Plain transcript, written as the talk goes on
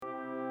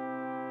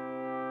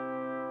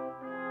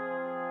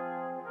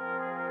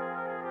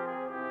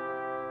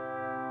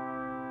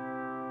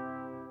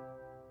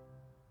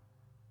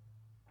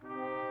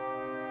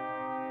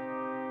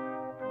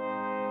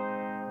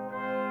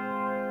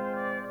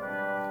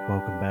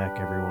Welcome back,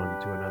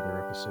 everyone, to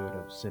another episode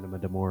of Cinema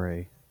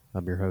d'Amore.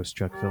 I'm your host,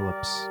 Chuck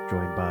Phillips,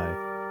 joined by,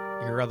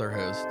 Your other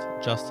host,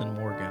 Justin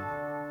Morgan.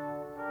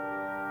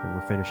 and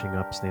we're finishing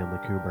up Stanley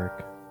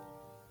Kubrick.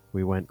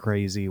 We went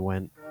crazy,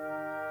 went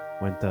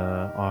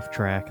off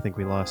track. I think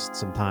we lost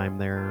some time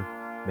there.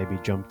 Maybe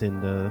jumped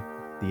into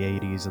the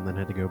 80s and then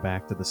had to go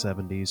back to the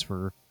 70s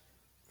for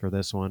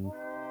this one.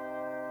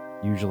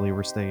 Usually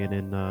we're staying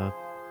in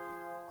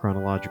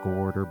chronological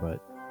order,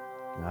 but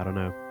I don't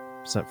know.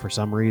 So for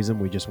some reason,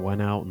 we just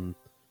went out and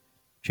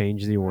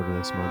changed the order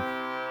this month.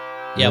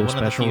 Yeah, No one of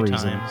the special few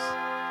reason. times.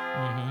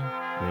 Mm-hmm.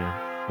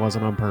 Yeah,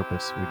 wasn't on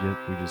purpose.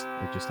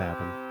 It just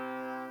happened.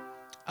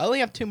 I only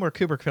have 2 more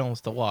Kubrick films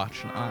to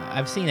watch.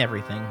 I've seen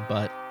everything,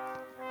 but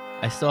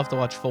I still have to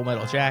watch Full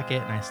Metal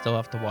Jacket, and I still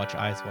have to watch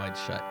Eyes Wide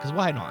Shut. Because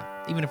why not?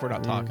 Even if we're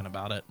not talking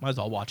about it, might as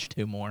well watch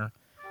 2 more.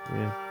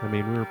 Yeah, I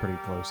mean, we were pretty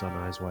close on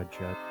Eyes Wide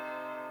Shut.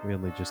 We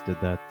only just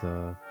did that.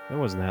 That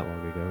wasn't that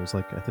long ago. It was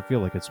like, I feel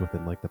like it's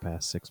within like the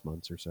past 6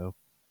 months or so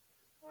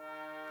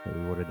that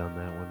we would have done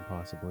that one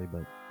possibly.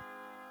 But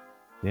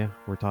yeah,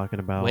 we're talking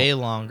about Way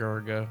longer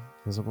ago.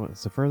 Is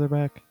it further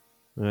back?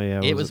 Oh yeah,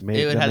 It would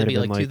have to be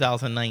like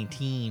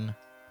 2019.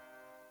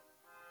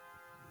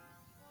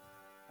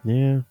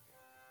 Yeah.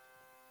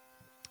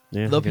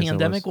 Yeah, The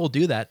pandemic will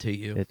do that to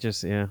you. It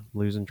just,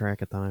 losing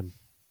track of time.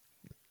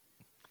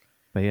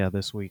 But yeah,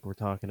 this week we're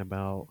talking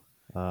about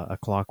A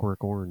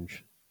Clockwork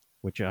Orange,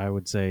 which I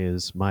would say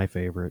is my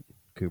favorite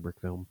Kubrick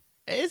film.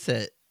 Is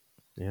it?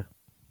 Yeah.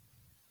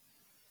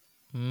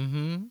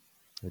 Mm-hmm.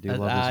 I do love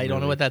this I don't know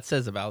movie. what that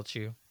says about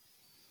you.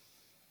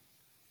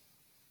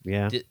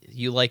 Yeah.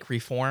 You like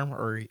Reform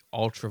or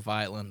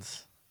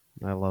Ultraviolence?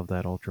 I love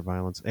that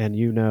ultraviolence. And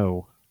you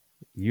know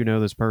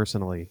this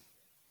personally.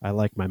 I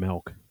like my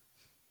milk.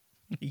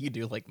 You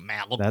do like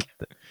milk.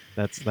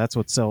 That's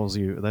what sells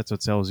you. That's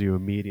what sells you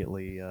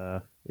immediately.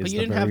 But you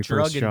didn't have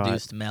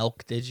drug-induced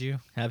milk, did you?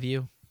 Have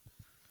you?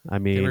 I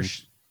mean, I've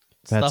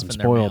had some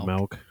spoiled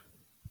milk.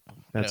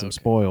 Had some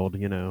spoiled.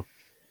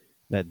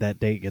 That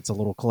date gets a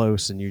little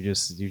close, and you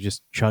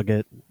just chug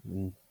it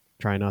and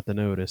try not to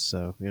notice.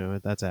 So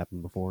that's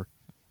happened before.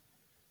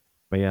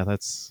 But yeah,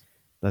 that's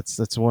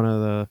one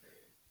of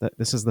the.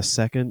 This is the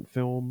second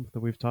film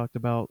that we've talked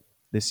about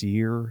this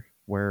year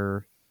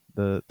where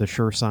the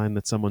sure sign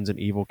that someone's an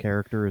evil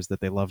character is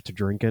that they love to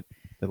drink it.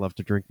 They love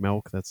to drink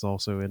milk. That's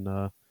also in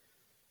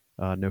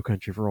No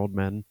Country for Old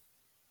Men.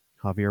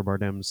 Javier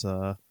Bardem's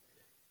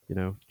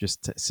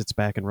just sits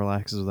back and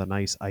relaxes with a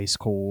nice ice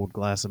cold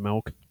glass of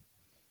milk.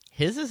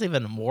 His is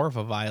even more of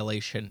a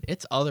violation.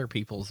 It's other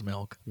people's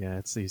milk.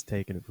 Yeah, he's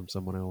taking it from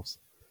someone else.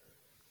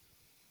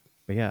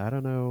 But yeah, I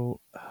don't know.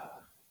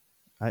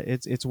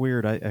 It's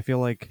weird. I feel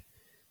like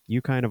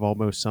you kind of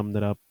almost summed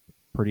it up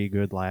pretty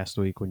good last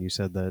week when you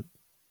said that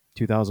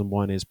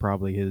 2001 is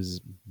probably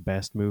his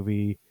best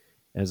movie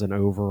as an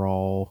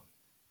overall,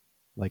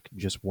 like,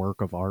 just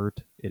work of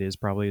art. It is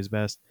probably his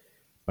best.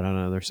 But I don't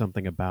know. There's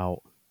something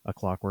about A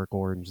Clockwork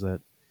Orange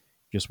that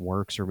just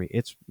works for me.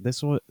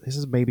 This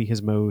is maybe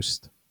his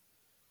most.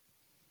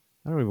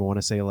 I don't even want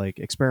to say, like,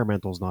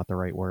 experimental is not the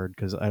right word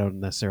because I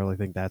don't necessarily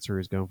think that's where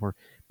he's going for.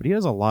 But he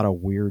has a lot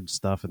of weird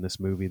stuff in this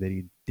movie that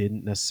he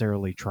didn't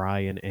necessarily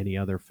try in any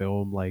other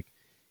film. Like,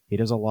 he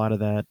does a lot of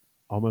that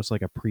almost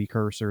like a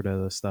precursor to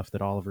the stuff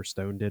that Oliver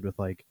Stone did with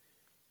like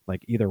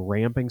either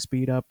ramping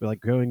speed up, like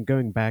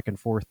going back and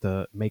forth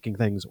to making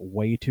things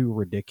way too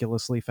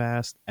ridiculously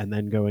fast, and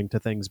then going to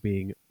things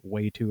being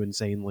way too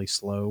insanely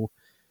slow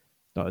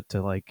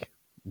to like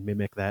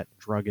mimic that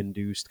drug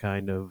induced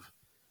kind of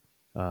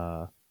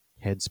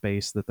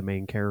headspace that the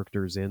main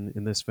character's in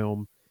this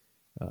film.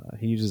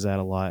 He uses that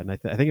a lot, and I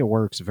think it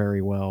works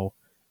very well.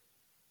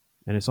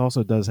 And it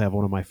also does have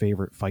one of my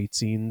favorite fight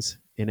scenes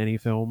in any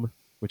film,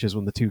 which is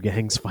when the two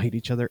gangs fight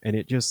each other, and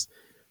it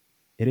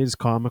is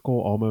comical,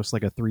 almost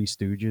like a Three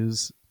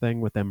Stooges thing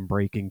with them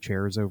breaking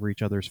chairs over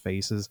each other's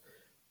faces.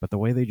 But the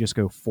way they just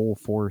go full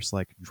force,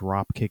 like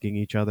drop kicking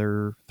each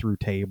other through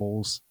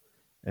tables,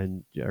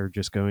 and are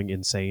just going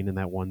insane in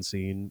that one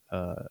scene.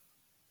 I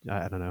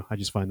don't know. I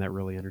just find that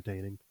really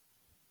entertaining.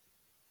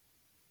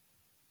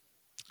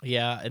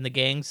 Yeah, and the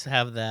gangs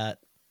have that,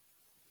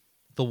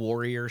 the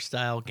warrior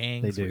style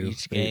gangs. They do. Where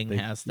each gang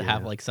has to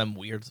have like some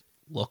weird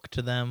look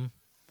to them.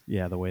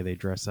 Yeah, the way they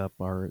dress up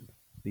are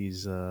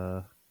these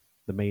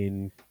the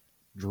main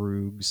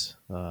droogs,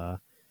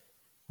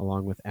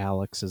 along with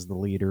Alex as the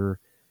leader,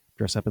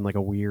 dress up in like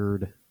a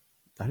weird.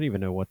 I don't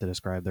even know what to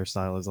describe their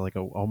style as. Like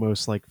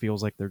almost like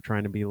feels like they're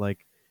trying to be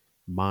like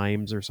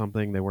mimes or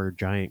something. They wear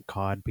giant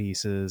cod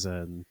pieces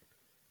and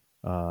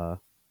uh,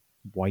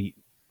 white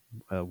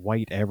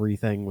white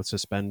everything with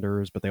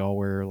suspenders, but they all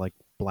wear like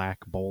black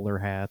bowler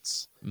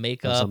hats,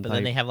 Makeup, and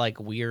then they have like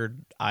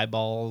weird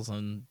eyeballs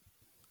and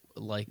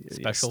like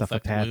special stuff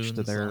attached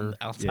to their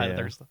outside of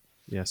their stuff.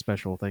 Yeah,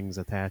 special things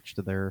attached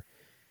to their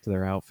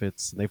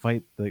outfits. They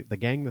fight the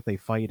gang that they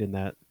fight in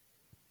that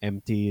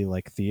empty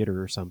like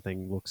theater or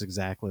something looks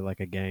exactly like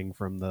a gang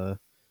from the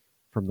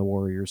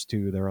Warriors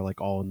too. They're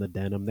like all in the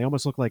denim. They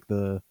almost look like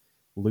the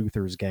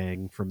Luther's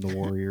gang from the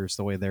Warriors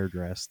the way they're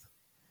dressed.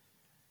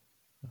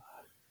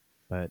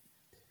 But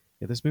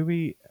yeah, this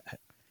movie,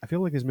 I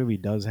feel like this movie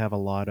does have a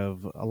lot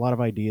of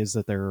ideas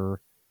that they're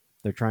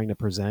trying to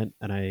present,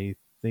 and I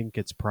think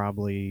it's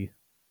probably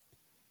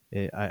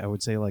I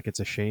would say like it's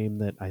a shame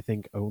that I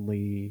think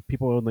only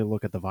people only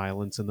look at the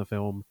violence in the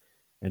film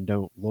and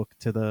don't look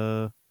to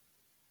the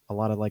a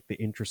lot of like the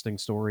interesting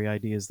story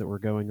ideas that were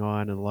going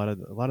on, and a lot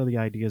of the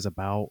ideas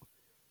about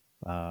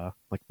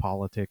like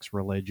politics,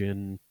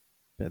 religion,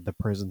 the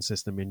prison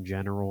system in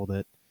general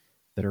that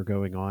are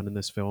going on in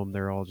this film.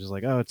 They're all just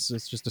like, oh, it's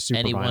just a super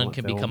Anyone violent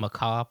can become film. a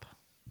cop.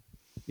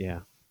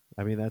 Yeah,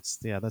 I mean that's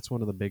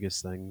one of the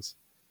biggest things.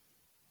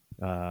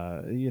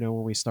 You know,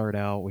 when we start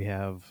out, we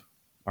have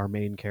our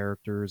main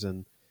characters,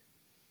 and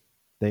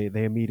they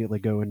immediately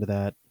go into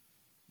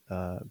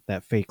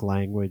that fake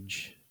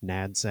language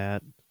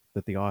NADSAT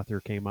that the author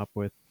came up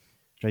with.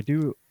 Which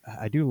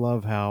I do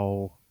love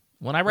how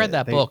When I read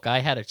that they. book, I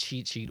had a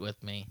cheat sheet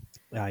with me.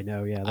 I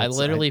know, yeah. I That's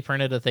literally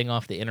printed a thing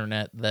off the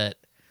internet that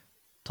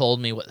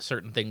told me what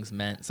certain things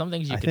meant. Some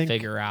things you I could think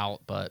figure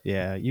out, but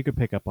yeah, you could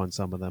pick up on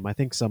some of them. I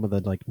think some of the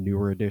like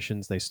newer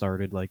editions they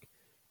started like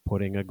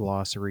putting a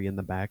glossary in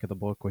the back of the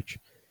book, which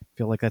I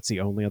feel like that's the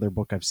only other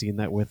book I've seen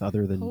that with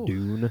other than oh,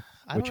 Dune,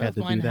 I don't which know had if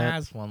to mine do that.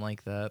 has one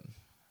like that.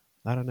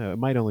 I don't know. It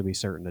might only be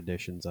certain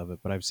editions of it,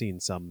 but I've seen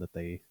some that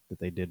they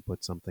did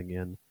put something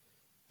in.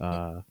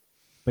 Uh,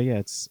 but yeah,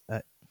 it's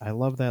I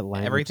love that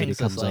language that he Everything's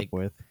just comes up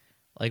with.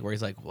 like where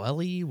he's like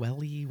welly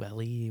welly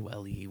welly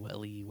welly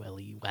welly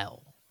welly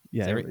well.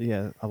 Yeah, Is every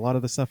yeah. A lot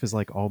of the stuff is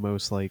like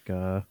almost like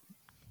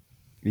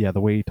yeah,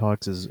 the way he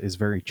talks is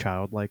very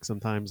childlike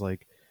sometimes.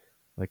 Like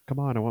come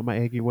on, I want my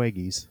eggy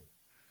waggies.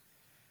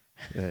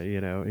 You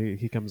know,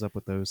 he comes up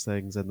with those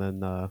things, and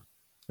then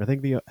I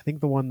think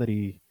the one that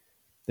he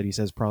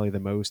says probably the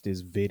most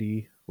is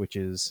vidi, which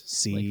is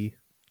like C,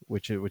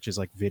 which is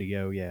like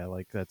video. Yeah,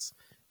 like that's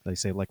they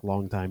say like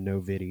long time no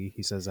vidi.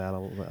 He says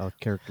that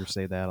characters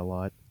say that a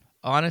lot.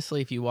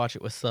 honestly, if you watch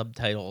it with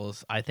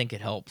subtitles, I think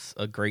it helps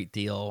a great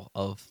deal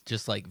of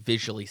just like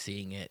visually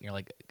seeing it. And you're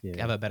like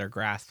have Yeah, a better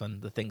grasp on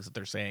the things that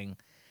they're saying.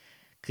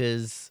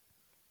 Because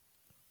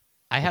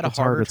I it had a gets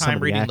hard harder with some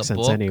time of the reading the accents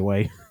book.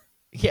 anyway.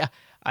 Yeah,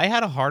 I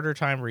had a harder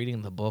time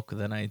reading the book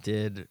than I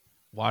did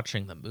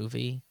watching the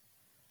movie.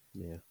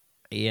 Yeah,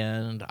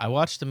 And I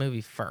watched the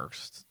movie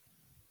first,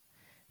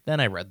 then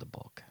I read the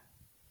book,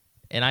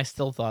 and I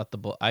still thought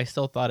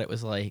it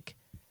was like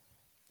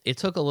it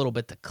took a little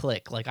bit to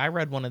click. Like I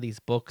read one of these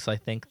books, I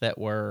think that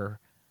were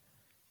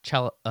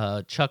Chuck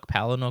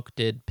Palahniuk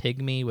did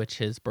Pygmy,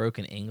 which is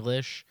broken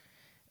English,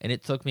 and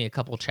it took me a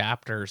couple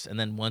chapters, and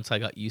then once I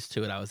got used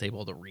to it, I was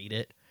able to read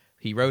it.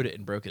 He wrote it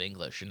in broken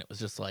English, and it was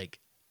just like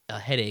a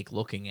headache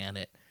looking at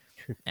it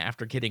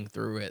after getting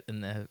through it.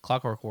 And the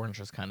Clockwork Orange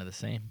was kind of the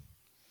same.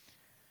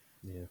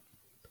 yeah,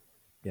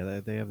 yeah.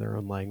 They have their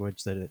own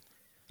language that it.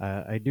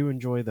 I do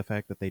enjoy the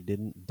fact that they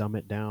didn't dumb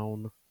it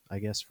down. I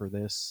guess for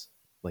this,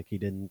 like he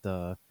didn't.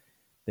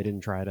 They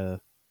didn't try to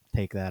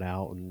take that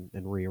out and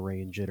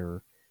rearrange it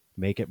or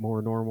make it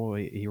more normal.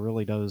 He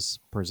really does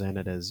present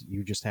it as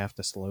you just have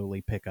to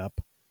slowly pick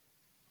up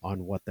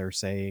on what they're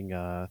saying.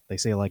 They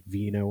say like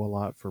vino a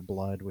lot for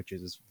blood, which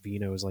is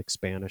vino is like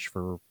Spanish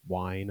for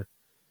wine,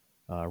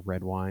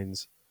 red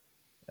wines.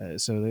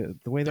 So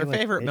the way they Their like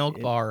favorite milk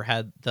it, bar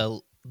had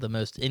the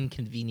most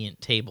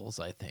inconvenient tables,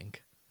 I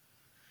think.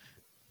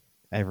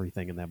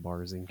 everything in that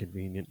bar is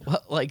inconvenient.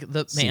 Well, like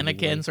the Seemingly,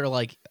 mannequins are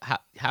like,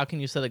 how can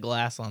you set a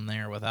glass on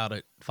there without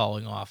it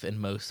falling off in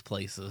most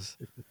places?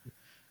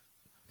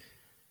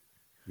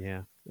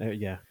 yeah,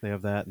 yeah. They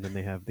have that, and then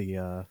they have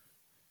the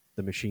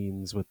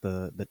machines with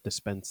the that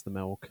dispense the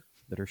milk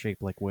that are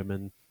shaped like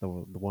women.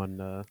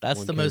 The That's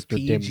one the most character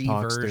Dim PG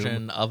talks to him.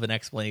 version of an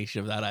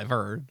explanation of that I've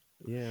heard.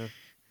 Yeah,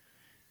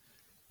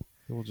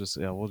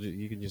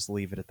 you can just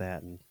leave it at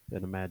that and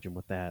imagine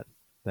what that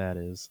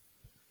is.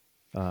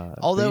 But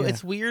Although yeah,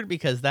 it's weird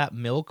because that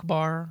milk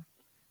bar,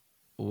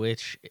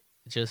 which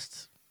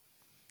just,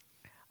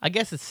 I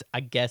guess it's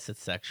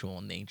sexual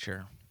in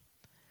nature.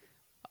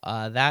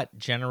 That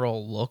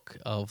general look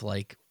of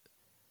like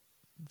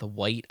the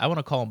white, I want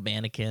to call them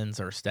mannequins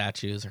or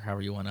statues or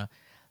however you want to,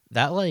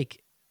 that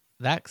like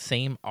that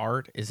same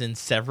art is in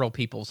several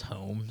people's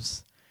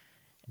homes,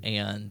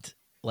 and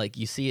like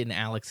you see it in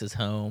Alex's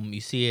home,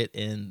 you see it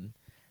in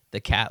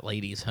the cat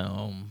lady's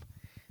home.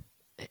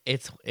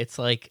 It's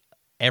like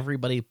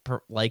everybody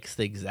likes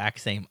the exact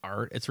same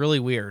art. It's really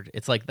weird.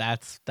 It's like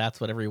that's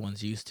what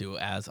everyone's used to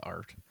as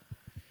art.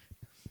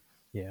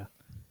 yeah,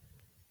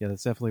 yeah.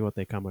 That's definitely what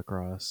they come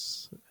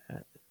across.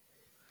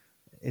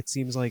 It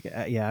seems like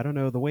yeah, I don't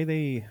know the way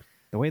they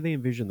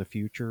envision the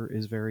future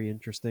is very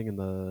interesting, and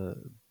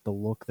the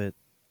look that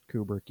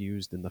Kubrick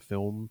used in the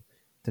film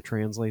to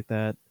translate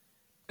that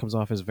comes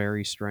off as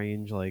very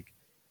strange. Like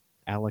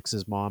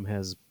Alex's mom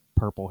has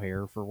purple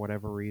hair for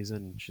whatever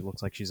reason. She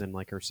looks like she's in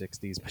like her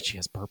 60s, but she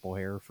has purple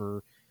hair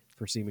for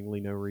seemingly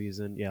no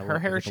reason. Yeah, Her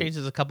hair like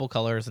changes a couple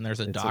colors, and there's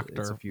a it's a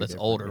doctor few that's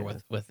different. older Yeah,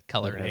 with that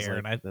colored hair,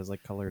 and I has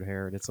like colored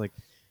hair, and it's like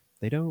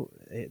they don't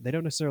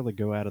necessarily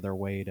go out of their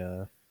way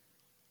to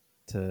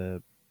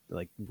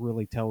like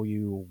really tell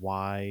you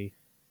why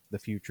the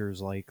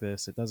future's like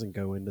this. It doesn't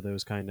go into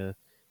those kind of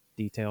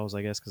details,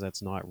 I guess, because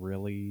that's not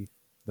really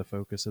the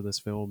focus of this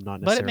film.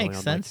 Not But it necessarily makes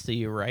on like, sense to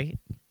you, right?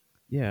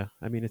 yeah.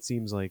 I mean, it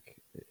seems like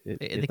The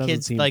it doesn't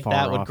kids seem like far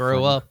that would off grow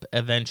from, up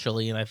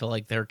eventually, and I feel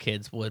like their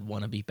kids would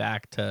want to be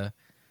back to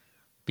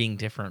being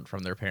different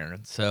from their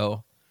parents.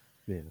 So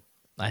yeah,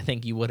 I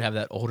think you would have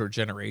that older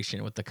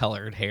generation with the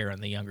colored hair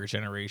and the younger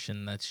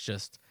generation that's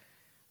just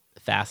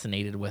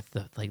fascinated with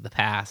the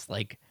past,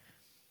 like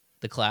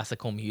the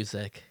classical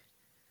music.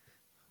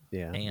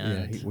 yeah.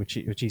 And Which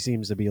he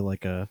seems to be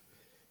like a.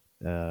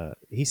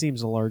 He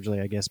seems to largely,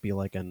 I guess, be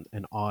like an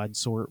odd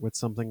sort with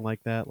something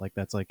like that. Like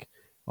that's like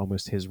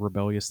almost his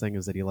rebellious thing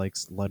is that he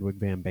likes Ludwig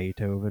van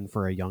Beethoven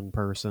for a young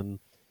person,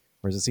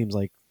 whereas it seems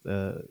like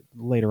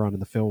later on in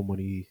the film when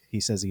he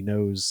says he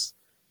knows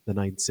the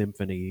Ninth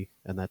Symphony,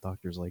 and that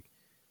doctor's like,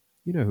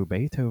 you know who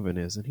Beethoven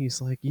is, and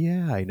he's like,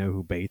 yeah, I know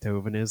who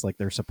Beethoven is. Like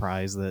they're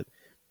surprised that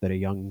a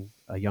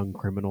young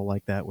criminal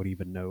like that would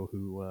even know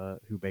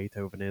who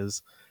Beethoven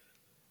is.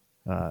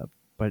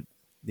 But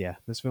yeah,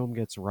 this film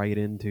gets really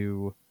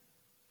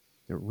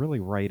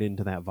right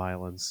into that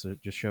violence.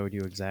 It just showed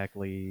you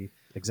exactly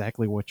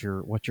what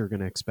you're going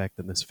to expect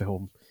in this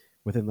film.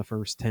 Within the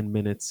first 10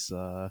 minutes,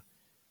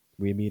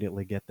 we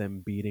immediately get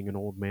them beating an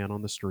old man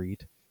on the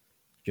street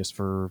just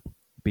for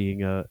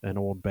being an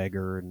old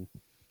beggar, and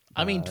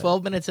I mean, uh,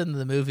 12 minutes into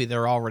the movie,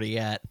 they're already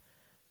at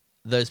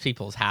those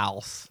people's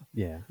house.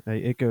 yeah,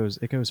 it goes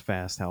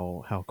fast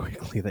how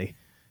quickly they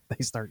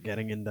start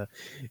getting into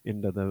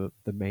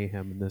the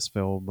mayhem in this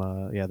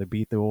film. Yeah, they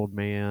beat the old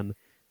man.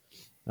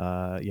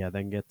 Yeah,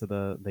 then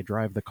they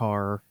drive the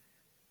car,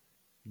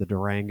 the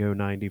Durango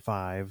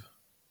 95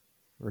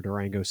 or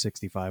Durango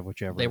 65,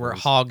 whichever They it were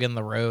is. hogging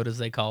the road, as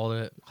they called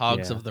it.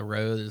 Hogs Yeah, of the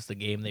Road is the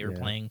game they were yeah,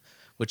 playing,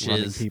 which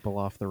running is people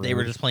off the they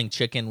were road. just playing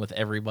chicken with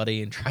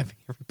everybody and driving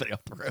everybody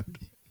off the road.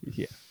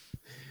 Yeah,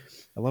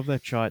 I love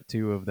that shot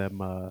too of them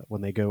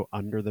when they go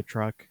under the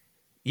truck,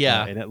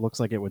 Yeah. and it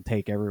looks like it would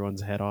take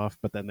everyone's head off,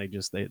 but then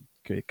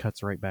it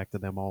cuts right back to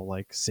them all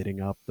like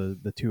sitting up.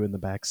 The two in the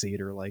back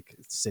seat are like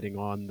sitting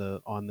on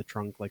the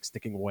trunk, like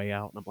sticking way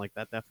out, and I'm like,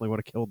 that definitely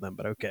would have killed them,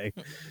 but okay.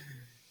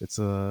 It's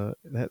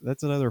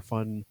that's another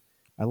fun.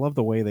 I love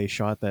the way they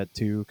shot that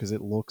too because it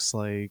looks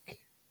like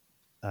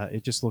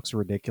it just looks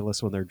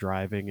ridiculous when they're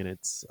driving, and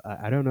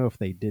I don't know if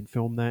they did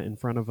film that in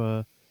front of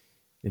a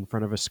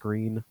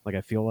screen. Like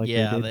I feel like they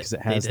Yeah, did because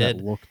it they has that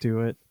did. look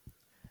to it.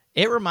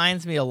 It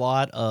reminds me a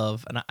lot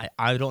of, and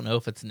I don't know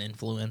if it's an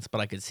influence,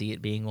 but I could see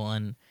it being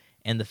one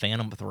in The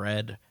Phantom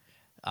Thread.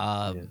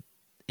 Yeah,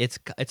 It's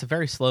a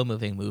very slow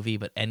moving movie,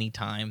 but any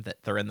time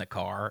that they're in the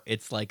car,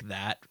 it's like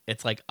that.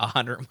 It's like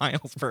 100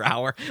 miles per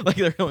hour, like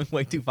they're going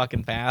way too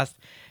fucking fast.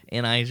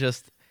 And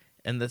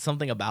there's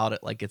something about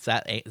it, like it's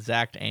that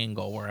exact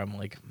angle where I'm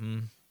like,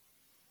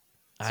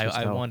 it's just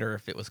I how wonder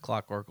if it was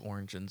Clockwork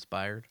Orange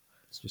inspired.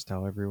 it's just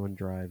how everyone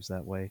drives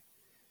that way.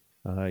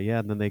 Yeah,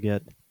 and then they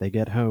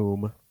get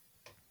home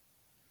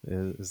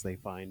as they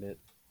find it,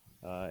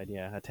 and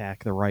yeah,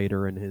 attack the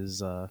writer and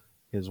his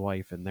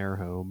wife in their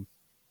home,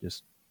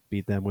 just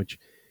beat them. Which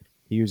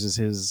he uses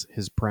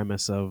his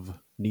premise of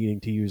needing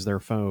to use their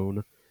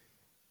phone,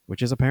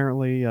 which is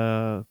apparently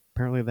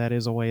that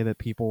is a way that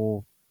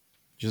people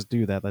just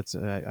do that. That's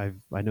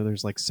I know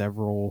there's like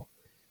several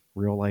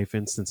real life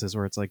instances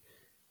where it's like,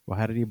 well,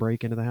 how did he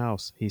break into the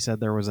house? He said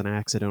there was an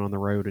accident on the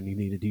road and he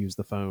needed to use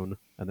the phone,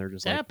 and they're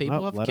just Yeah, like, people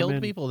oh, have let him killed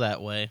in. people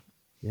that way.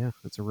 Yeah,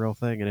 it's a real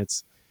thing,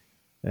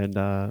 and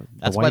the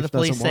That's why the wife doesn't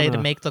police want say to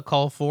make the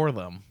call for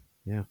them.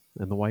 Yeah,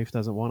 and the wife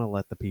doesn't want to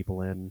let the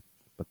people in,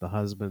 but the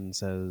husband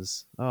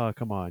says, "Oh,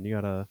 come on, you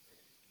gotta.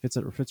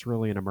 If it's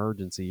really an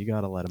emergency, you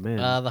gotta let him in."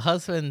 The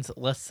husband's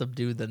less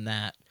subdued than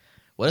that.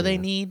 What do they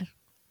Yeah, need?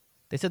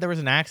 They said there was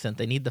an accident.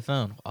 They need the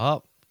phone.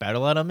 Oh, better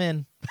let them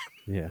in.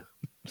 yeah.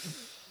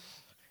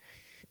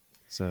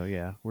 So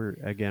yeah,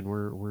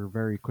 we're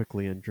very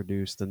quickly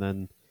introduced, and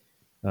then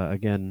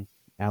again,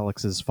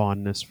 Alex's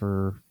fondness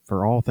for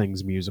all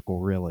things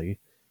musical really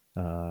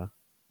uh,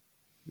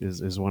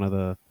 is one of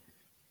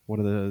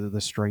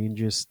the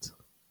strangest.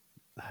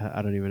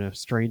 I don't even know,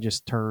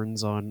 strangest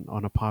turns on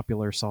a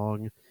popular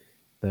song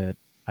that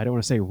I don't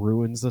want to say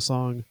ruins the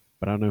song,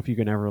 but I don't know if you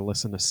can ever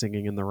listen to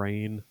Singing in the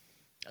Rain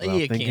without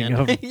You thinking can.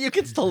 of. You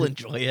can still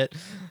enjoy it.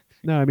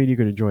 No, I mean you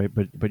can enjoy it,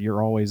 but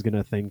you're always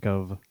gonna think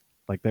of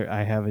like there.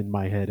 I have in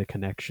my head a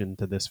connection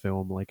to this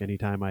film. Like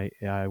anytime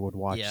I would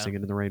watch Yeah.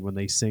 Singing in the Rain when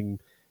they sing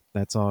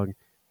that song,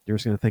 you're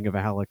just gonna think of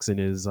Alex in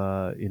his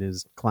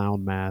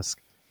clown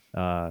mask,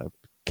 uh,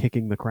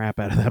 kicking the crap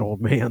out of that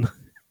old man,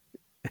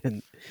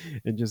 and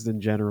and just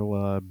in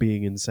general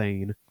being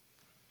insane.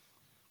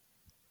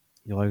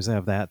 You'll always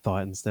have that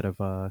thought instead of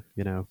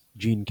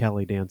Gene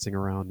Kelly dancing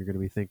around. You're going to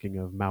be thinking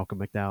of Malcolm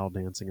McDowell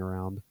dancing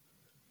around,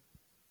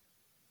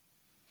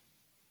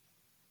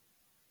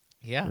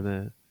 Yeah. and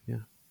then yeah,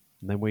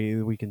 and then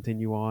we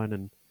continue on,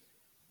 and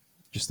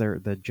just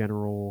the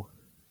general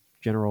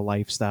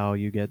lifestyle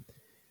you get.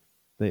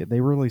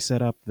 They really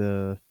set up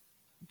the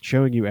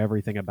showing you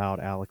everything about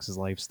Alex's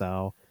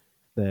lifestyle.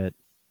 That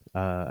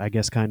I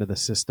guess kind of the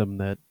system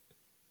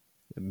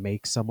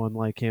make someone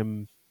like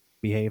him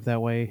behave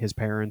that way. His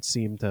parents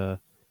seem to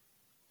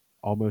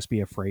almost be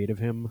afraid of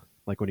him,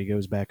 like when he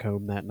goes back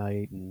home that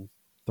night and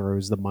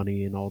throws the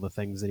money and all the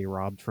things that he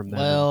robbed from them.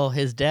 And Well,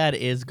 his dad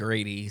is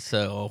Grady,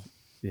 so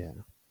yeah,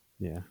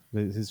 yeah,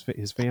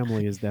 his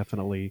family is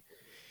definitely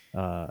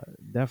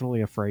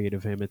afraid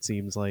of him. It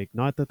seems like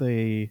not that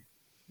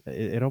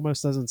it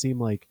almost doesn't seem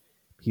like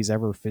he's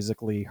ever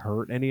physically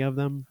hurt any of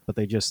them, but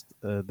they're just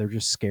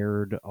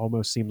scared.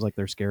 Almost seems like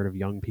they're scared of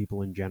young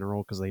people in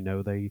general because they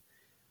know they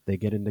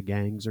get into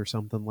gangs or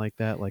something like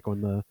that. Like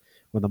when the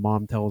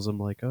mom tells him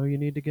like, "Oh, you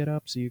need to get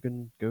up so you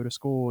can go to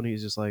school," and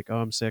he's just like, "Oh,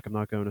 I'm sick. I'm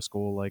not going to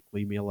school. Like,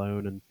 leave me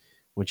alone." And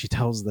when she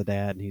tells the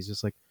dad, and he's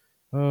just like,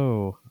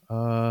 "Oh,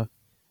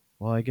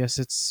 well, I guess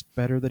it's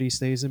better that he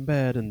stays in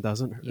bed and you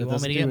want me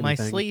doesn't to do get my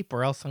anything." sleep,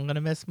 or else I'm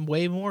gonna miss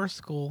way more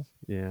school.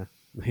 Yeah,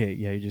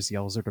 yeah. He just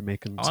yells her to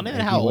make him I don't some even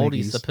know eggy how old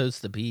he's waggies.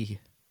 supposed to be.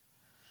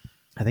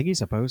 I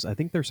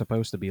think they're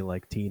supposed to be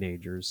like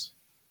teenagers.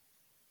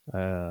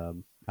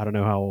 I don't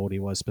know how old he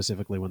was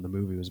specifically when the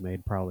movie was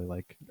made. Probably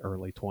like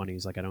early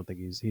 20s. Like I don't think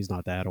he's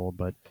not that old,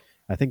 but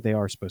I think they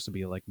are supposed to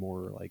be like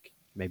more like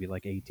maybe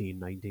like 18,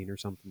 19 or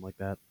something like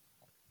that.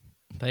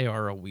 They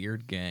are a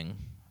weird gang.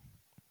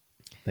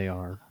 They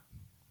are.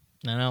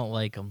 I don't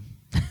like them.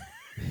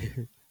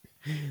 I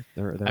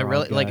They're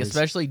really odd like, guys.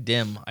 especially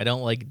Dim. I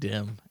don't like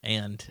Dim,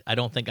 and I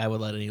don't think I would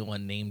let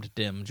anyone named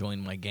Dim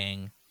join my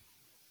gang,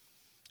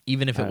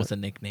 even if it Uh, was a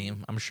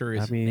nickname. I'm sure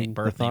I his mean, the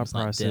birth thought name's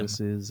not Dim. process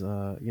is,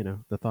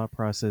 the thought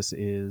process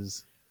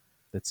is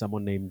that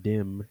someone named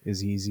Dim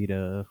is easy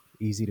to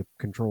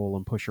control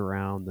and push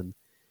around, and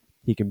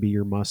he can be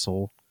your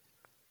muscle.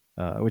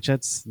 Which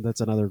that's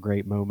another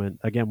great moment.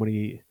 Again, when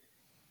he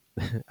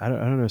I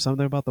don't know,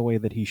 something about the way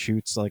that he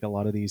shoots like a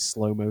lot of these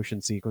slow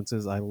motion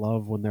sequences. I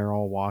love when they're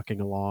all walking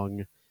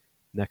along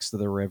next to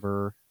the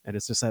river and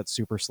it's just that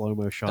super slow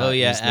mo Oh shot and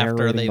yeah, he's after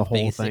narrating the they've whole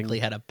basically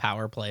thing. had a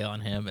power play on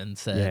him and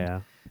said,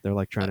 Yeah. They're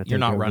like trying to "You're take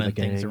not over the running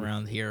things gang.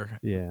 around here."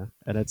 Yeah.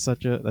 And it's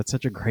that's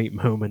such a great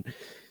moment.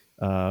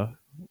 Uh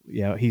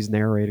yeah, he's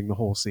narrating the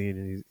whole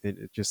scene and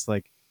it just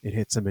like it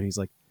hits him and he's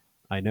like,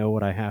 I know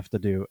what I have to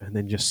do, and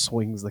then just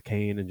swings the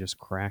cane and just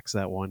cracks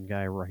that one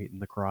guy right in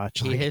the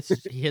crotch. Like,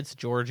 He hits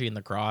Georgie in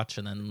the crotch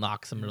and then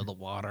knocks him into the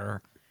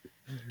water.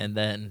 And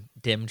then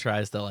Dim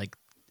tries to like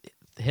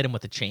hit him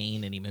with a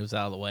chain, and he moves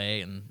out of the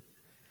way. yeah, And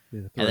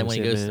then throws when he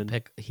him goes to in.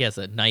 pick, he has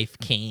a knife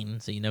cane,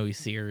 so you know he's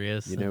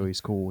serious. You know And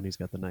he's cool when he's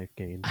got the knife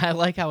cane. I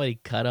like how he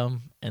cut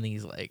him, and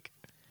he's like,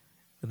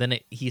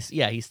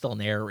 he's still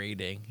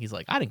narrating. He's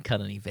like, I didn't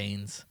cut any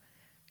veins.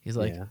 He's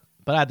like, Yeah,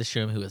 but I had to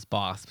show him who was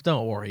boss. But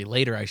don't worry,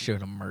 later I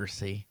showed him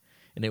mercy,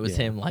 and it was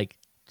yeah, him like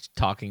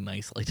talking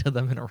nicely to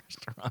them in a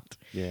restaurant.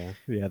 yeah.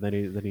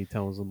 Then he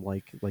tells them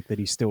like that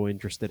he's still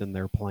interested in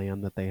their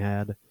plan that they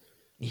had,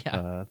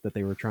 Yeah. that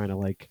they were trying to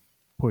like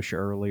push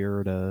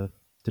earlier to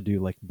do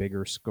like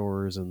bigger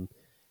scores and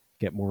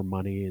get more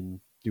money and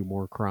do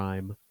more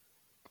crime.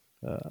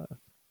 Uh,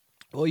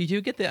 Well, you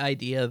do get the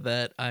idea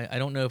that I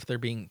don't know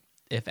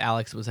if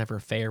Alex was ever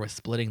fair with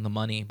splitting the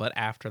money, but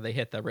after they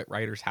hit the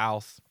writer's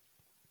house,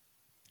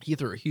 he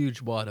threw a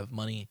huge wad of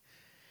money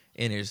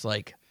in his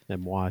like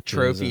and watches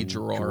trophy and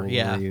drawer.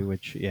 Yeah. jewelry,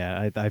 which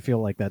I feel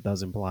like that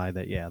does imply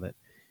that that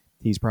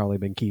he's probably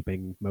been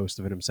keeping most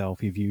of it himself.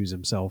 He views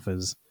himself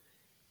as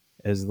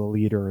the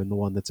leader and the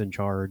one that's in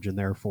charge, and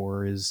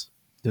therefore is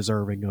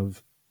deserving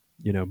of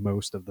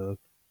most of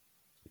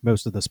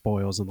the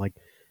spoils. And like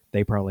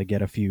they probably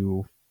get a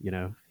few.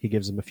 He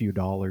gives them a few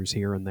dollars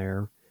here and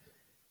there,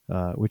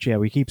 which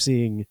we keep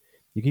seeing.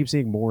 You keep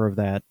seeing more of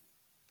that.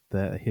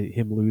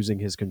 Him losing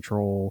his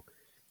control,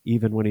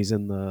 even when he's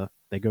in the.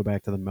 They go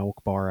back to the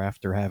milk bar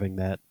after having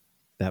that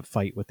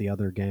fight with the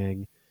other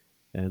gang,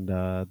 and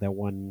that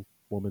one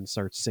woman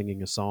starts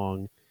singing a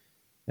song,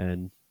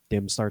 and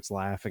Dim starts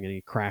laughing, and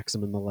he cracks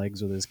him in the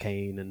legs with his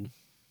cane, and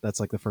that's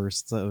like the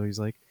first. So he's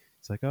like,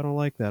 I don't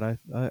like that.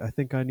 I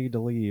think I need to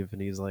leave,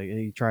 and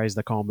he tries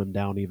to calm him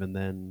down. Even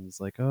then, he's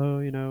like, oh,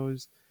 we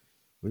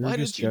were Why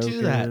just did you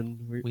do that? joking.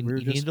 We were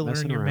You need just to learn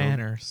messing your around.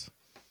 manners.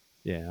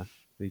 Yeah,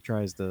 he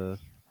tries to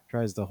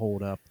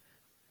hold up,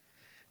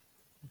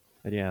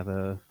 and yeah,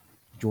 the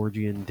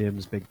Georgie and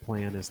Dim's big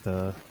plan is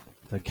to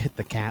get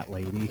the cat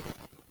lady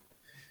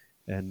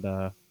and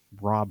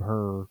rob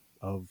her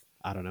of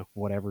I don't know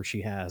whatever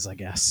she has, I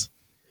guess,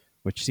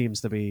 which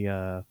seems to I be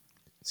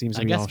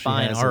guess all she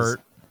fine has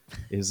art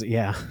is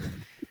a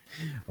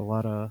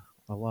lot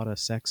of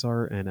sex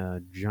art and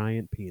a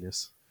giant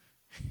penis.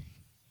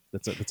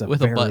 That's a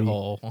with a very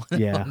butthole.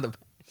 yeah. On the-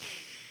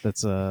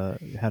 That's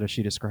how does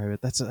she describe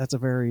it? That's a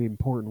very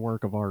important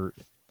work of art,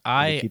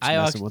 and he keeps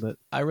messing with it.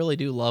 I really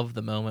do love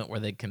the moment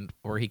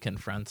where he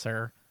confronts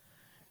her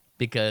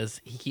because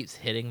he keeps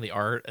hitting the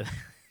art.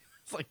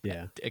 It's like that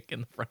Yeah, dick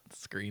in the front of the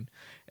screen,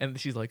 and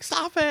she's like,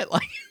 "Stop it!"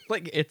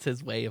 Like it's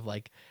his way of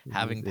like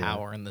having yeah,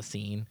 power in the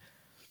scene.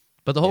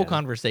 But the whole yeah,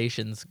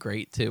 conversation's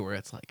great too, where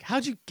it's like,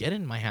 "How'd you get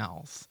in my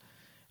house?"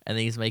 And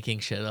then he's making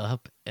shit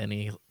up,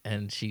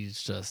 and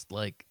she's just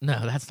like, "No,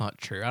 that's not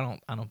true. I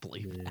don't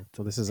believe yeah. that."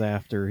 So this is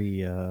after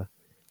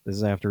This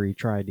is after he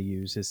tried to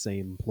use his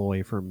same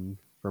ploy from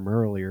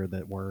earlier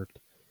that worked,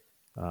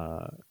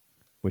 uh,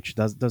 which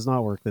does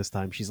not work this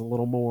time. She's a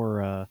little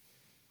more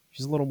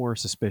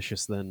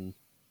suspicious than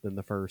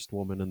the first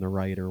woman and the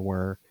writer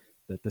were.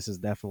 That this is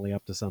definitely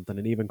up to something,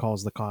 and even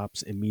calls the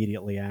cops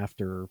immediately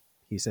after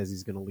he says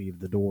he's going to leave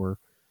the door,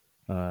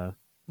 uh, to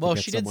Well,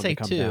 get she did someone to say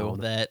come too down.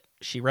 that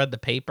she read the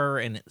paper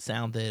and it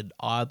sounded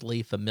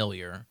oddly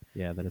familiar.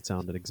 Yeah, that it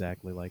sounded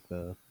exactly like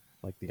the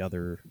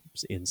other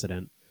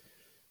incident.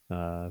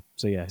 So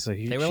yeah, so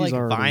They were she's like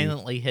already,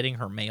 violently hitting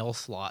her mail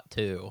slot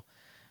too,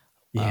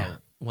 yeah,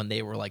 when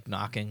they were like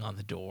knocking on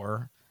the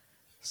door.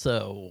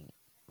 So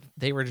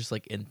they were just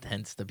like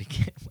intense to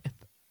begin with.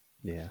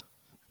 yeah,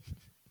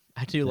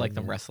 I do like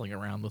them yeah, wrestling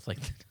around with like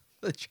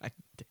the giant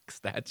dick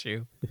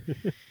statue.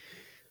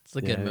 It's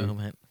a good yeah.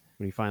 moment.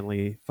 When he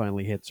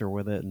finally hits her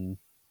with it, and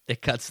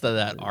It cuts to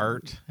that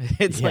art.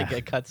 It's like yeah,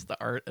 it cuts to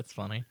art. It's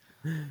funny.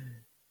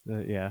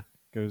 yeah,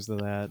 goes to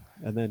that,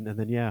 and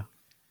then yeah,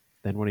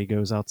 then when he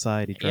goes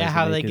outside, he Yeah, tries to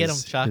how do make they get him,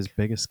 his Chuck?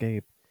 big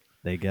escape.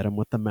 They get him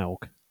with the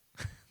milk,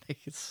 They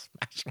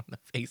smash him in the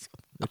face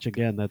with which milk.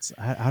 again, that's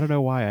I don't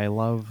know why I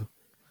love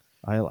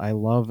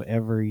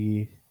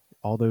every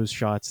all those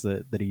shots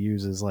that he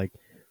uses. Like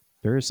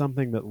there is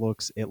something that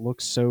looks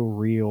so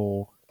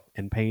real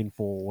and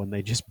painful when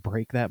they just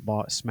break that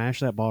smash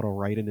that bottle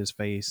right in his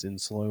face in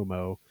slow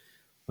mo.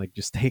 Like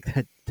just take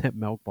that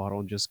milk bottle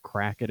and just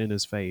crack it in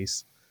his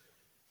face.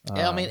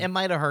 Yeah, I mean, Uh, it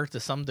might have hurt to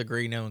some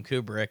degree knowing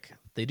Kubrick.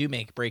 They do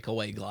make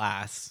breakaway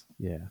glass.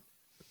 yeah.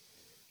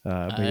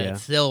 But It yeah,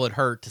 still would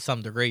hurt to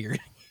some degree. You're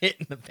getting hit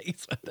in the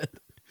face with it.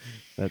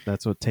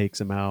 that's what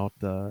takes him out.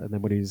 And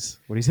then when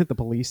he's at the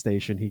police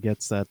station, he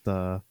gets that.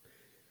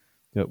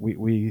 That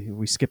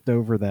we skipped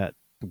over that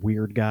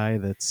weird guy.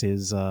 That's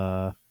his. His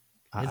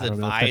I don't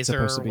know if that's advisor,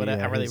 supposed to or be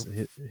whatever.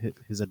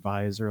 his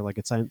advisor. Like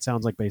it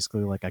sounds like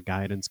basically like a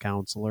guidance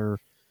counselor,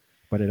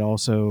 but it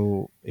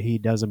also he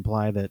does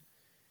imply that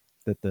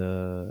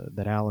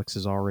Alex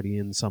is already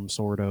in some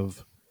sort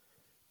of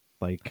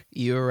like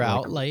You're like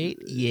out late.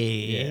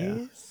 yeah,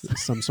 Yes.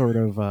 some sort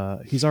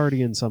of he's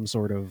already in some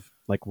sort of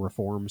like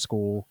reform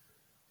school.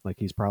 Like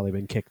he's probably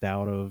been kicked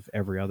out of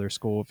every other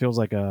school. It feels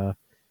like it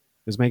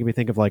was making me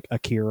think of like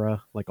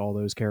Akira, like all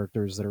those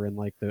characters that are in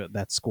like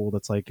that school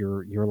that's like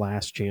your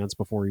last chance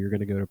before you're going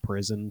to go to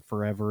prison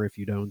forever if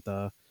you don't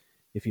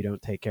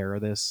take care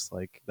of this.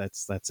 Like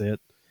that's it.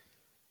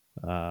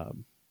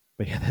 Um,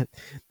 but yeah,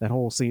 that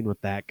whole scene with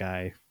that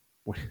guy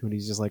when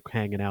he's just like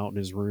hanging out in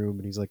his room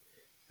and he's like,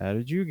 "How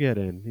did you get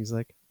in?" He's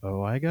like,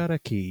 "Oh, I got a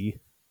key."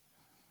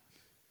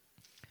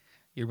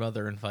 Your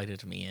mother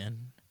invited me in.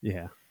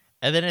 Yeah,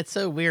 And then it's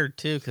so weird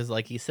too, because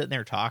like he's sitting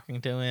there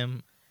talking to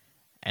him,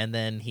 and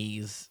then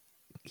he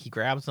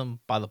grabs him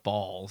by the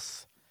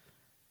balls,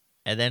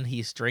 and then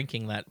he's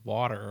drinking that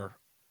water,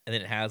 and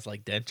it has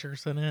like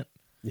dentures in it.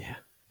 yeah.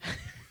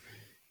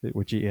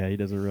 Which yeah, he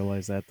doesn't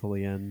realize that till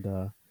the end.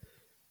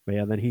 But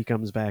yeah, then he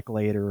comes back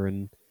later,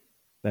 and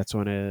that's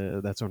when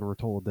we're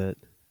told that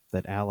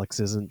Alex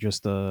isn't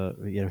just a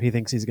he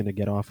thinks he's going to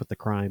get off with the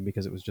crime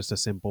because it was just a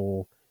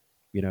simple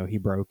he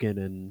broke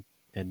in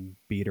and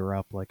beat her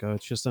up like, oh,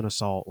 it's just an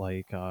assault,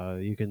 like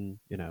you can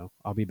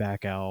I'll be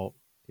back out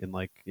in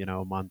like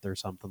a month or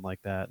something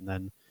like that, and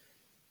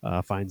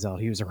then finds out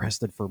he was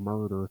arrested for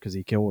murder because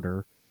he killed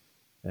her,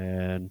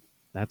 and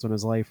that's when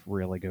his life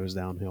really goes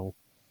downhill.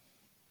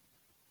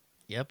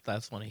 Yep,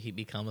 that's when he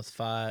becomes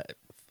five.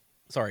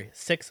 Sorry,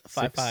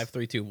 655 Six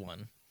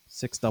 321.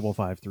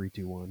 655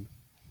 321.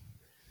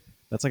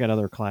 That's like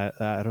another class.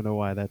 I don't know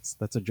why that's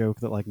a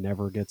joke that like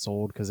never gets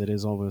old because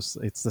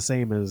it's the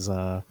same as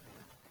uh,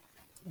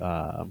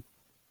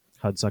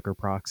 Hudsucker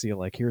Proxy.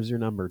 Like, here's your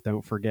number.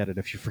 Don't forget it.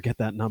 If you forget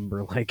that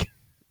number, like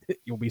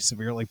you'll be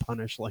severely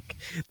punished. Like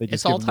they It's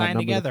just give all him that tying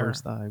number the together.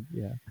 first time.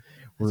 Yeah,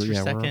 That's your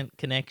we're second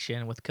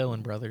connection with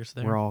Cohen brothers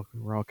there. we're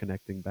all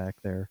connecting back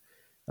there.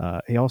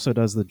 He also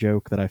does the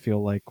joke that I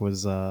feel like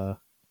was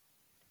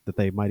that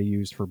they might have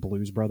used for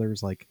Blues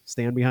Brothers, like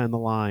stand behind the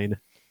line,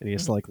 and he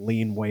has to like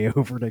lean way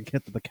over to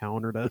get to the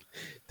counter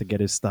to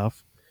get his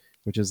stuff,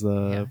 which is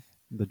Yeah.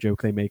 the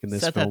joke they make in this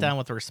Set that film. down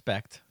with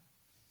respect.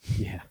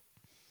 Yeah,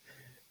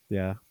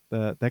 yeah.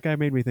 That guy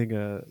made me think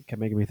kept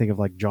making me think of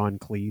like John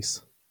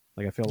Cleese.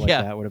 Like I feel like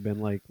Yeah. that would have been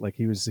like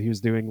he was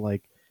doing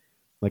like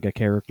a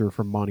character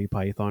from Monty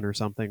Python or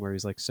something, where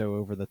he's like so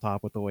over the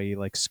top with the way he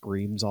like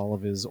screams all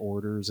of his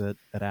orders at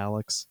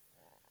Alex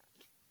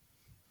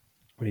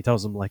when he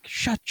tells him like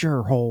shut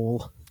your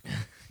hole.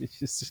 He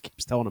just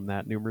keeps telling him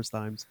that numerous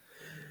times.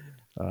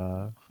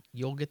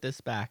 You'll get this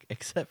back,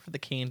 except for the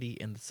candy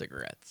and the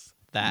cigarettes.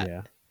 That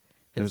Yeah,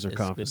 has those are been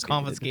confiscated.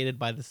 confiscated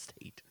by the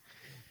state.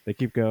 They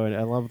keep going.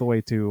 I love the way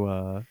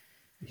too.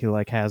 He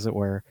like has it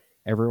where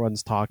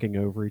everyone's talking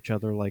over each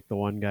other. Like the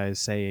one guy's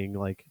saying,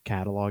 like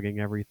cataloging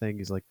everything.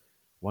 He's like,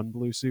 one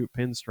blue suit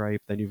pinstripe.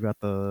 Then you've got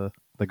the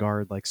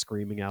guard like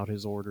screaming out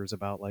his orders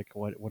about like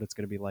what it's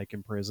going to be like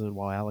in prison,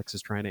 while Alex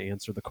is trying to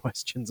answer the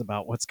questions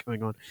about what's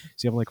going on.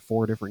 So you have like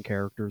four different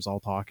characters all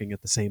talking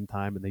at the same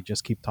time, and they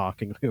just keep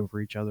talking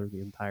over each other the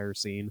entire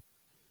scene.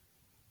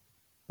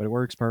 but it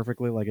works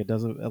perfectly. Like it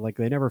doesn't like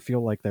they never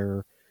feel like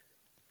that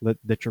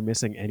you're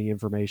missing any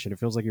information. It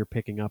feels like you're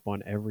picking up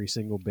on every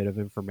single bit of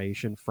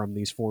information from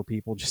these four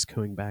people just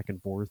going back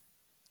and forth.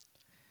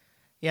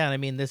 Yeah, and I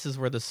mean, this is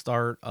where the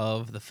start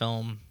of the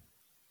film,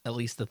 at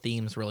least the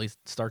themes really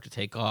start to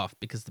take off,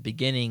 because the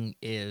beginning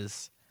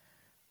is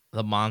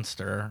the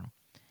monster,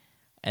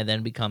 and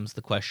then becomes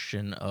the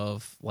question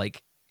of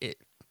like,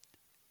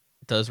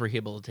 does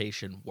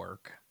rehabilitation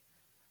work,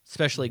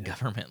 especially Yeah.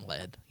 government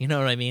led? You know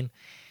what I mean?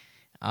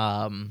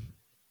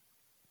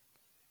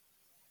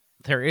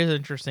 There is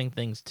interesting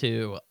things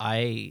too.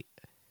 I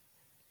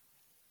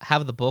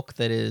have the book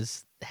that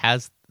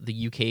has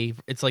the UK.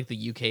 It's like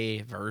the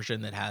UK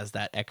version that has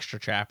that extra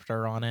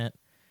chapter on it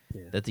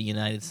Yeah. that the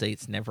United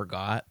States never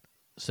got.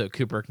 So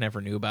Kubrick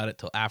never knew about it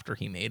till after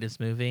he made his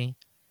movie.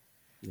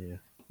 Yeah.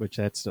 Which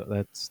that's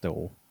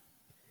still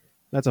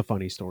that's a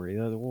funny story.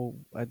 Well,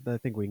 I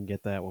think we can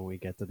get that when we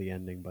get to the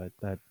ending, but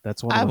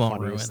that's one of I the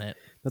won't funniest. ruin it.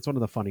 That's one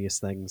of the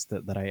funniest things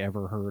that I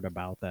ever heard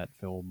about that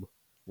film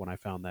when I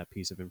found that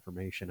piece of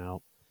information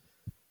out.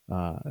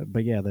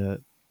 But yeah,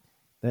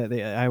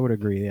 I would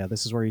agree. Yeah,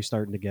 this is where he's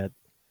starting to get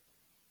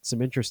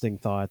some interesting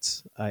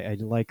thoughts. I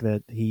like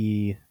that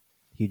he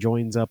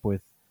joins up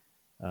with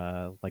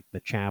like the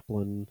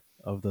chaplain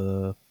of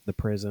the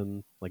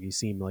prison. Like he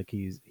seemed like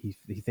he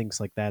thinks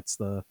like that's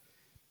the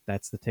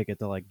ticket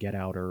to like get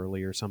out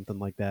early or something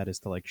like that, is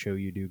to like show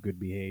you do good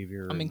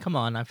behavior I mean, come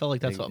on. I feel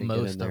like that's what and get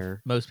in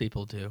there. most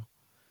people do.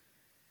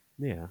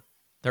 Yeah,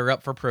 They're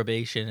up for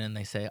probation and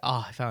they say,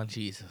 "Oh, I found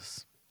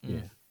Jesus."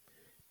 yeah.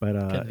 But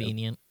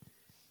Convenient.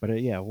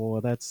 yeah.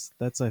 Well, that's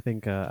I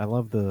think I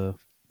love the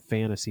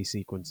fantasy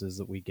sequences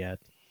that we get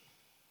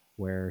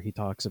where he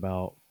talks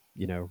about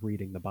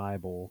reading the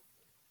Bible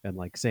and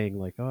like saying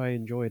like, oh, I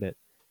enjoyed it,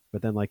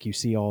 but then like you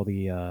see all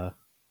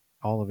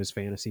of his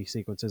fantasy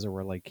sequences are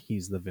where like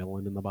he's the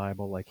villain in the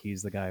Bible, like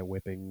he's the guy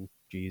whipping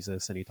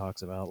Jesus, and he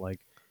talks about like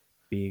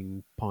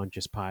being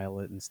Pontius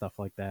Pilate and stuff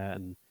like that,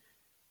 and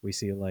we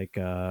see him like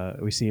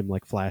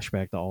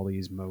flashback to all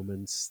these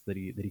moments that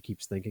he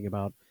keeps thinking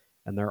about,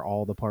 and they're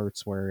all the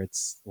parts where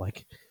it's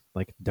like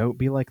don't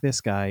be like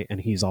this guy,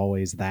 and he's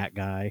always that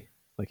guy.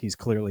 Like he's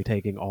clearly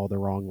taking all the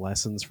wrong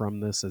lessons from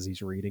this as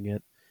he's reading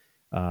it,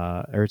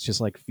 or it's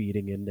just like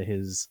feeding into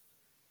his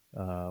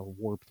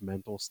warped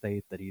mental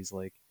state that he's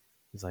like,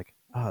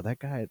 oh, that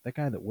guy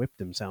that whipped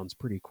him sounds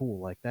pretty cool.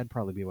 Like that'd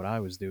probably be what I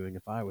was doing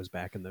if I was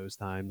back in those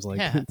times. Like,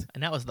 Yeah,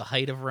 and that was the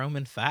height of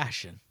Roman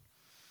fashion.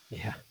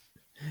 yeah.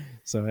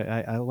 So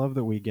I love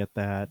that we get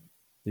that.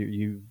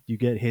 You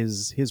get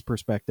his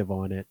perspective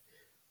on it,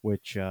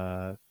 which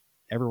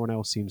everyone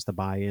else seems to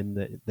buy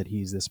in that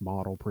he's this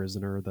model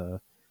prisoner.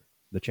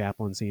 The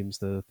chaplain seems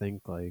to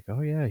think like,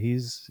 oh yeah,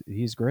 he's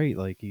great.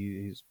 Like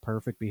he's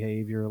perfect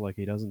behavior. Like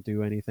he doesn't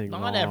do anything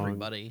Not wrong.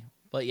 everybody,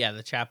 but yeah,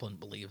 the chaplain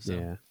believes him.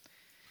 Yeah.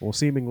 Well,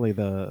 seemingly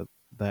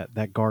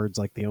that guard's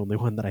like the only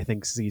one that I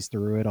think sees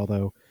through it.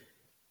 Although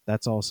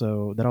that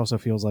also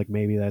feels like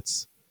maybe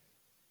that's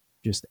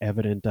just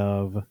evident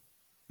of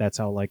that's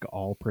how like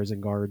all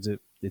prison guards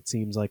it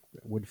seems like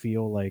would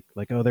feel like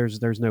oh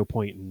there's no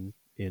point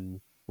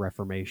in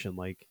reformation,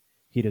 like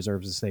he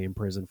deserves to stay in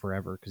prison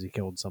forever because he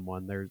killed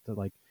someone. They're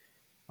like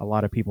a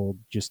lot of people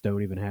just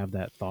don't even have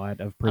that thought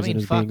of I prison mean,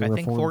 as being fuck, a I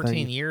think reform 14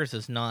 thing. years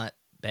is not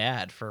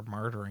bad for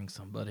murdering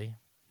somebody.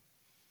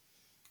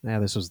 Yeah,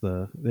 it's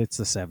the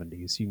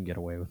 70s. You can get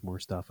away with more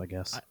stuff, I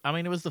guess. I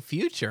mean, it was the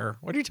future.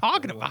 What are you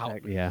talking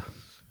about? Yeah.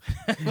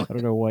 I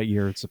don't know what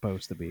year it's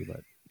supposed to be,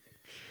 but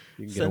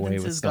you can get away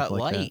with Sentences stuff got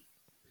like that. light.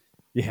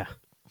 Yeah.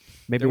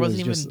 Maybe There it was wasn't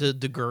even just the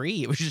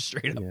degree. It was just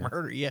straight up Yeah.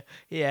 murder.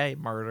 Yeah,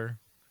 murder.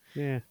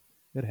 yeah,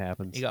 it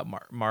happens. He got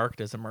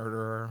marked as a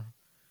murderer.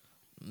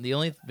 The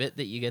only bit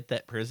that you get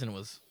that prison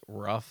was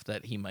rough,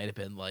 that he might have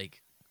been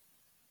like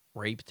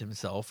raped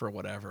himself or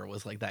whatever,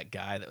 was like that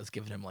guy that was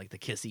giving him like the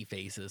kissy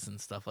faces and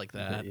stuff like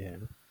that. Yeah.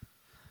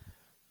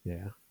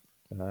 Yeah.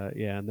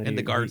 Yeah, and then And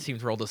the guard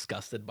seemed real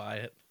disgusted by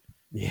it.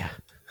 yeah.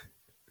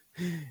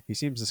 He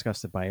seems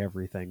disgusted by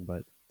everything,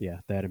 but yeah,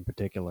 that in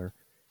particular.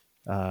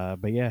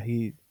 But yeah,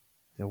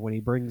 when he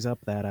brings up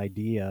that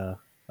idea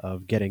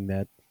of getting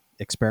that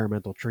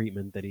experimental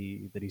treatment that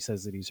he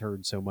says that he's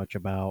heard so much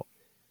about,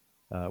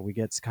 we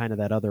get kind of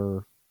that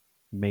other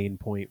main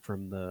point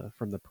from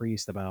the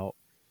priest about,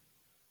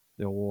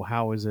 well,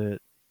 how is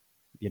it,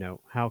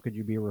 how could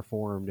you be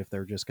reformed if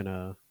they're just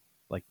gonna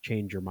like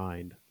change your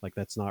mind? Like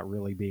that's not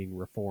really being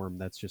reformed.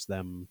 That's just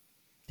them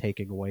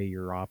taking away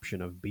your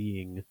option of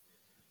being,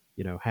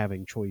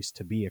 having choice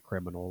to be a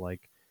criminal.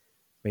 Like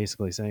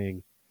basically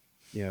saying,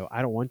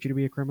 I don't want you to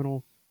be a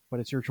criminal, but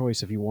it's your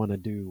choice if you want to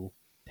do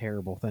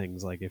terrible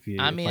things. Like if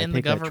I mean, I and the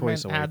take that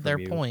choice government away had their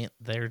from you, point.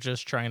 They're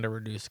just trying to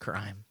reduce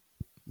crime.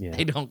 yeah,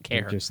 They don't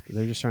care.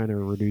 they're just trying to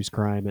reduce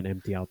crime and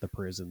empty out the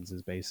prisons.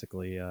 Is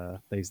basically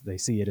they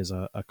see it as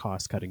a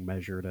cost cutting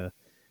measure to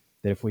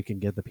that if we can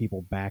get the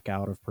people back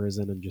out of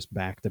prison and just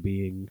back to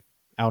being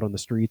out on the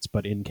streets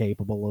but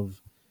incapable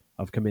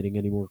of committing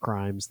any more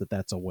crimes,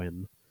 that's a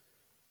win.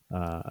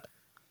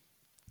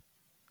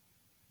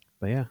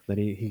 But yeah, then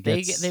he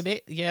gets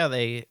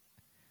they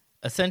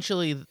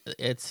essentially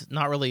it's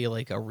not really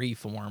like a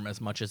reform as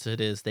much as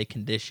it is they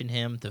condition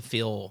him to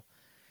feel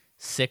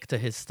sick to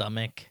his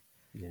stomach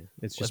Yeah,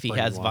 it's if just he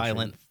has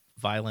brainwashing.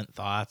 violent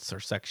thoughts or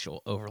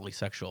overly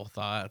sexual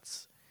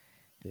thoughts.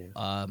 Yeah,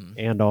 Um,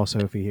 and also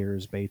if he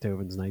hears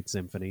Beethoven's Ninth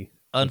Symphony,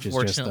 which is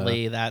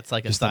Unfortunately, that's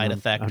like a just an side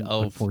effect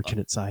of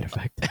unfortunate side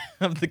effect.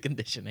 of the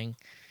conditioning.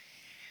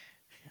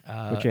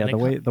 But yeah,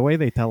 And it, the way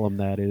they tell him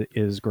that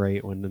is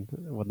great when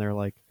they're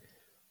like,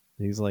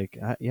 he's like,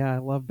 yeah, I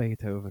love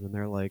Beethoven, and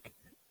they're like,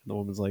 and the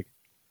woman's like,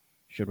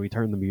 should we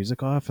turn the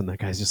music off? And that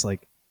guy's just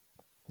like,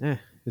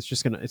 it's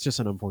just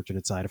an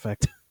unfortunate side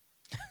effect.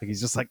 Like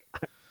he's just like,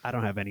 I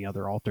don't have any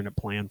other alternate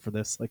plan for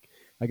this. Like,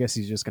 I guess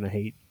he's just gonna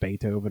hate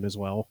Beethoven as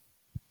well.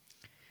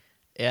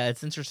 yeah,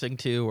 it's interesting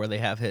too, where they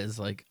have his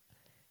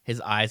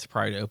eyes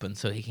pried open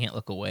so he can't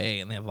look away,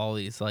 and they have all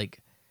these like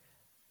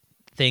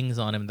things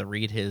on him to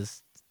read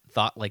his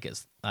thought, like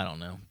his I don't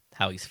know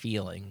how he's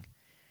feeling,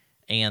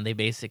 and they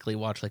basically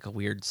watch like a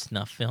weird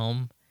snuff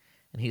film,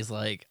 and he's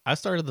like, I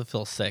started to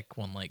feel sick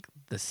when like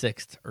the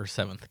sixth or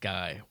seventh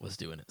guy was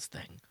doing his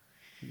thing.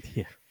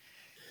 Yeah,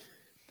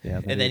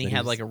 yeah. And then he That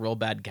had like he's a real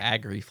bad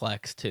gag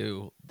reflex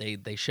too.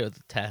 They showed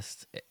the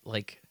test,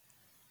 like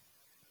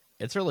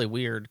it's really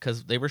weird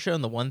because they were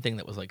showing the one thing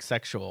that was like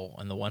sexual,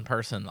 and the one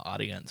person in the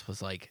audience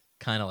was like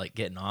kind of like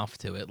getting off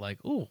to it,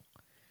 like, ooh,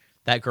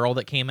 that girl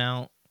that came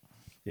out.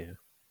 yeah,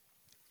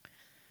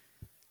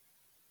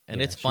 And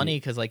yeah. it's funny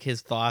because like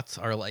his thoughts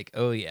are like,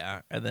 oh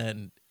yeah, and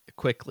then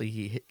quickly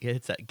he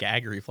hits that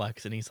gag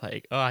reflex, and he's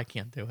like, oh, I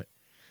can't do it.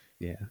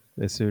 Yeah,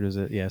 as soon as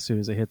it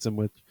hits him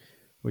with,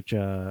 which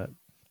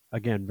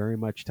again very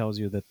much tells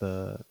you that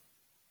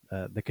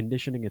the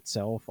conditioning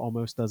itself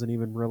almost doesn't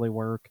even really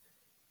work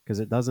because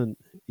it doesn't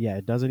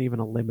even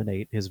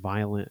eliminate his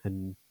violent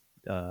and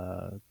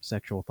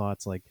sexual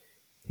thoughts. Like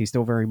he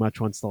still very much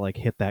wants to like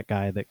hit that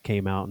guy that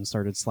came out and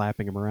started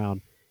slapping him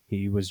around.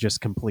 He was just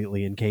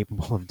completely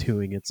incapable of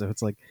doing it. So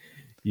it's like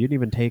you didn't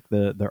even take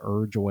the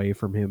urge away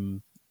from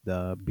him,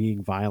 the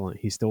being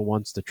violent. He still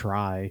wants to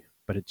try,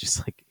 but it just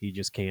like he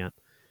just can't.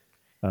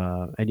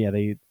 And yeah,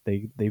 they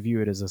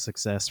view it as a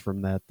success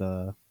from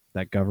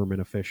that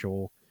government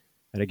official.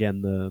 And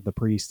again, the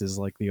priest is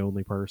like the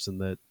only person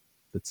that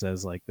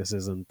says like this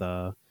isn't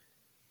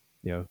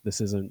this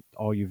isn't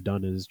all you've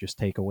done is just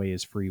take away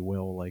his free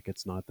will. Like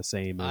it's not the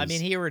same I mean,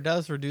 as he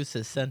does reduce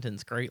his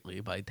sentence greatly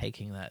by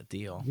taking that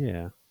deal.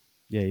 yeah.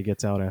 Yeah, he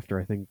gets out after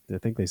I think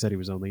they said he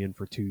was only in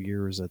for 2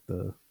 years at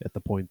the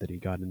point that he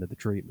got into the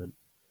treatment,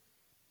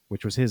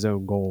 which was his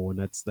own goal, and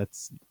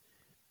that's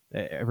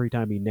every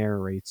time he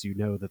narrates, you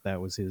know that that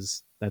was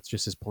his. That's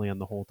just his plan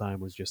the whole time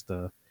was just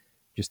to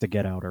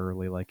get out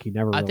early. Like he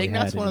never I really think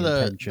had any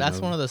intention that's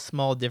one of. of the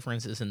small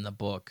differences in the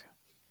book.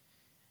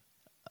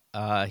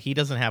 He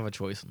doesn't have a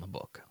choice in the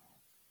book.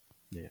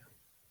 Yeah,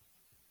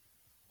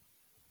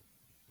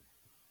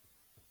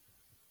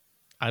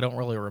 I don't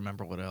really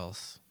remember what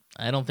else.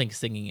 I don't think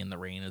Singing in the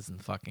Rain is in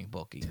the fucking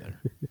book either.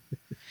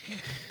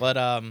 But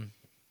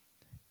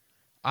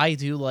I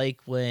do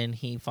like when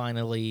he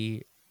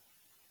finally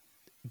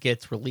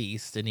gets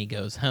released and he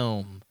goes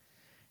home,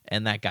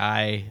 and that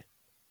guy,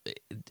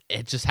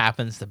 it just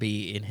happens to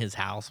be in his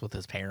house with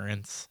his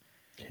parents,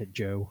 hit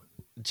Joe.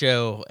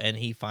 Joe, and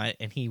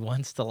he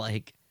wants to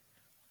like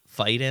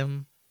fight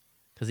him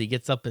because he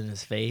gets up in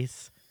his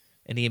face,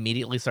 and he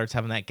immediately starts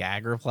having that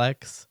gag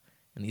reflex,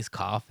 and he's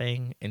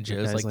coughing, and The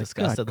Joe's guy's like like,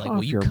 disgusted, God, like,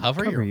 will you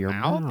cover your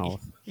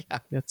mouth? Yeah.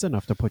 That's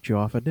enough to put you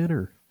off of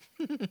dinner.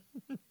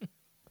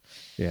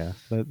 Yeah,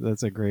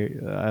 that's a great.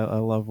 I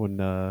love when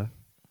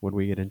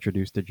we get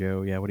introduced to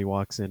Joe. Yeah, when he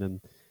walks in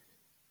and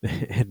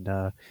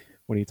and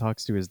when he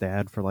talks to his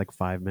dad for like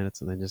 5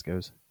 minutes and then just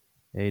goes,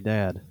 "Hey,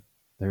 Dad,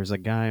 there's a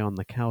guy on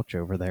the couch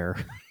over there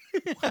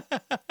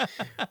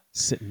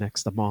sitting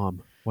next to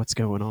Mom. What's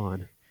going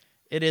on?"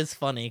 It is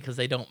funny because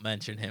they don't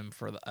mention him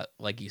for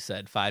like you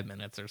said, 5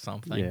 minutes or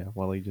something. Yeah,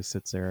 while he just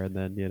sits there, and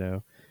then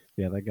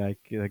yeah,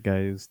 that guy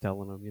is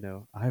telling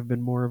him, I've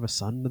been more of a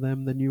son to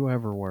them than you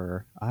ever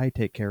were. I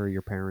take care of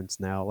your parents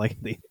now. Like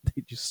they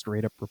just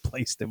straight up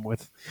replaced him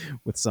with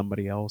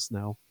somebody else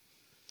now.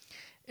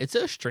 It's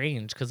so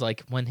strange because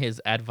like when his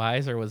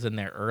advisor was in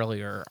there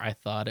earlier, I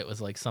thought it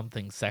was like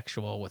something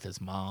sexual with his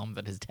mom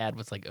that his dad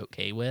was like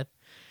okay with,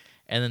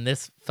 and then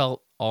this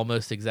felt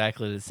almost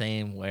exactly the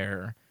same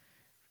where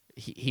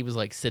he was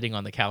like sitting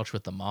on the couch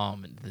with the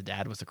mom and the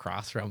dad was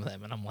across from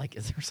them, and I'm like,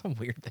 is there some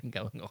weird thing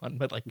going on?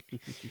 But like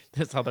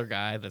this other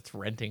guy that's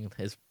renting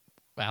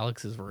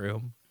Alex's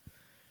room.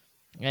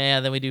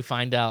 Yeah, then we do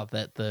find out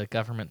that the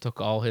government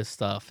took all his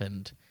stuff,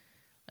 and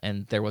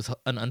there was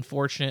an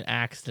unfortunate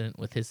accident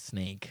with his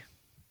snake.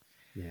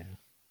 Yeah,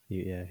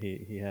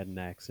 he had an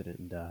accident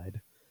and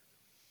died.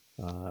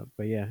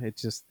 But yeah,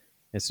 it's just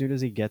as soon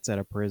as he gets out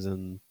of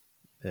prison,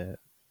 uh,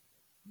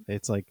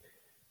 it's like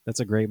that's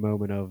a great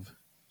moment of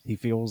he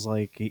feels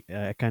like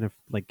I kind of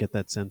like get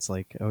that sense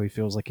like, oh, he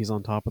feels like he's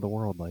on top of the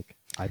world. Like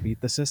I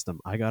beat the system.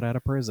 I got out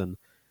of prison.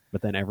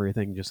 but then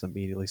everything just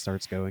immediately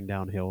starts going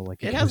downhill.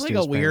 Like he It has goes like to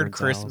a his weird parents'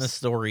 Christmas house.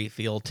 story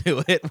feel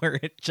to it, where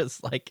it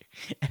just like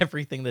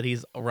everything that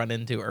he's run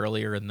into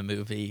earlier in the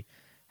movie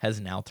has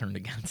now turned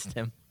against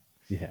him.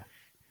 Yeah,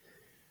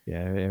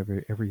 yeah.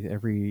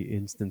 Every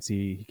instance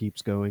he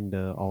keeps going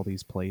to all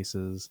these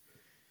places.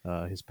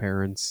 His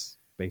parents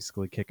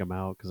basically kick him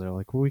out because they're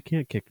like, well, we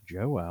can't kick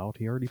Joe out.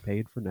 He already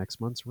paid for next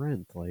month's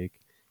rent. Like,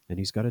 and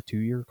he's got a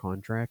 2-year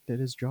contract at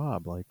his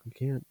job. Like, we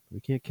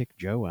can't kick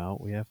Joe out.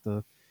 We have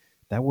to.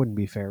 That wouldn't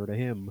be fair to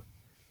him.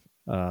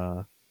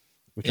 Uh,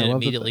 which I It love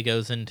that. immediately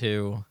goes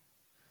into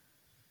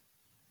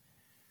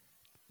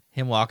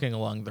him walking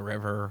along the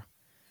river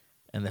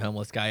and the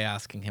homeless guy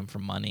asking him for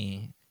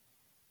money.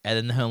 And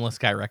then the homeless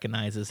guy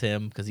recognizes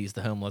him because he's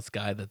the homeless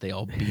guy that they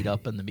all beat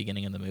up in the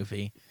beginning of the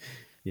movie.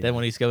 Yeah, Then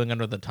when he's going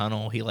under the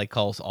tunnel, he like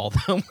calls all the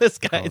homeless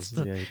guys,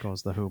 he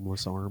calls the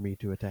homeless army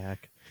to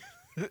attack.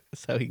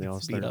 so he They all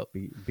gets beat start up.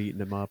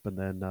 beating him up, and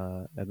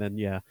then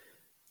yeah,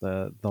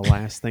 the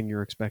last thing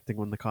you're expecting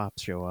when the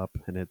cops show up,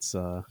 and it's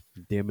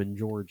Dim and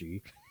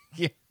Georgie.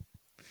 Yeah.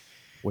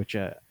 Which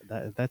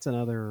that's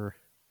another,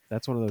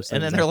 that's one of those things.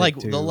 And then I they're like,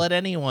 think, they'll too, let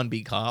anyone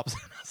be cops. I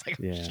was like,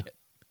 oh, yeah, shit.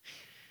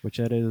 which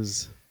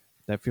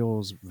that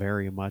feels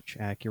very much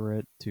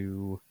accurate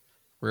to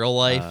Real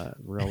life,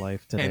 real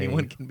life today,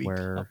 anyone can be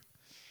where cop.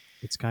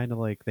 it's kind of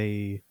like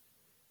I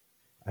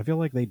feel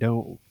like they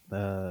don't.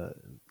 No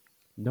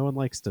one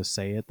likes to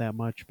say it that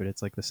much, but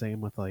it's like the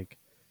same with like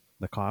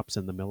the cops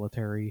in the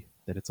military.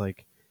 That it's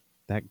like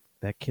that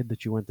kid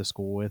that you went to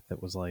school with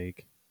that was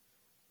like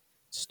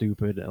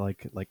stupid,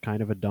 like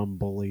kind of a dumb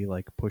bully,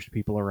 like pushed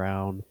people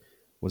around,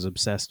 was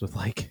obsessed with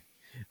like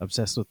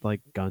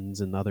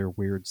guns and other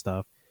weird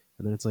stuff.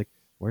 And then it's like,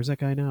 where's that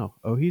guy now?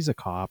 Oh, he's a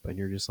cop, and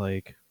you're just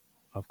like,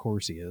 of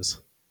course he is.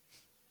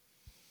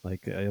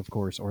 Like, of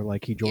course, or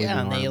like he joined the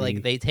Yeah, and army.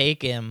 they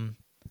take him.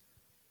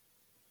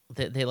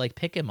 They like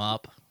pick him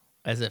up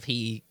as if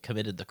he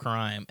committed the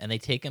crime, and they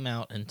take him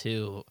out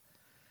into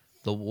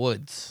the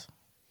woods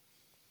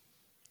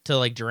to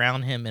like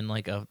drown him in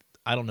like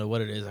I don't know what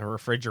it is, a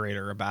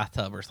refrigerator, or a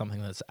bathtub, or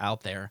something that's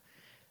out there.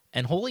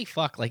 And holy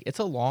fuck, like it's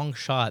a long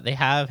shot. They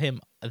have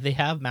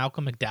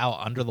Malcolm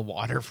McDowell under the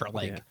water for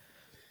like Yeah.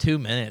 2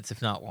 minutes,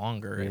 if not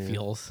longer. It Yeah.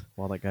 feels.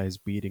 While that guy's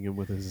beating him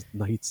with his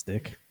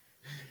nightstick,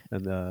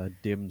 and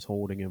Dim's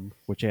holding him.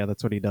 Which, yeah,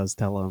 that's what he does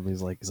tell him.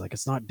 He's like,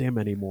 it's not Dim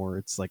anymore.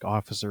 It's like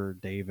Officer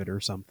David or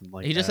something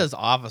like that. He just says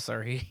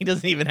officer. He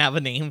doesn't even have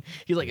a name.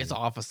 He's like, it's Yeah.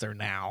 officer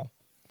now.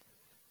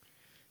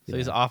 So Yeah.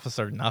 he's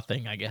officer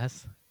nothing, I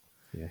guess.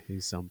 Yeah,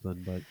 he's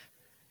something. But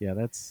yeah,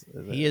 that's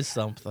He is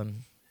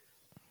something.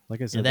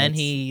 like I said. And then that's-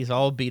 he's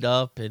all beat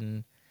up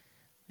and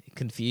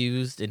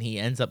confused, and he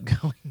ends up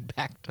going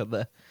back to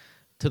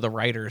the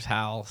writer's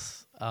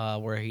house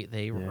where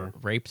they Yeah.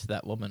 raped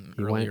that woman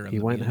he earlier. went he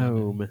went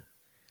home.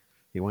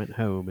 He went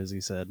home, as he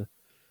said.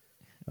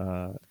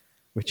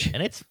 Which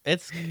And it's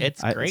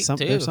great too.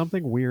 There's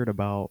something weird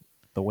about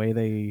the way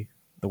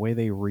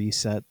they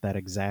reset that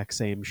exact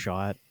same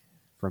shot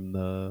from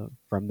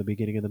the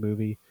beginning of the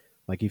movie.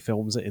 Like he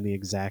films it in the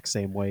exact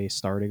same way,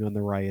 starting on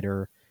the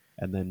writer,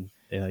 and then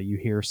you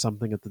hear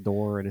something at the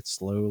door, and it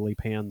slowly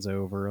pans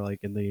over.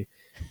 Like in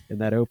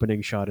that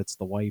opening shot, it's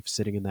the wife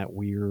sitting in that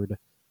weird.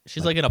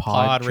 She's like like in a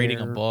pod pod reading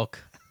a chair. book.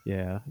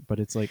 Yeah,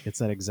 but it's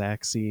that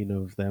exact scene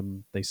of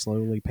them. They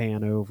slowly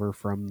pan over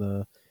from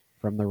the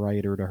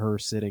writer to her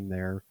sitting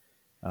there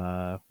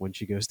when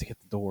she goes to get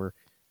the door.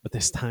 But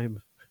this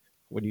time,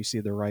 when you see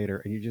the writer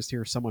and you just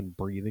hear someone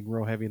breathing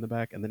real heavy in the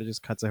back, and then it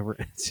just cuts over,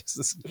 and it's just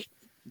this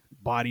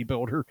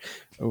bodybuilder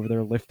over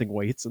there lifting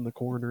weights in the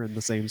corner in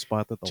the same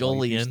spot that the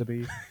wife used to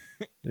be.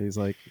 And he's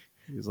like,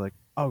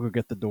 I'll go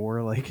get the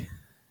door. Like,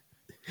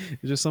 there's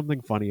just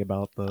something funny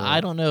about the. I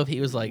don't know if he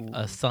was like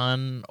a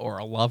son or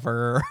a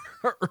lover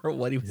or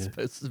what he was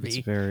supposed to It's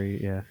be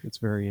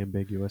very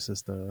ambiguous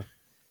as to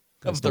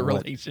of the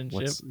what-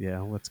 relationship.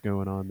 what's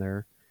going on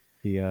there.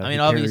 He I he mean,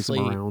 carries him obviously,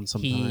 around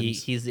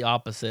sometimes. he's the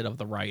opposite of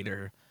the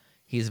writer.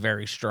 He's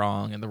very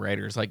strong, and the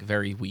writer's like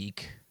very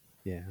weak.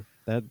 Yeah,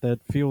 that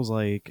feels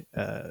like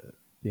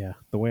yeah.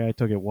 The way I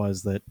took it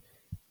was that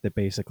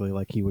basically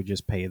like he would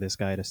just pay this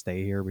guy to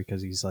stay here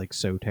because he's like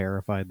so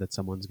terrified that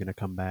someone's gonna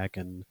come back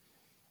and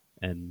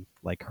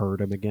like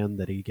hurt him again,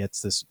 that he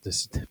gets this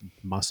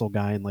muscle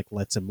guy and like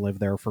lets him live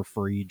there for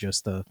free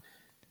just to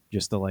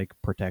like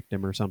protect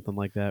him or something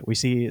like that. We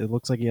see it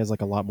looks like he has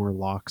like a lot more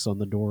locks on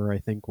the door. I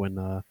think when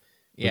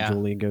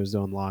Julian goes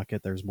to unlock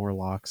it, there's more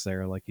locks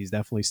there. Like he's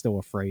definitely still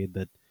afraid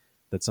that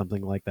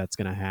something like that's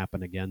going to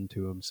happen again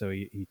to him. So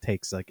he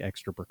takes like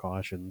extra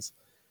precautions.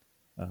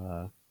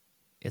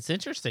 It's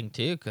interesting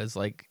too, because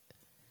like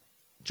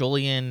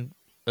Julian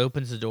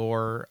opens the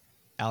door,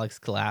 Alex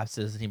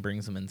collapses, and he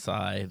brings him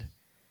inside,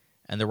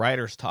 and the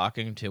writer's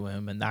talking to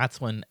him, and that's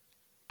when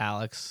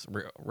Alex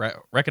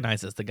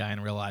recognizes the guy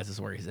and realizes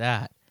where he's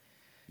at.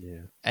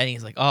 Yeah. And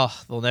he's like, oh,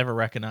 they'll never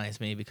recognize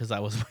me because I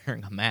was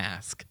wearing a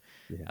mask.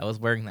 Yeah. I was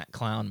wearing that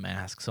clown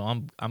mask, so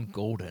I'm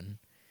golden.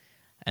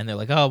 And they're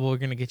like, "Oh, well, we're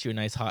gonna get you a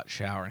nice hot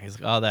shower." And he's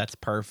like, "Oh, that's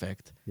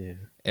perfect." Yeah.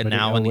 And But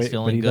now when he's wait, but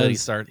feeling good, he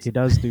starts. he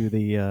does do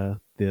the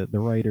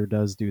writer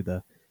does do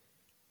the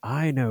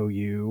I know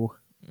you,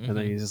 and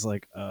then Mhm. he's just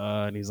like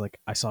and he's like,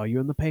 I saw you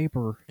in the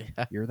paper.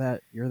 Yeah. You're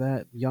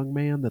that young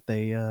man that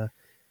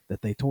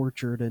they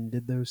tortured and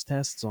did those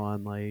tests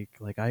on. Like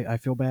I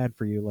feel bad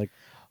for you. Like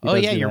he Oh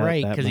does yeah, do you're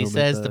right. that Because he moment.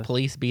 says the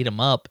police beat him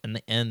up, and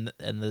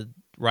the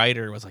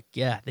writer was like,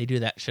 "Yeah, they do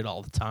that shit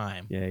all the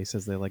time." Yeah, he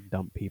says they like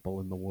dump people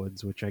in the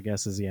woods, which I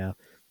guess is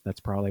that's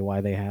probably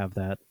why they have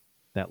that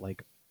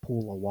like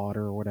pool of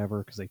water or whatever,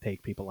 because they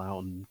take people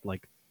out and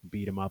like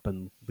beat them up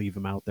and leave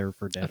them out there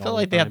for I dead feel all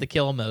the like they have time. to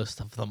kill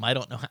most of them. I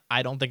don't know.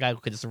 I don't think I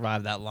could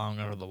survive that long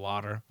under the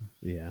water.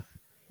 Yeah,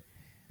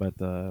 but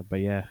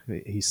yeah,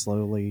 he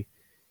slowly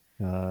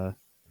uh,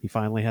 he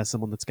finally has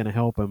someone that's going to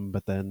help him,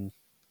 but then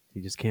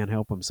he just can't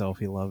help himself.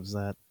 He loves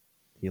that.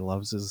 He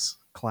loves his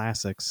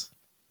classics.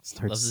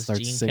 Loves this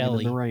Starts Gene singing in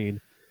the Kelly.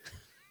 rain.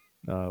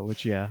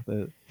 Which the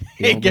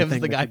It only gives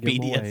thing the that guy could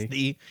give him away.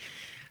 PTSD.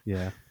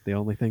 Yeah, the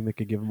only thing that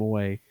could give him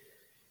away.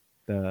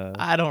 The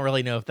I don't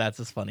really know if that's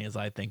as funny as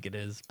I think it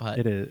is, but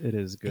it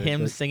is good.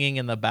 him But singing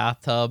in the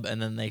bathtub,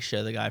 and then they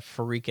show the guy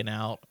freaking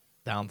out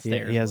he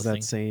downstairs has that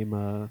listening.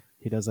 same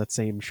he does that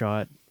same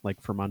shot like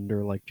from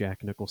under, like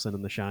Jack Nicholson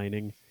in The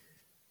Shining.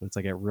 It's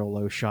like a real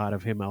low shot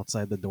of him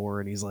outside the door,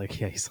 and he's like,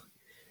 yeah, he's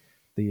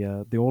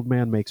the old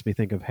man makes me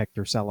think of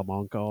Hector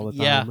Salamanca all the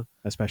Yeah, time,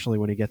 especially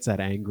when he gets that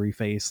angry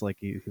face. Like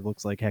he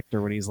looks like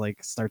Hector when he's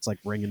like starts like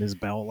ringing his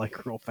bell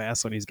like real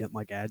fast when he's getting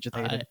like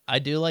agitated. I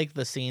do like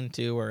the scene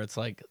too where it's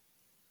like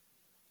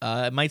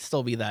it might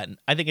still be that.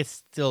 I think it's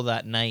still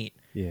that night,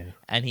 Yeah,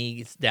 and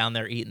he's down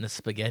there eating the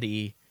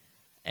spaghetti,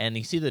 and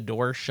you see the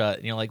door shut,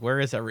 and you're like, "Where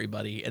is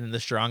everybody?" And then the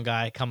strong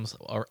guy comes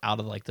out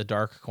of like the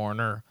dark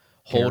corner,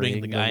 holding the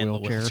carrying the guy in the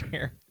wheelchair.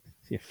 wheelchair.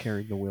 Yeah,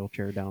 carrying the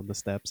wheelchair down the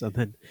steps, and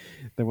then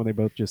when they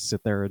both just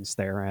sit there and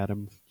stare at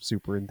him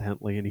super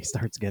intently, and he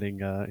starts getting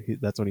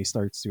that's when he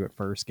starts to at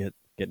first get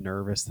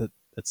nervous that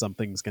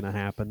something's gonna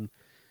happen.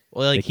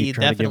 Well, They like keep he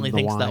trying to give definitely him the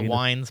thinks that wine.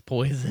 wine's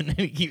poison, and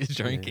he keeps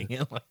drinking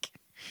it. Like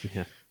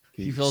Yeah,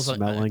 he keep feels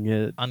smelling it,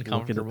 looking at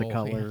uncomfortable. the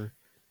color.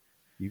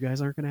 You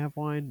guys aren't gonna have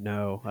wine?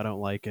 No, I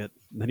don't like it.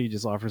 And then he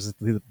just offers it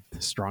to the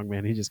strong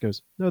man. He just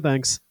goes, no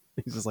thanks.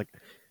 He's just like,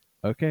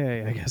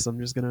 okay, I guess I'm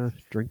just gonna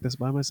drink this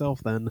by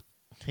myself then.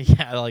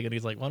 Yeah, like and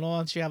he's like, "Well, why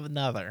don't you have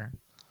another?"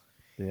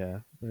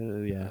 Yeah,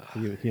 yeah.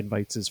 He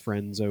invites his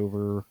friends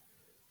over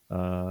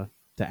to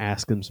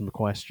ask him some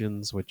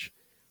questions, which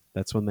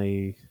that's when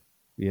they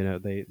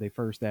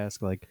first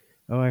ask like,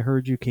 oh, I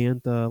heard you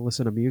can't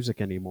listen to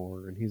music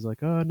anymore, and he's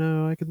like, oh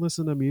no, I can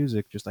listen to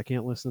music, just I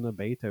can't listen to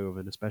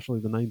Beethoven, especially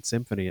the Ninth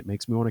Symphony. It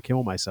makes me want to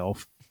kill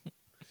myself.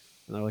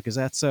 And they're like, is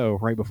that so?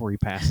 Right before he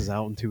passes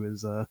out into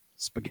his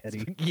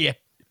spaghetti. Yeah,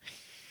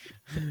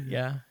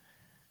 yeah.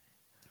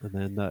 And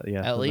then yeah,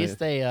 At then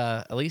least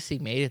at least he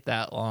made it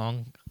that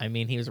long. I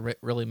mean, he was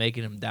really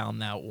making him down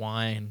that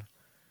wine.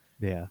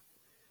 yeah,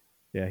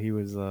 yeah, he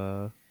was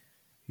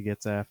he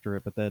gets after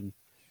it, but then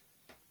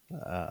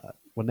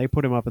when they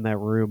put him up in that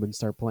room and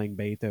start playing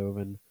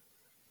Beethoven,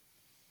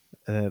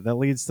 that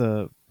leads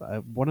to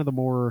one of the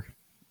more.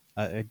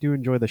 I do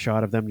enjoy the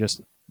shot of them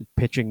just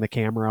pitching the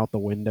camera out the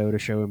window to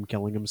show him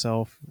killing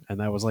himself, and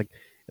that was like,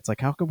 it's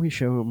like, how can we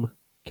show him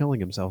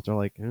killing himself? They're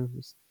like,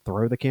 just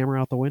throw the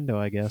camera out the window,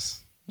 I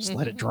guess. Just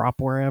let it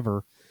drop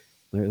wherever.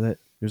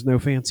 There's no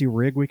fancy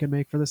rig we can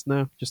make for this.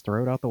 No, just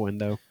throw it out the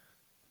window.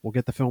 We'll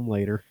get the film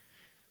later.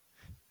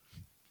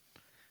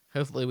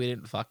 Hopefully, we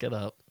didn't fuck it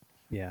up.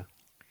 Yeah,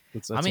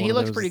 I mean, he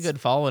looks pretty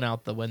good falling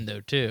out the window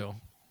too.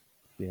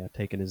 Yeah,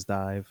 taking his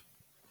dive.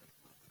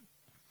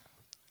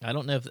 I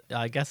don't know if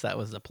I guess that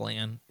was the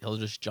plan. He'll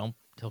just jump.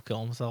 He'll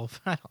kill himself.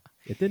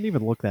 It didn't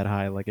even look that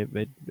high. Like it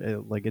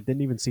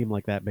didn't even seem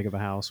like that big of a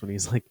house when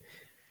he's like.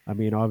 I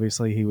mean,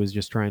 obviously he was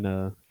just trying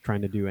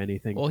to do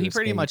anything. Well, to he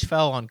pretty escape. much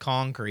fell on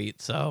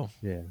concrete, so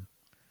Yeah,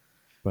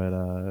 but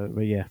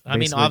yeah. I mean,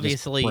 basically just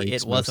obviously breaks it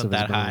most wasn't of his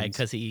that high bones.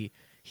 because he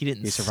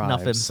didn't He snuff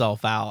survives.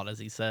 himself out, as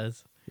he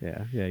says.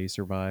 Yeah, he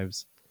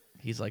survives.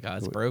 He's like, "Oh,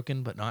 it's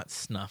broken, but not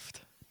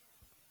snuffed."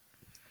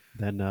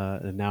 Then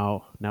and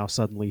now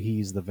suddenly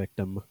he's the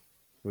victim.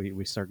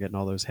 We start getting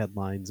all those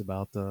headlines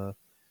about the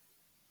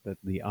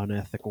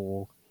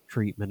unethical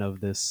treatment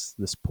of this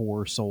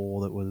poor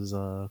soul that was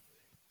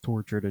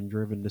tortured and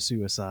driven to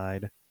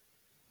suicide.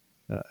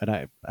 And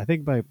I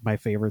think my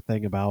favorite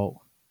thing about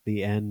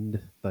the end,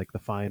 like the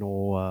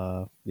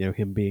final,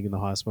 him being in the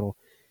hospital,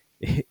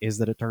 is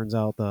that it turns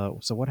out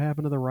so what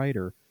happened to the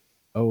writer?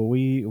 Oh,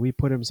 we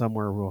put him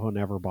somewhere where he'll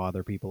never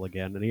bother people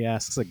again. And he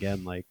asks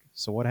again, like,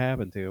 so what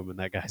happened to him? And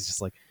that guy's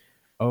just like,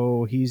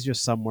 oh, he's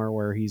just somewhere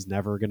where he's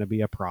never going to be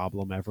a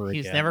problem ever again.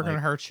 He's never like, going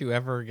to hurt you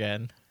ever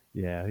again.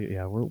 Yeah,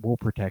 we'll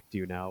protect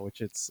you now.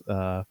 Which it's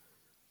yeah,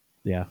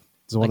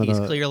 it's Like one he's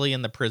of the clearly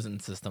in the prison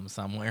system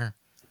somewhere.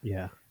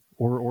 yeah,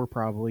 or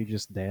probably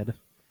just dead.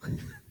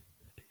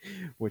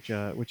 which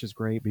is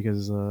great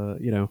because the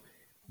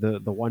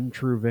one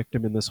true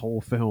victim in this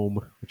whole film,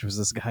 which was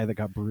this guy that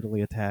got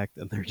brutally attacked,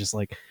 and they're just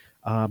like,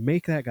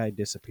 make that guy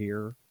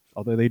disappear.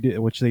 although they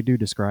do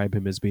describe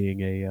him as being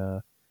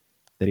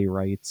that he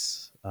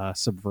writes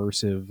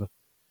subversive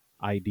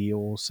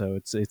ideals. So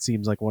it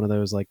seems like one of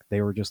those, like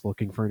they were just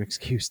looking for an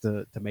excuse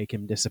to make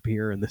him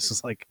disappear, and this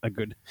is like a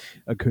good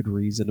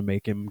reason to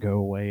make him go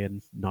away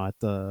and not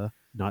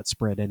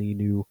spread any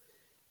new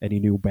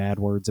bad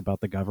words about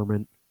the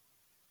government.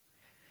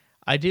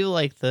 I do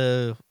like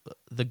the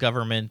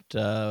government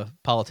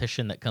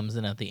politician that comes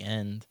in at the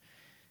end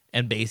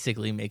and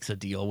basically makes a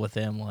deal with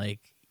him, like,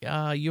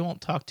 you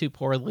won't talk too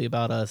poorly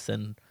about us,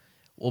 and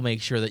we'll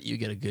make sure that you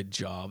get a good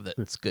job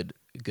that's good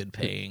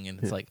paying. And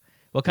it's like,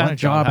 what kind of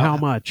job? How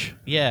much?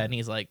 Yeah, and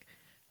he's like,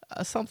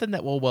 something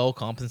that will well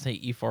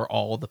compensate you for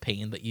all the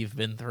pain that you've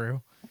been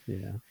through.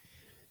 Yeah,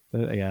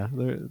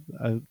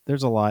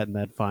 there's a lot in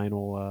that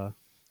final.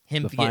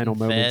 Him The getting final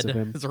moments fed of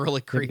him is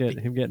really creepy.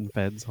 him getting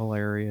fed's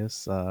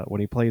hilarious. When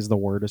he plays the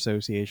word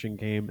association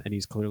game and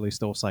he's clearly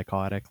still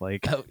psychotic.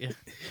 Like Oh yeah,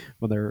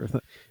 when they're,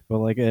 but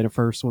like at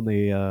first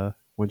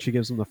when she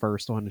gives him the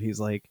first one, he's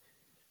like,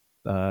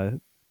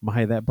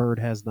 "My that bird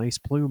has nice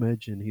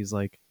plumage," and he's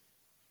like,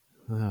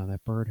 "Oh,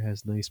 that bird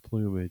has nice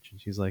plumage,"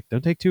 and she's like,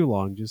 "Don't take too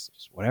long,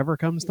 just whatever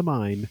comes to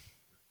mind."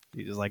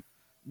 He's just like,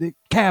 "The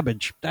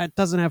cabbage that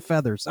doesn't have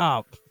feathers."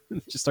 Oh,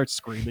 just starts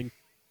screaming.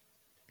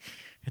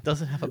 it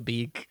doesn't have a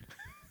beak.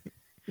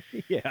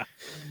 Yeah.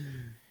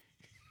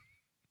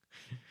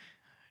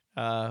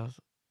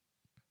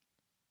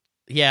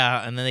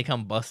 Yeah, and then they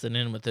come busting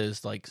in with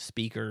those like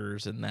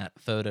speakers and that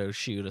photo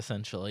shoot.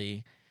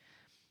 Essentially,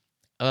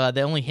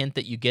 the only hint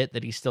that you get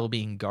that he's still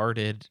being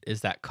guarded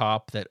is that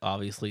cop that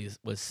obviously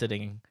was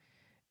sitting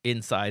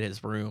inside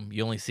his room.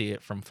 You only see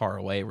it from far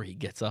away, where he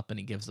gets up and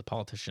he gives the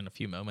politician a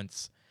few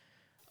moments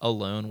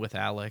alone with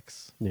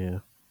Alex. Yeah.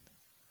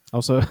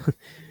 Also,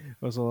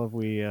 also love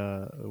we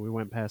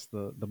went past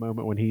the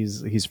moment when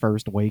he's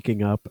first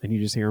waking up and you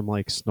just hear him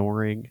like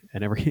snoring,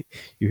 and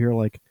you hear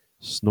like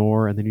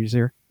snore, and then you just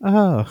hear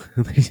and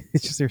then you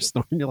just hear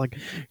snoring. You're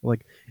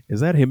like,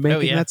 is that him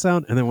making that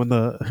sound? And then when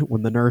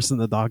the nurse and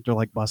the doctor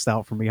like bust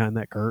out from behind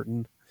that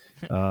curtain,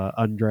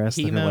 undressed,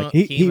 and they're like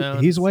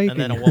he's waking, and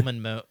then a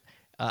woman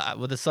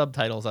with the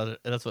subtitles.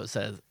 That's what it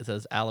says. It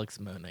says Alex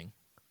moaning,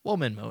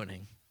 woman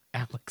moaning,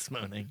 Alex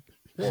moaning,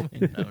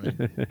 woman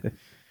moaning.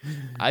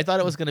 I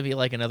thought it was going to be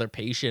like another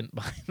patient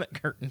behind the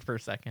curtain for a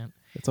second.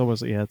 It's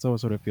almost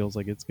what it feels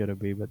like it's going to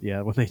be. But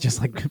yeah, when they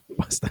just like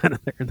bust out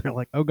of there and they're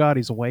like, "Oh God,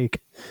 he's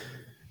awake.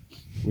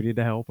 We need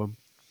to help him."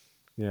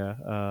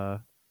 Yeah,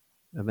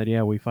 and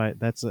then we fight.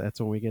 That's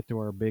when we get to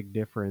our big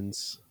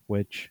difference.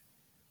 Which,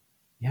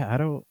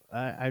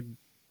 I've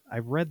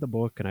read the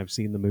book and I've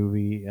seen the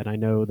movie, and I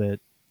know that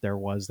there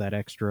was that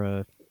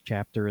extra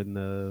chapter in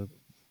the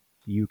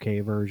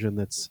UK version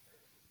that's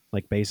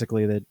like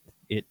basically that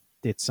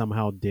it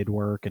somehow did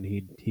work, and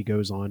he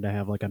goes on to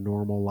have like a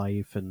normal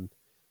life and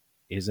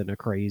isn't a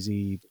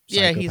crazy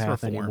psychopath he's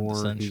reformed, anymore.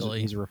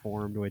 essentially. He's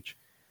reformed, which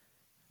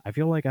I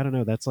feel like, I don't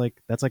know, that's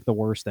like the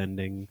worst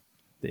ending.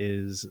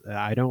 Is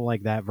I don't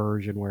like that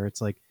version where it's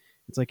like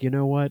you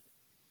know what,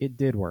 it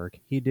did work.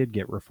 He did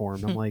get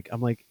reformed. I'm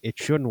like it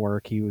shouldn't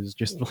work. He was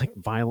just like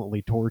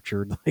violently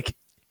tortured. Like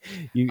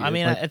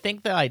I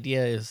think the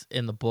idea is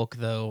in the book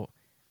though.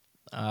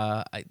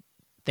 I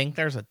think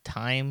there's a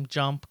time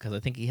jump because I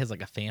think he has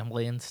like a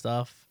family and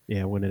stuff.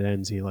 Yeah, when it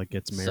ends, he like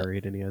gets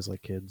married and he has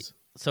like kids.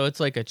 So it's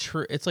like a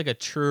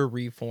true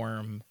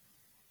reform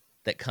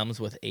that comes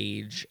with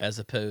age, as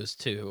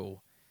opposed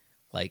to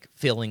like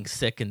feeling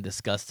sick and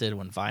disgusted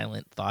when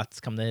violent thoughts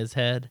come to his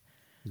head.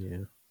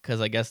 Yeah, because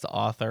I guess the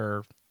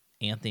author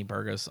Anthony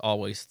Burgess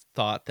always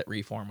thought that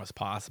reform was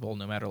possible,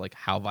 no matter like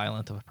how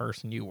violent of a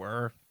person you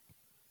were.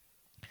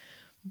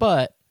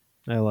 But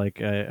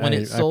when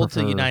it sold to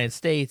the United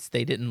States,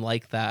 they didn't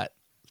like that.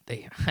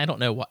 I don't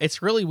know why.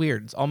 It's really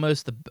weird. It's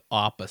almost the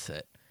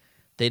opposite.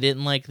 They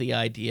didn't like the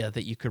idea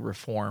that you could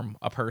reform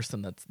a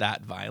person that's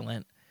that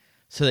violent.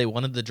 So they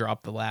wanted to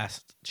drop the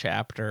last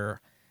chapter,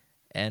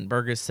 and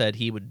Burgess said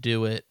he would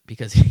do it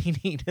because he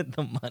needed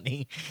the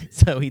money.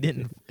 So he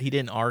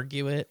didn't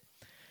argue it.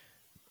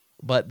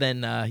 But then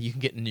you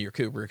can get into your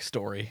Kubrick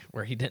story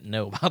where he didn't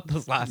know about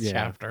this last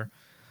chapter.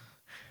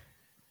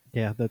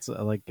 Yeah, that's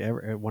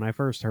when I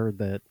first heard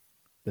that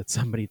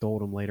somebody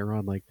told him later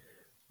on, like,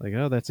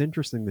 oh, that's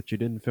interesting that you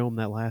didn't film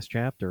that last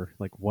chapter.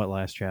 Like, what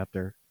last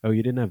chapter? Oh,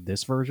 you didn't have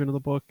this version of the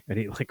book? And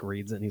he like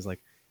reads it and he's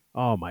like,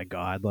 oh my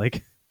God,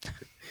 like,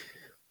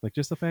 like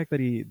just the fact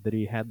that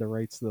he had the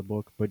rights to the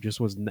book, but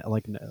just was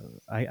like,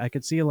 I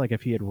could see like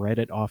if he had read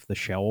it off the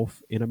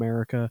shelf in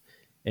America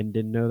and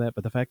didn't know that,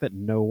 but the fact that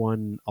no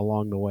one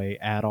along the way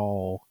at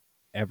all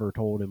ever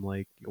told him,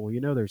 like,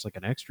 well, there's like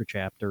an extra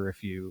chapter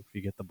if you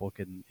get the book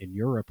in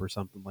Europe or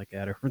something like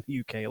that, or in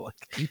the UK. Like,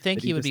 you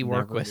think he would be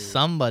work with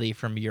somebody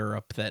from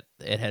Europe that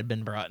it had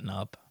been brought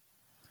up.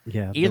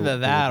 Yeah, either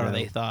that or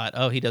they thought,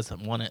 oh, he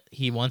doesn't want it.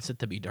 He wants it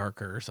to be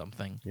darker or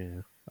something.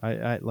 Yeah,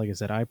 I like I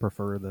said, I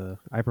prefer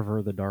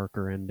the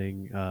darker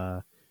ending.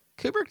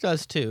 Kubrick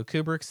does too.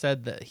 Kubrick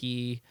said that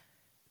he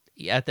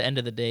at the end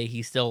of the day,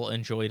 he still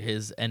enjoyed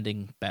his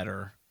ending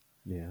better.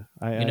 Yeah,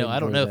 You I know, I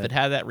don't enjoy know if that. it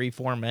had that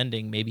reform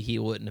ending, maybe he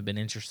wouldn't have been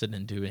interested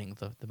in doing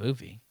the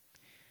movie.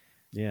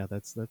 Yeah,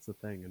 that's the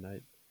thing,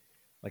 and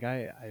like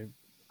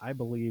I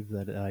believe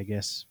that I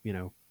guess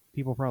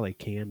people probably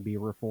can be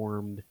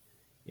reformed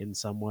in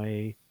some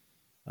way,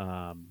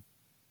 um,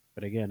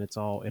 but again, it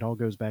all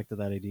goes back to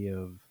that idea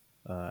of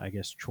I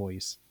guess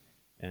choice,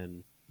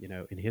 and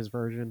in his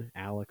version,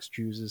 Alex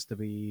chooses to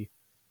be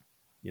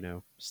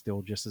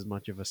still just as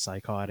much of a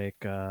psychotic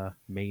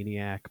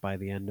maniac by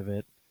the end of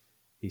it.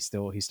 He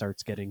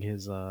starts getting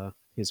his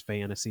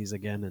fantasies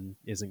again and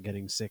isn't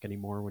getting sick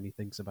anymore when he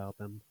thinks about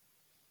them.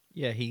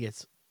 Yeah, he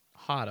gets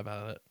hot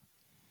about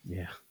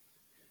Yeah,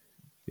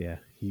 yeah,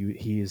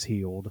 he is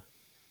healed.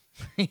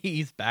 it.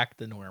 He's back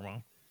to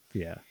normal.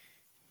 Yeah,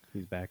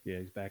 he's back. Yeah,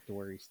 he's back to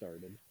where he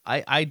started.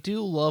 I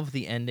do love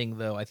the ending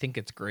though. I think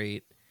it's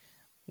great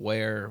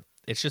where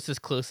it's just this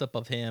close up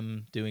of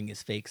him doing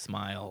his fake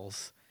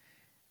smiles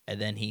and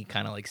then he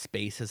kind of like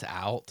spaces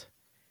out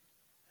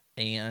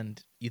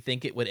and you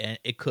think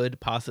it could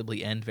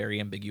possibly end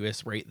very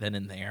ambiguous right then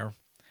and there,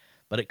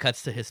 but it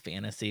cuts to his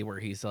fantasy where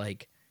he's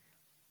like,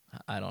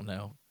 I don't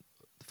know,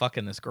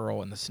 fucking this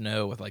girl in the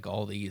snow with like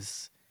all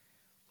these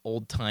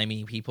old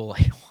timey people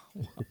like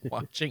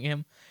watching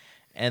him,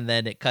 and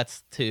then it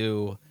cuts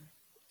to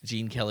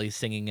Gene Kelly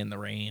singing in the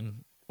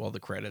rain while the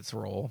credits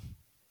roll.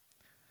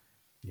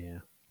 Yeah,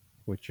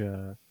 which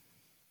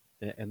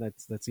and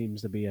that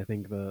seems to be I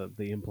think the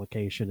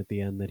implication at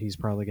the end that he's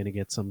probably going to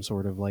get some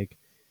sort of like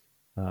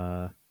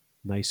uh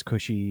nice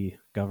cushy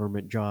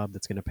government job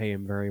that's going to pay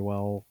him very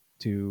well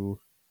to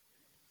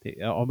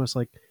almost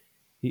like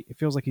it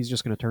feels like he's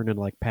just going to turn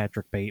into like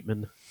Patrick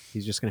Bateman.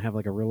 He's just going to have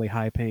like a really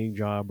high paying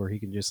job where he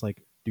can just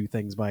like do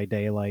things by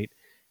daylight.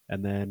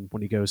 And then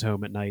when he goes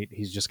home at night,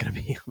 he's just going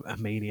to be a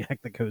maniac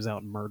that goes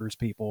out and murders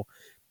people.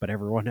 But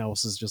everyone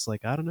else is just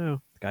like, I don't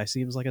know. The guy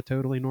seems like a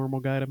totally normal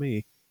guy to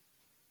me.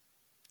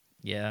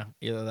 Yeah,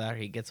 either that or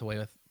he gets away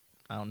with,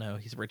 I don't know,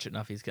 he's rich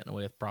enough he's getting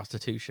away with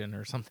prostitution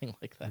or something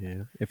like that.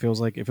 Yeah, it feels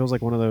like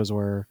one of those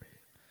where,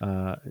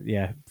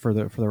 yeah, for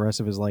the rest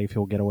of his life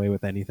he'll get away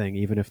with anything,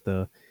 even if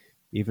the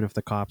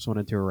cops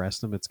wanted to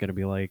arrest him, it's going to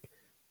be like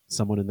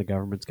someone in the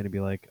government's going to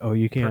be like, oh,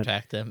 you can't.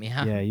 Protect him,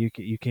 yeah. Yeah,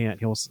 you can't.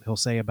 He'll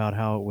say about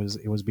how it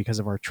was because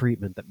of our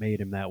treatment that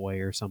made him that way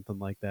or something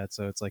like that.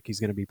 So it's like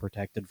he's going to be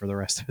protected for the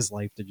rest of his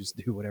life to just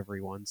do whatever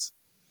he wants.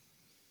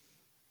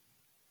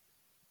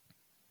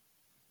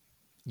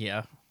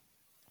 Yeah.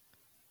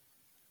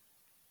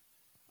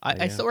 But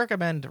I yeah, still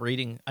recommend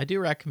reading. I do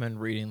recommend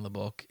reading the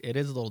book. It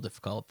is a little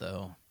difficult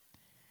though.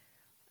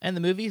 And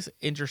the movie's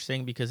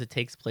interesting because it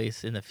takes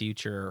place in the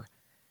future.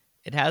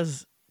 It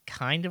has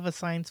kind of a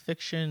science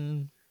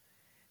fiction.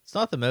 It's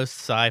not the most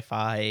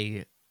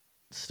sci-fi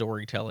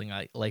storytelling.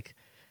 I like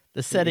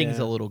the setting's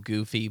a yeah, little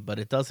goofy, but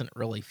it doesn't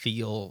really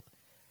feel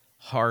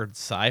hard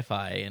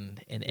sci-fi in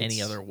any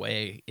it's other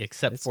way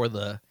except it's for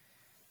the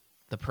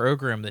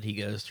program that he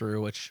goes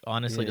through, which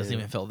honestly doesn't yeah,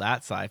 even feel that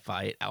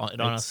sci-fi. It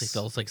honestly it's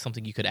feels like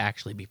something you could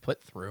actually be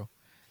put through.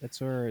 that's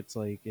where it's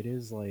like it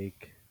is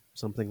like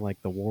something like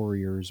the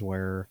Warriors,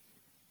 where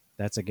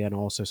that's again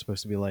also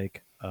supposed to be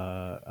like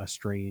a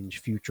strange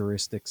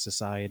futuristic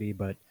society,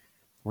 but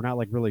we're not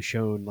like really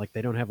shown like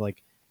they don't have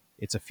like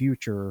it's a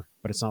future,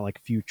 but it's not like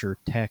future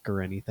tech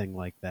or anything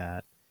like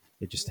that.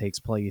 It just takes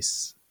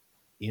place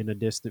in a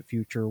distant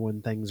future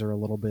when things are a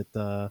little bit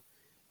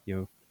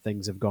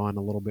things have gone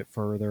a little bit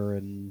further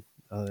and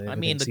I everything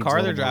mean, the seems a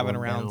car little they're more driving run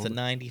around is a down.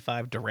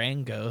 95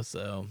 Durango,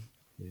 so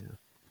Yeah,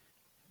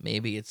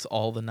 maybe it's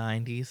all the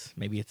 90s.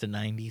 Maybe it's a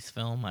 90s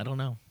film. I don't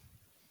know.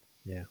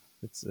 yeah.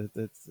 It's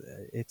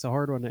a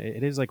hard one.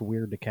 It is like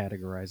weird to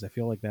categorize. I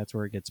feel like that's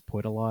where it gets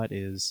put a lot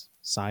is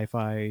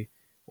sci-fi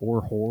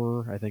or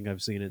horror. I think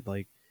I've seen it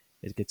like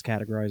it gets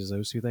categorized as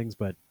those two things,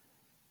 but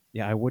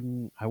yeah, I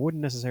wouldn't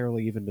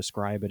necessarily even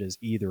describe it as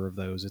either of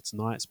those. It's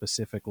not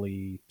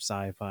specifically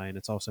sci-fi, and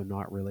it's also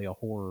not really a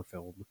horror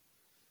film.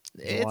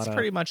 There's a It's lot of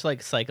pretty much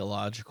like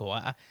psychological.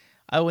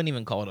 I wouldn't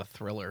even call it a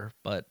thriller,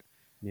 but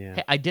yeah,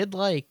 hey, I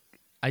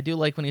do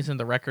like when he's in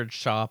the record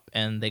shop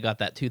and they got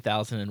that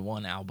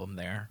 2001 album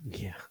there,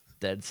 yeah.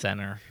 dead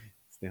center.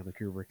 Stanley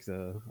Kubrick's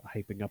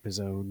hyping up his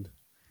own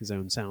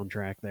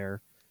soundtrack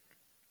there.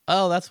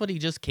 Oh, that's what he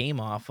just came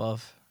off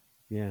of.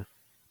 Yeah,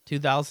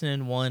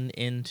 2001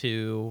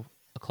 into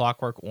A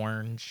Clockwork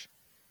Orange,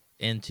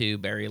 into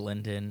Barry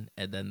Lyndon,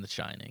 and then The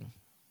Shining.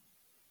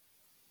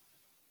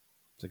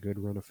 it's a good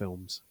run of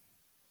films.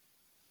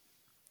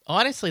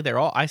 Honestly, they're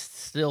all. I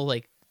still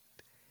like.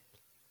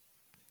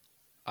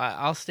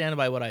 I'll stand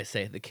by what I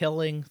say. The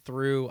Killing,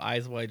 Through,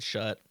 Eyes Wide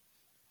Shut,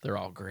 they're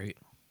all great.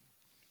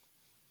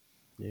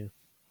 Yeah,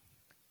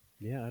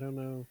 yeah. I don't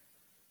know.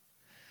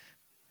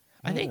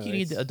 I I don't think know. you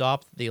need to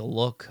adopt the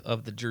look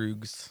of the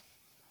Droogs.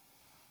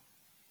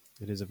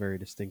 It is a very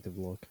distinctive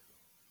look.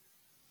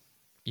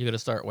 You got to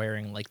start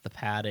wearing like the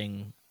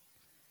padding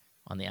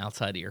on the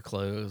outside of your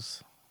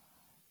clothes.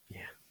 Yeah,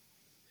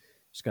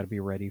 just got to be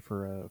ready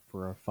for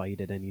a fight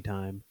at any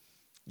time.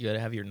 You got to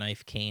have your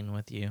knife cane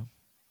with you.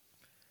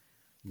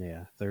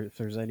 Yeah, if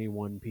there's any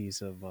one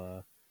piece of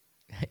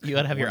You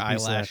gotta have your One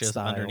piece of that eyelashes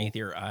style. underneath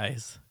your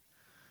eyes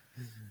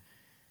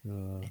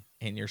Uh,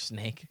 and your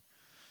snake.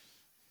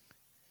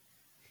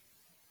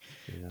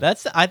 yeah.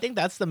 I think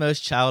that's the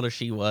most childish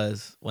he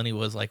was when he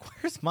was like,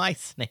 "Where's my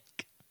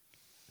snake?"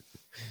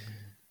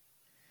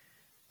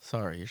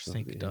 Sorry, your So,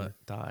 snake yeah.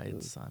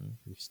 died, son.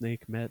 Your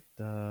snake met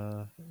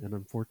an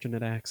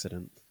unfortunate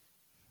accident.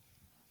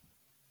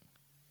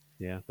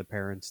 Yeah, the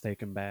parents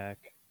take him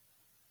back.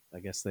 I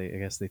guess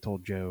they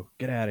told Joe,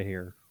 "Get out of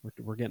here.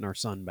 We're getting our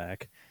son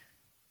back."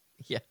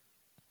 Yeah.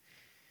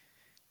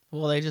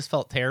 Well, they just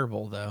felt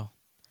terrible though.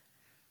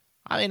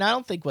 I mean, I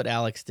don't think what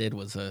Alex did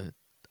was an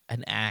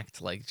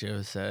act, like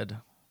Joe said.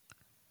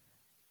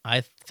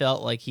 I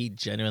felt like he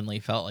genuinely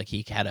felt like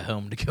he had a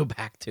home to go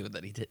back to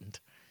that he didn't.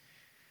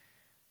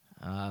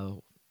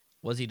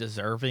 Was he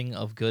deserving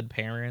of good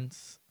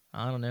parents?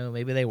 I don't know.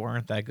 Maybe they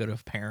weren't that good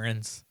of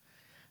parents.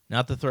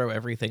 Not to throw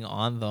everything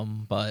on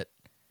them, but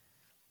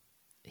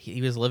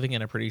he was living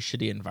in a pretty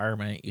shitty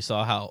environment. You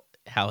saw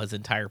how his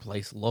entire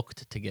place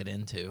looked to get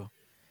into.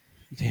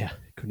 Yeah,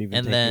 couldn't even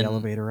And take the then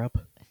elevator up.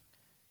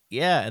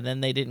 yeah, and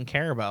then they didn't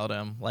care about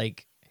him.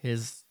 Like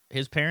his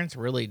parents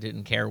really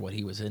didn't care what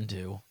he was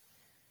into.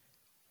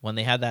 When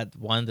they had that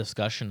one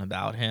discussion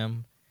about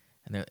him,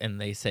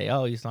 and they say,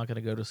 "Oh, he's not going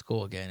to go to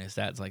school again," his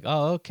dad's like,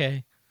 "Oh,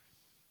 okay."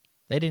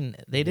 They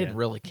didn't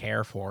really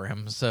care for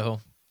him, so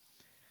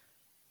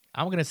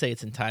I'm going to say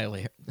it's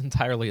entirely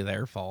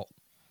their fault.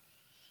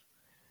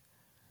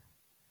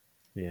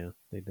 Yeah,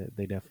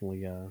 they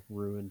definitely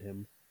ruined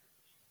him.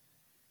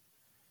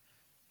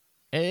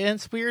 And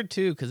it's weird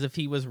too, because if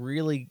he was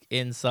really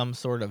in some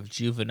sort of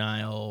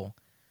juvenile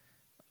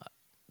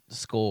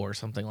school or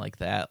something like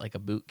that, like a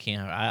boot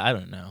camp, I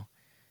don't know.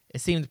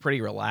 It seemed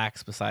pretty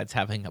relaxed. Besides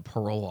having a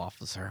parole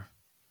officer.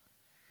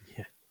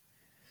 Yeah,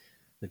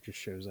 that just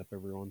shows up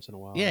every once in a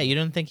while. Yeah, you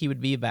didn't think he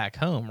would be back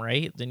home,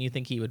 right? Then you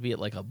think he would be at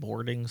like a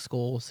boarding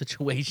school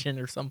situation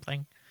or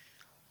something.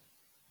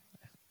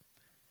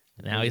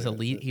 And now he's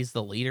he's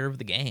the leader of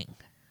the gang.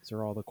 These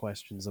are all the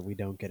questions that we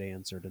don't get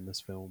answered in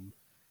this film.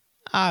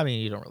 I mean,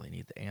 you don't really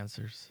need the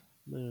answers.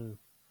 No.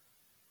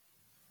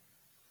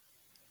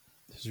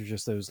 These are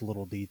just those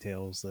little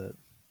details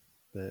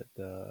that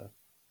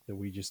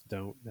we just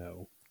don't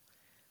know.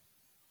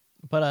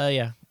 But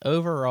yeah,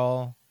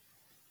 overall,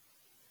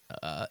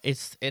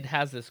 it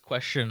has this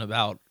question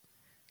about.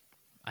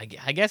 I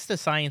guess the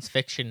science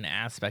fiction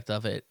aspect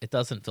of it. It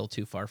doesn't feel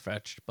too far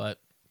fetched, but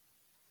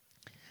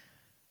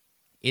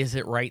is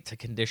it right to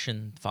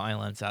condition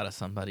violence out of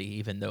somebody,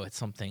 even though it's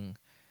something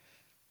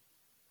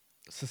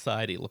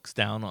society looks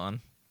down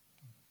on?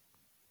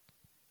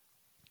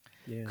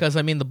 Because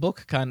I mean, the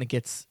book kind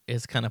of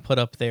is kind of put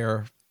up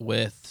there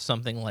with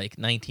something like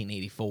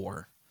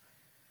 1984,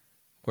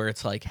 where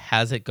it's like,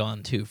 has it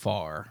gone too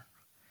far?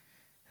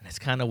 And it's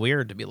kind of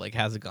weird to be like,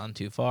 has it gone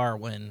too far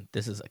when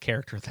this is a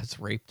character that's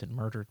raped and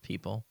murdered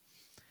people?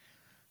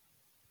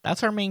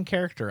 That's our main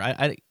character.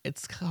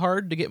 It's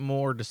hard to get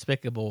more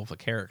despicable of a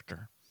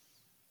character.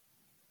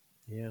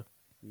 Yeah,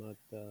 not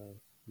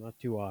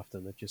too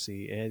often that you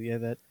see. And yeah,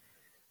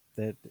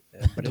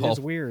 but it is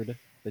weird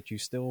that you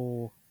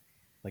still,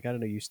 like, I don't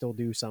know, you still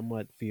do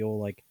somewhat feel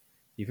like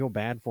you feel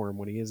bad for him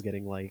when he is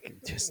getting like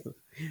just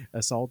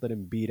assaulted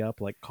and beat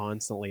up like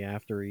constantly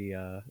after he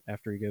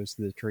goes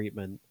through the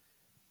treatment,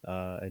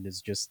 and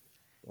is just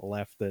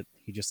left that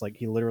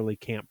he literally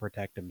can't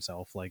protect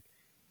himself. Like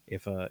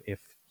if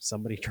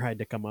somebody tried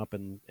to come up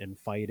and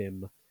fight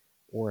him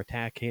or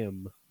attack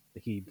him,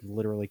 he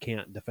literally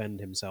can't defend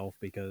himself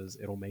because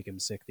it'll make him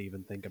sick to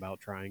even think about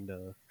trying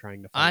to fight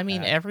I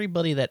mean, back.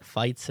 everybody that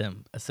fights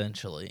him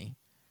essentially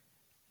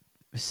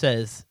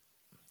says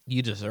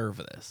you deserve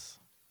this.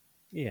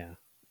 Yeah.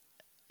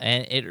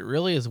 And it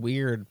really is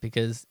weird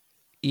because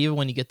even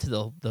when you get to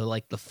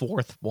the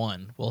fourth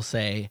one, we'll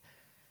say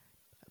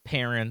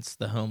parents,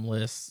 the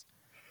homeless,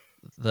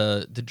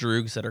 the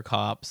droogs that are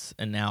cops,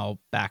 and now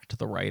back to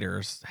the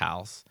writer's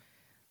house.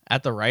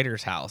 At the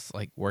writer's house,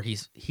 like where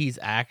he's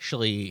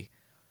actually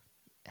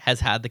has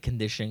had the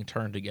conditioning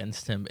turned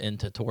against him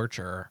into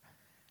torture,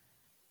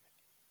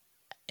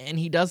 and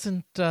he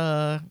doesn't.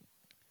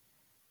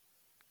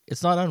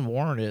 It's not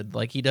unwarranted.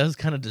 Like, he does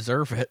kind of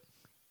deserve it.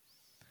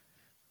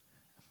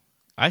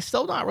 I'm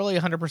still not really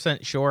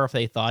 100% sure if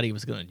they thought he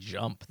was going to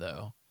jump,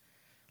 though.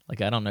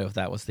 Like, I don't know if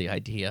that was the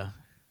idea.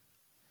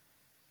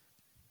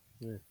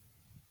 Yeah.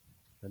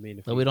 I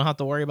mean, So we don't have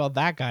to worry about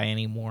that guy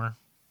anymore.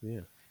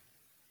 Yeah.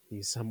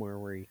 He's somewhere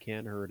where he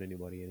can't hurt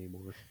anybody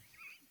anymore.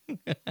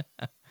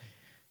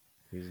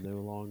 He's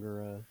no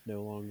longer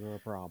a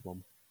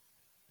problem.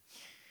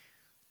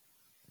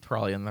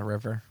 Probably in the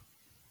river.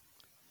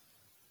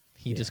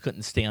 He just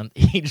couldn't stand.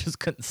 He just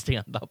couldn't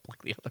stand up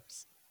like the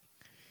others.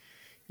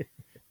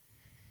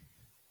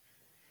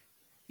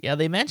 Yeah,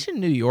 they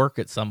mentioned New York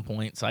at some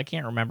point, so I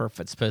can't remember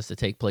if it's supposed to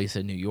take place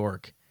in New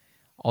York.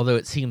 Although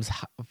it seems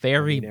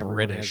very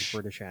British.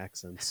 Has British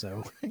accents,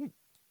 so I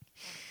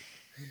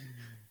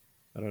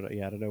don't know.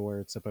 Yeah, I don't know where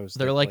it's supposed to.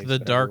 They're take like place, the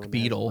but Dark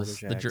everyone Beatles. has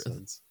British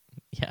accents.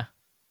 Yeah.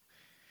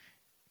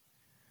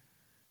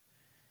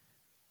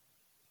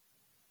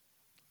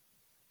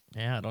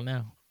 Yeah, I don't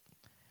know.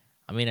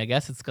 I mean, I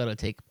guess it's gonna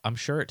take. I'm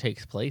sure it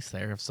takes place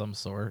there of some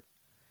sort.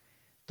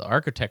 The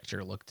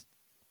architecture looked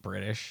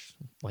British,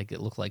 like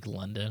it looked like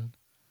London,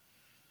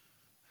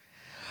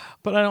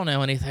 but I don't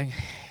know anything.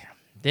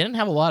 They didn't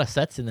have a lot of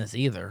sets in this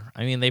either.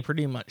 I mean, they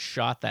pretty much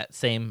shot that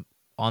same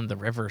on the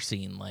river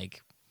scene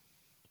like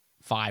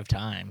 5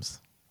 times.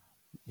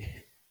 Hey,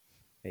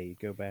 you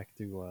go back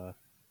to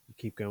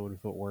keep going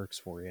with what works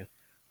for you.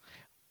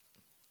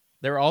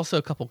 There were also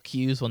a couple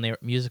cues when they were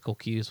musical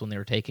cues when they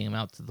were taking him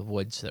out to the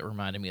woods that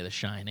reminded me of The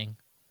Shining.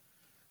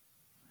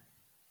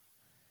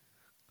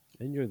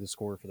 I enjoy the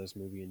score for this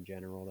movie in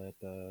general.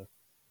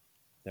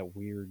 That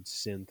weird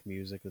synth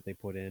music that they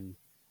put in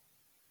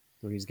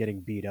when he's getting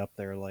beat up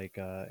there, like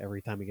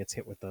every time he gets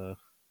hit with The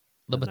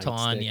the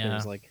baton, nightstick, yeah.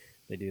 there's like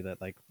they do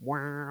that like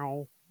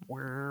wow,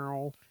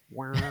 wow,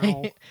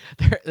 wow.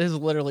 There's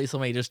literally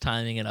somebody just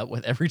timing it up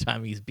with every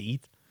time he's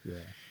beat. Yeah,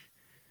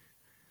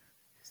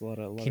 there's a lot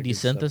Can of you good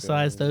stuff going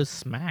synthesize on there. those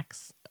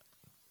smacks?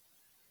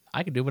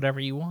 I can do whatever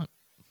you want.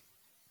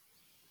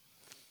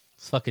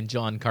 It's fucking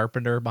John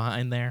Carpenter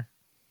behind there.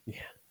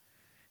 Yeah,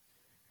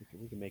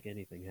 we can make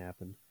anything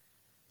happen.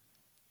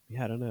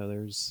 Yeah, I don't know.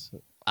 There's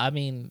I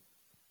mean,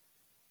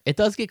 it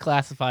does get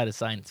classified as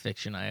science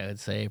fiction, I would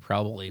say,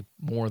 probably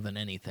more than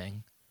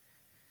anything.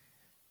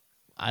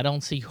 I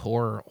don't see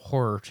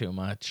horror too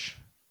much.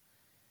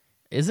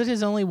 Is it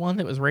his only one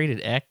that was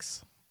rated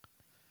X?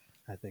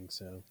 I think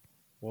so.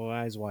 Well,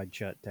 Eyes Wide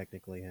Shut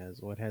technically has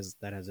well, it has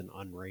that has an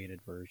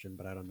unrated version,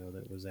 but I don't know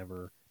that it was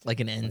ever Like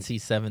an like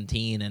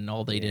NC-17, and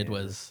all they did yeah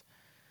was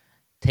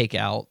take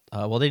out.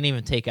 Well, they didn't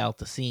even take out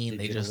the scene.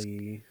 They just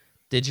digitally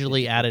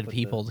digitally digitally added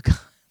people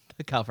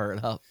to cover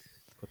it up.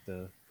 put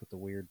the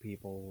weird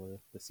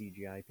people, the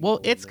CGI Well, people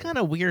in it's there. kind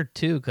of weird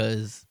too,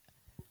 because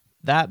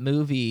that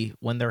movie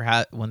when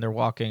when they're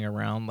walking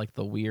around like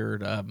the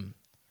weird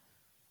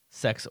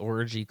sex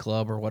orgy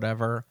club or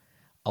whatever,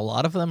 a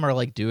lot of them are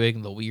like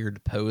doing the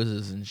weird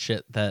poses and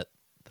shit that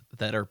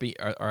are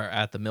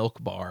at the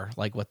milk bar,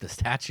 like what the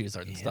statues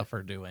and Yeah, stuff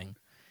are doing.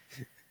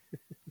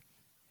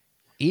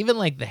 Even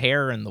like the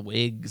hair and the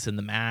wigs and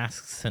the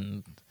masks,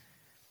 and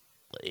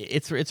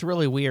it's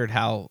really weird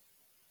how,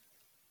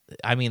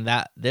 I mean,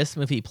 that this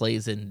movie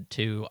plays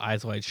into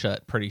Eyes Wide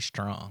Shut pretty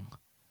strong.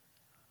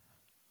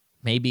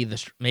 Maybe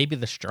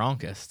the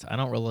strongest. I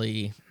don't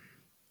really.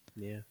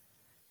 yeah,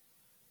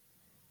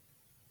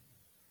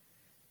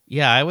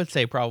 Yeah, I would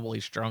say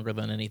probably stronger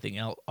than anything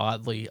else.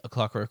 Oddly, A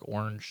Clockwork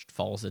Orange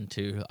falls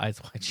into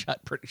Eyes Wide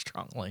Shut pretty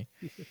strongly.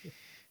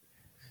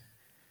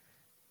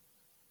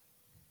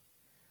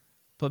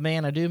 But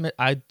man,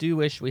 I do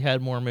wish we had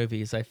more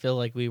movies. I feel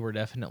like we were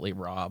definitely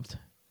robbed.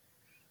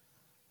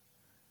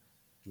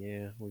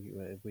 yeah.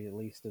 We at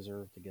least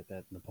deserve to get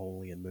that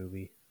Napoleon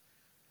movie.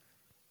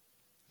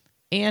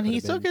 And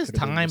he took his Could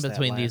have been time just that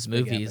between these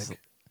last big movies. epic.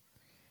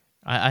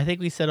 I think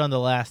we said on the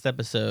last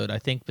episode, I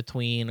think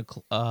between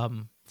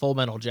Full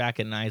Metal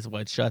Jacket and Eyes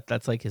Wide Shut,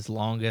 that's like his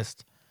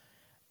longest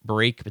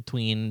break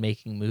between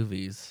making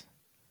movies.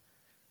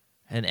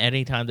 And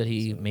any time that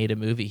he So made a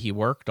movie, he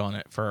worked on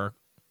it for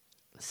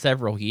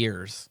several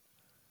years.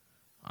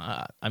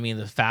 I mean,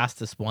 the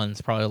fastest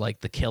one's probably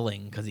like The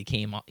Killing, because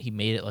he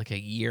made it like a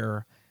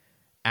year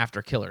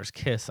after Killer's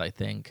Kiss, I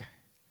think.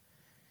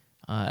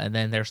 And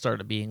then there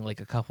started being like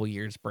a couple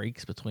years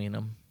breaks between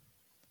them.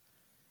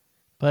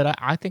 But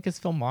I think his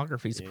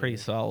filmography is pretty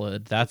yeah,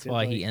 solid. I That's feel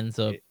why he like ends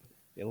up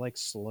it like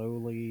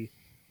slowly.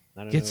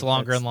 I don't know gets if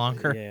longer and that's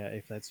longer. yeah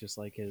if that's just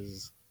like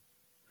his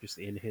just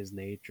in his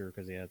nature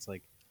because yeah it's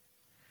like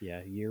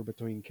yeah a year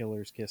between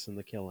Killer's Kiss and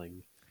The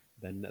Killing,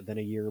 then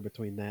a year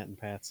between that and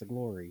Paths of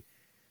Glory,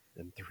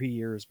 then 3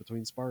 years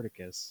between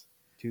Spartacus,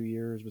 2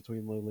 years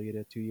between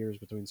Lolita, 2 years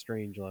between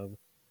Strangelove,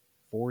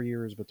 4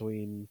 years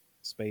between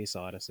Space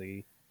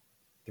Odyssey,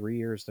 3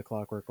 years to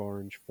Clockwork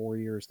Orange, 4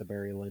 years to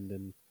Barry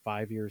Lyndon,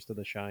 5 years to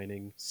The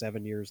Shining,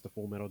 7 years to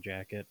Full Metal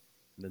Jacket,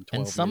 and then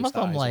And 12 years to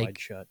Eyes Wide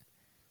Shut.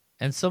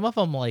 some of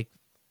them like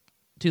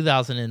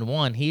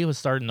 2001, he was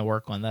starting to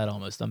work on that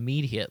almost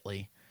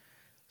immediately.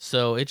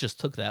 So it just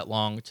took that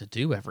long to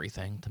do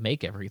everything, to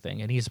make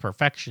everything, and he's a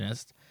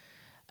perfectionist.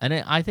 And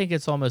I think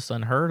it's almost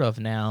unheard of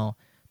now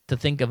to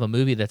think of a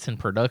movie that's in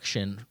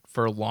production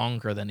for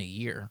longer than a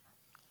year.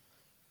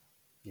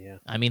 Yeah,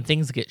 I mean,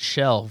 things get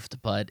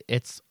shelved, but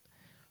it's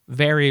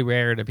very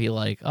rare to be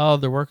like, oh,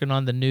 they're working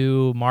on the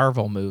new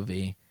Marvel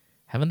movie.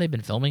 Haven't they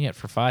been filming it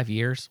for 5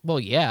 years? Well,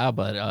 yeah,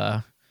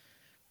 but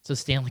it's a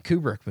Stanley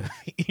Kubrick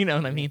movie. You know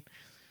what I yeah. mean?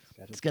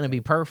 Gotta It's gonna be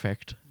gotta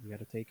perfect. you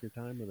gotta take your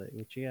time with it.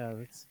 Which yeah,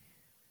 that's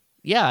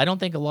Yeah, I don't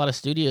think a lot of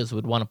studios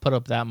would want to put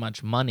up that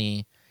much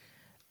money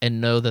and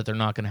know that they're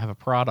not going to have a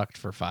product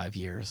for 5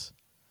 years.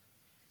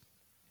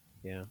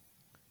 yeah,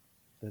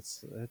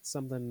 that's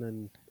something.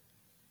 And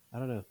I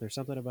don't know. There's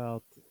something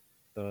about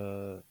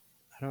the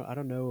I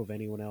don't know of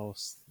anyone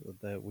else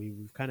that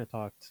we've kind of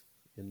talked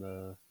in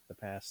the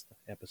past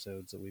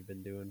episodes that we've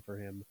been doing for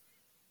him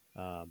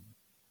um,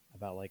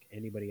 about like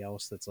anybody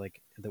else that's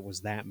like that was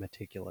that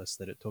meticulous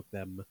that it took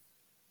them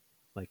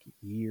like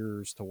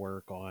years to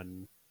work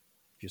on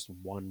just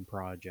one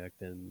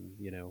project, and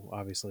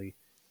obviously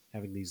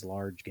having these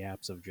large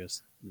gaps of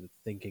just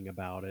thinking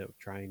about it,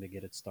 trying to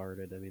get it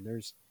started. I mean,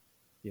 there's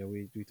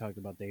we talked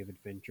about David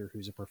Fincher,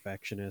 who's a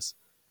perfectionist,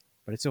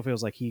 but it still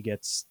feels like he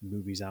gets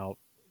movies out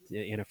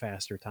in a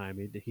faster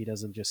time. He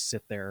doesn't just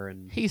sit there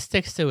and He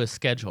sticks to his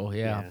schedule.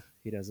 Yeah.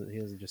 he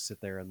doesn't just sit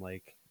there and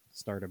like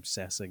start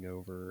obsessing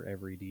over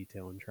every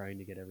detail and trying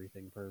to get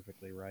everything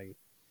perfectly right.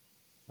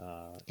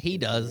 He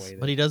does,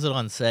 but he does it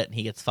on set and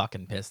he gets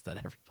fucking pissed at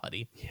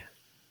everybody. Yeah,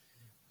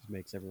 just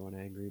makes everyone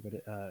angry.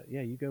 But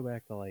yeah, you go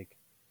back to like,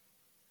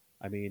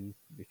 I mean,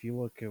 if you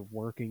look at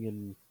working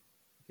in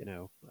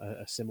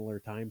a similar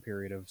time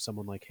period of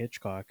someone like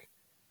Hitchcock,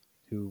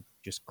 who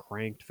just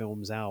cranked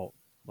films out,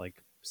 like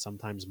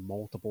sometimes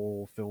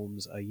multiple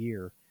films a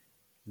year.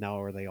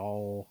 Now, are they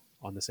all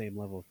on the same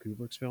level of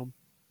Kubrick's film?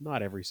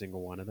 Not every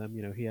single one of them.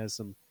 He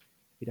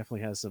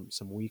definitely has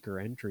some weaker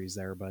entries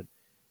there, but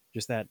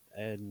just that,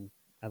 and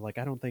I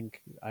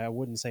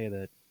wouldn't say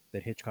that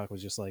Hitchcock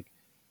was just like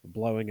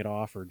blowing it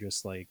off or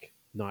just like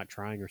not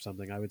trying or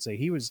something. I would say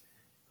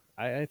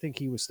I think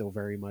he was still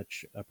very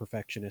much a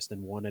perfectionist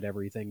and wanted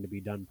everything to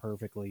be done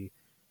perfectly.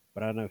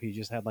 But I don't know, he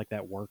just had like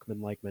that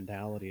workman like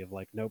mentality of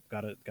like, nope,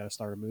 gotta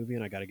start a movie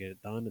and I gotta get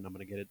it done and I'm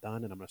gonna get it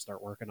done and I'm gonna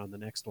start working on the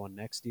next one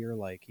next year.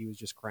 Like he was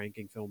just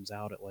cranking films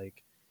out at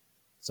like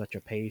such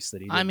a pace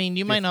that he did. I mean,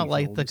 you might not 50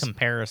 like the films.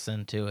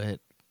 comparison to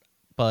it,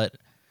 but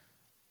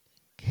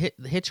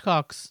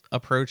Hitchcock's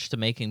approach to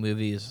making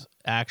movies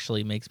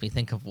actually makes me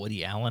think of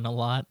Woody Allen a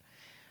lot.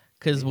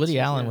 Because Woody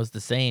Allen was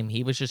the same.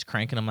 He was just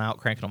cranking them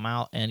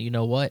out. And you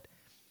know what?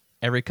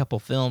 Every couple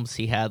films,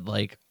 he had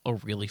like a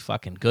really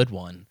fucking good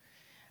one.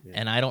 Yeah.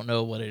 And I don't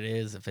know what it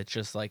is, if it's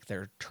just like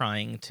they're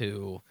trying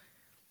to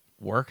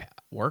work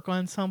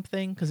on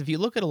something. Because if you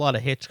look at a lot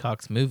of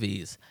Hitchcock's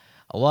movies,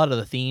 a lot of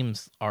the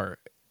themes are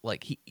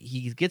like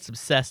he gets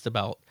obsessed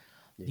about,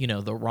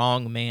 the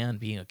wrong man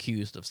being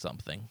accused of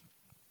something.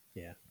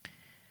 Yeah.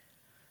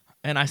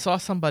 And I saw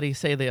somebody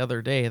say the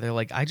other day, they're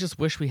like, I just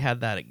wish we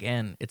had that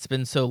again. It's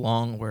been so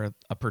long where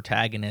a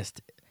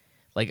protagonist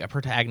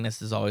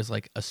is always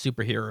like a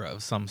superhero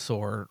of some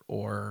sort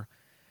or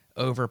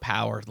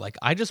overpowered. Like,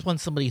 I just want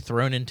somebody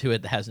thrown into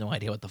it that has no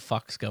idea what the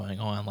fuck's going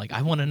on. Like,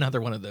 I want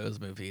another one of those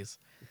movies.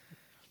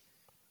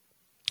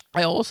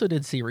 I also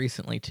did see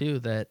recently, too,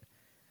 that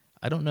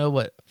I don't know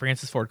what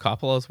Francis Ford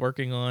Coppola is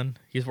working on.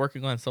 He's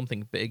working on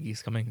something big.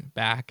 He's coming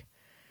back.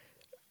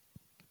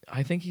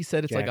 I think he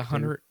said it's like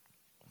 100...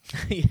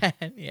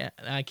 yeah,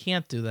 I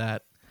can't do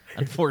that,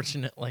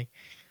 unfortunately.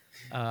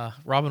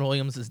 Robin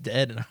Williams is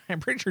dead, and I'm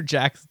pretty sure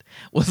Jax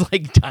was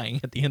like dying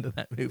at the end of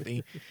that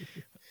movie.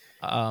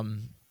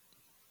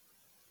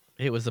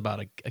 It was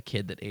about a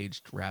kid that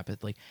aged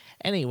rapidly.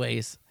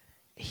 Anyways,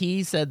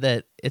 he said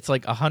that it's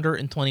like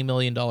 $120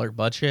 million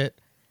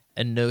budget,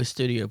 and no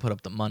studio put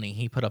up the money.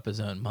 He put up his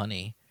own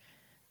money,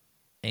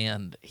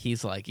 and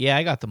he's like, "Yeah,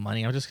 I got the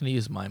money. I'm just going to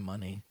use my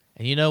money."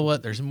 And you know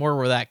what? There's more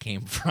where that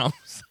came from.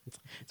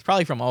 It's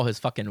probably from all his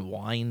fucking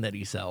wine that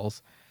he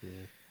sells. Yeah,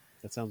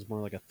 that sounds more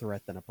like a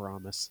threat than a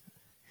promise.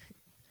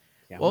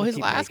 Yeah, well, his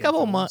last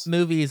couple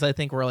movies, I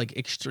think, were like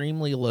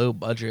extremely low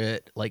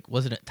budget. Like,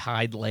 wasn't it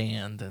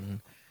Tideland?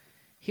 And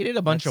he did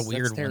a bunch of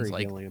weird ones.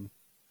 Like, Gilliam.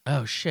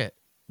 Oh shit!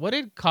 What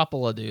did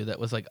Coppola do that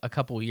was like a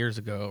couple years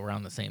ago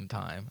around the same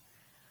time?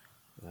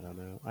 I don't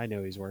know. I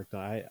know he's worked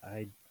on.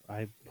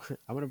 I'm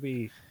gonna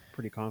be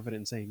pretty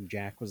confident in saying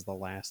Jack was the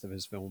last of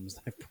his films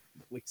that I've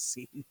probably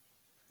seen.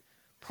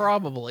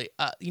 Probably.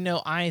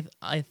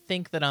 I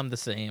think that I'm the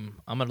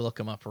same. I'm gonna look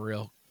him up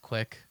real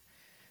quick.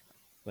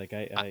 Like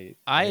I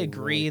really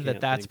agree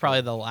that's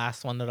probably the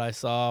last one that I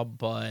saw,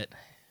 but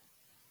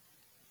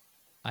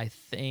I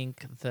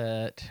think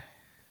that.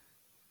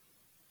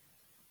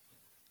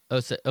 Oh,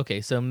 so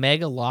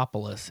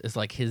Megalopolis is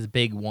like his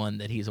big one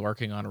that he's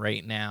working on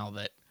right now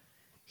that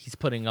he's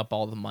putting up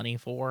all the money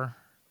for.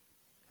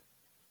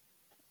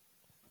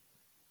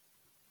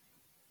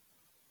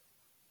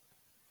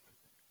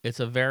 It's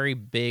a very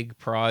big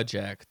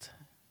project.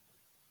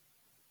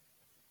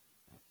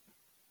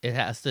 It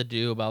has to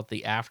do about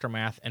the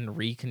aftermath and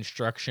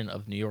reconstruction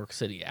of New York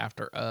City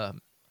after a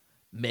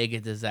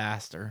mega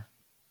disaster.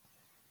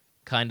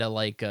 Kind of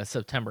like a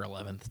September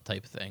 11th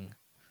type thing.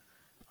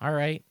 All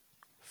right,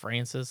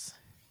 Francis.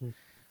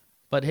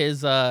 But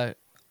his,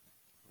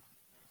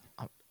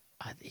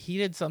 he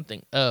did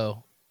something.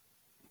 Oh,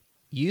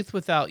 Youth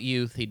Without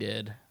Youth he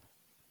did.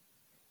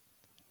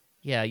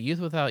 Yeah, Youth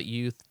Without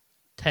Youth,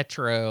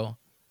 Tetro,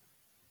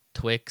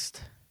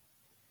 Twixt.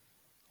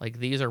 Like,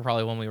 these are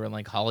probably when we were in,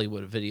 like,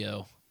 Hollywood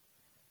Video.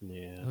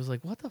 Yeah. I was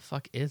like, what the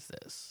fuck is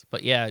this?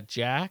 But, yeah,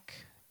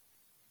 Jack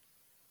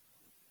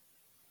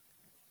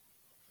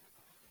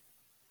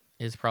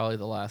is probably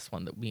the last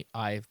one that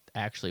I've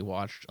actually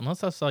watched.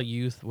 Unless I saw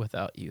Youth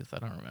Without Youth. I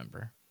don't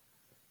remember.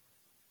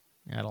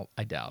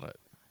 I doubt it.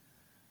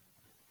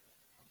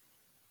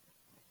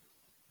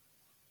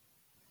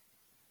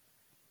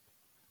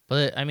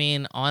 But, I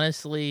mean,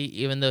 honestly,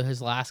 even though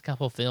his last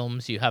couple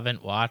films you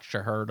haven't watched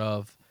or heard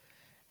of,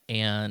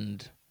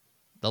 and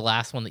the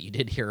last one that you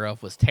did hear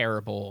of was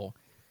terrible,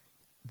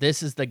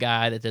 this is the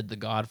guy that did The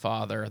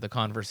Godfather, The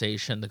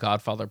Conversation, The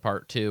Godfather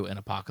Part 2, and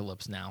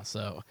Apocalypse Now.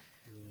 So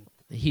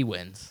he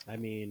wins. I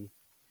mean,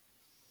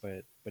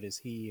 but is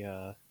he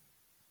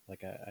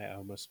like I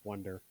almost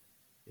wonder,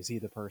 is he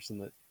the person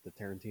that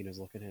Tarantino's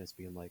looking at as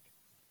being like,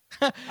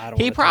 I don't He want to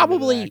turn into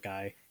probably that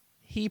guy.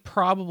 he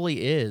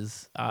probably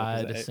is,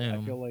 Because I'd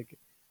assume.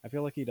 I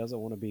feel like he doesn't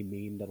want to be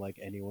mean to like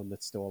anyone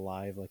that's still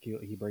alive. Like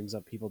he brings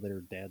up people that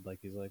are dead. Like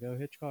he's like, oh,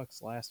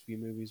 Hitchcock's last few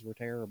movies were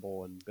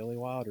terrible, and Billy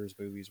Wilder's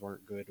movies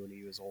weren't good when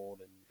he was old,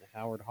 and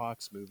Howard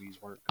Hawks movies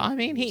weren't good. I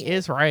mean, when he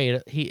was is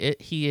right.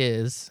 He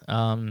is.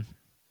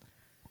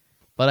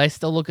 But I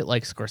still look at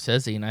like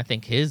Scorsese, and I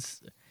think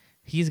he's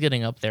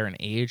getting up there in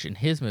age, and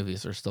his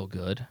movies are still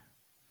good.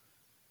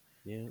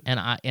 Yeah. And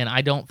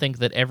I don't think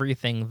that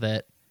everything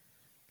that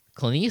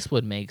Clint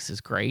Eastwood makes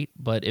is great,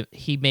 but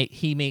he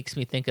makes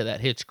me think of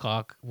that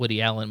Hitchcock,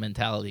 Woody Allen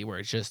mentality where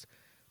it's just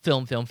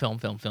film,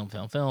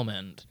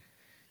 and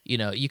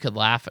you could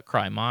laugh at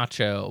Cry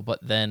Macho, but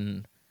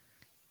then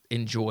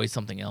enjoy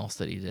something else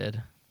that he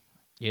did.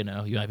 You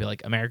might be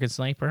like, American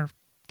Sniper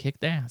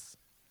kicked ass.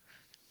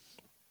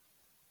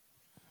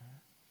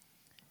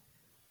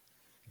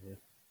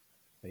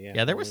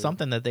 Yeah, there was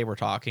something that they were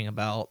talking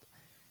about.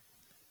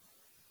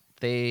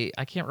 I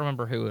can't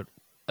remember who it.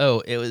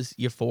 Oh, it was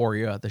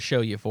Euphoria, the show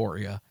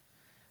Euphoria.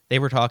 They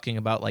were talking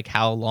about like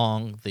how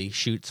long the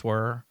shoots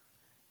were,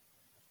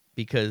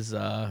 because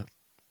was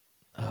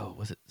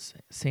it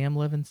Sam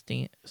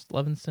Levinstein?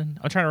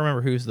 I'm trying to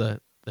remember who's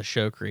the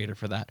show creator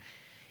for that.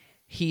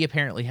 He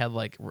apparently had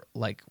like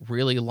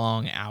really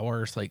long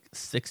hours, like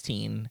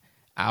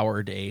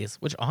 16-hour days,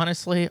 which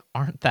honestly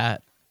aren't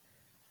that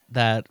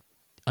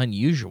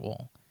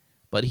unusual.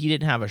 But he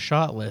didn't have a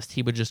shot list.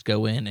 He would just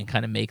go in and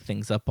kind of make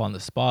things up on the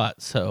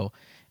spot. So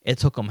it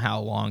took him how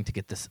long to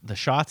get the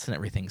shots and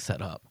everything set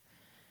up.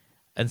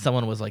 And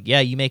someone was like,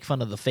 yeah, you make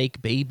fun of the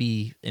fake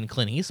baby in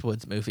Clint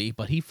Eastwood's movie,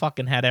 but he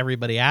fucking had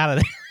everybody out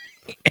of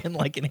there in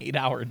like an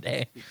 8-hour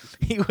day.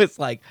 He was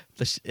like,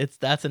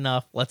 that's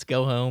enough. Let's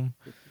go home.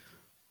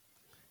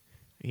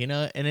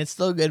 And it's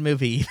still a good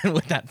movie even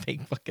with that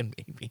fake fucking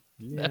baby.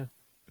 Yeah.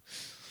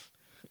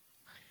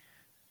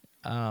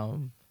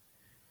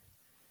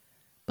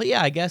 But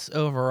yeah, I guess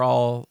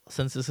overall,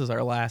 since this is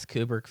our last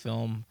Kubrick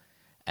film,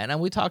 and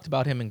we talked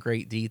about him in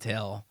great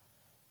detail,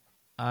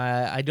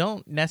 I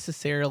don't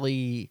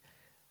necessarily.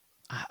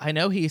 I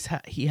know he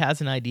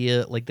has an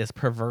idea, like this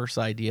perverse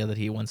idea that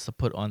he wants to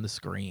put on the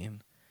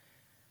screen.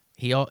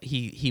 He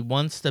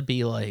wants to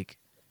be like.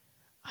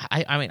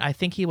 I mean, I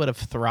think he would have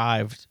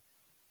thrived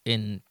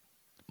in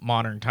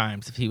modern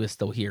times if he was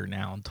still here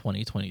now in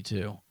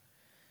 2022.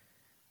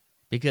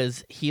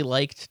 Because he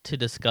liked to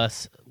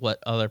discuss what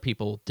other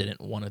people didn't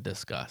want to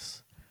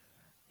discuss.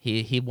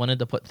 He wanted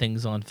to put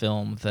things on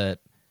film that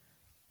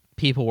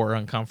people were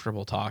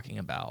uncomfortable talking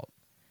about.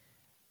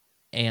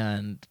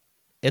 And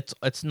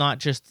it's not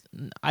just,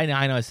 I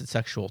know it's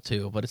sexual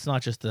too, but it's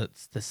not just the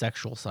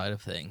sexual side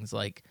of things.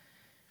 Like,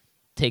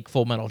 take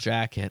Full Metal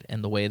Jacket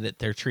and the way that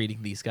they're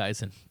treating these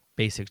guys in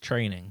basic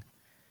training.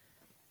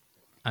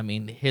 I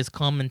mean, his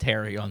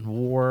commentary on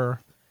war,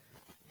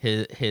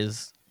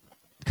 his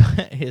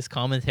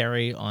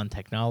commentary on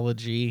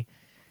technology,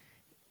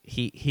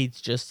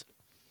 he's just,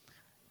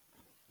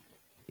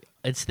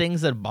 it's things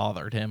that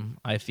bothered him,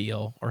 I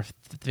feel, or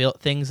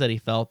things that he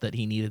felt that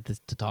he needed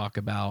to talk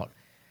about,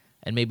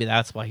 and maybe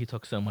that's why he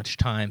took so much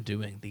time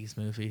doing these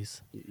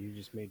movies. You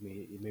just made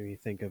me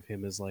think of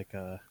him as like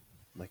a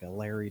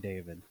Larry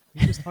David.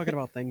 He's just talking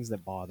about things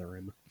that bother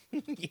him.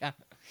 Yeah,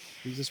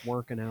 he's just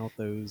working out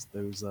those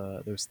things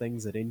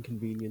that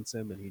inconvenience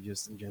him, and he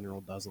just in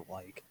general doesn't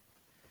like.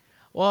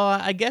 Well,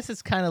 I guess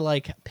it's kind of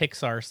like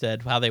Pixar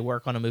said, how they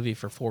work on a movie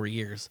for 4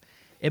 years.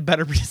 It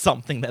better be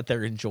something that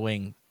they're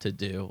enjoying to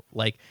do.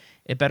 Like,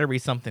 it better be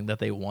something that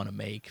they want to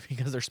make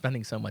because they're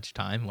spending so much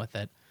time with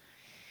it.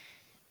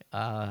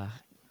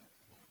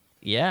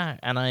 Yeah,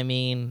 and I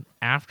mean,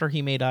 after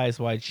he made Eyes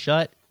Wide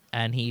Shut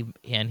and he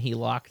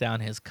locked down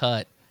his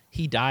cut,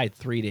 he died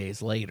 3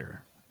 days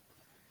later.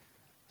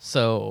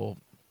 So,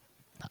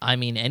 I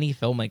mean, any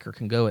filmmaker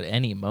can go at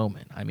any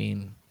moment. I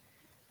mean,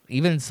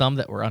 even some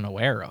that we're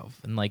unaware of.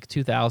 In like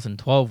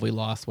 2012, we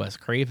lost Wes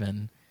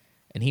Craven,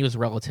 and he was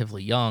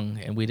relatively young,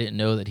 and we didn't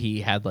know that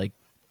he had like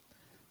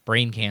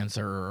brain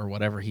cancer or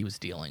whatever he was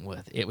dealing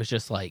with. It was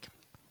just like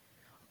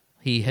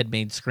he had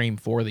made Scream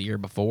 4 the year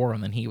before,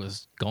 and then he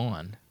was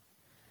gone.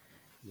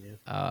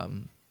 Yeah.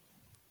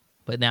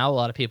 But now a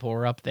lot of people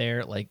are up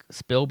there, like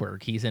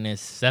Spielberg. He's in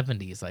his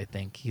 70s, I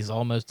think. He's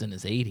almost in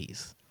his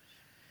 80s.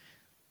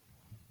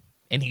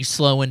 And he's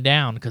slowing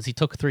down because he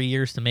took 3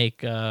 years to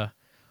make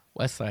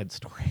West Side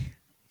Story.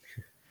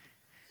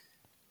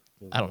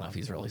 I don't know if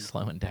he's really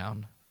slowing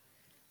down.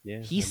 Yeah,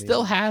 he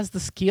still has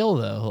the skill,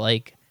 though.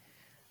 Like,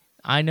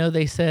 I know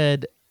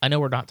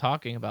we're not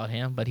talking about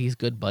him, but he's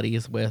good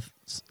buddies with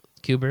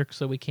Kubrick,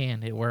 so we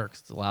can. It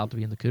works. It's allowed to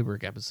be in the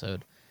Kubrick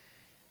episode.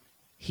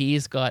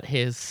 He's got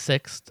his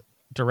 6th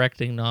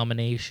directing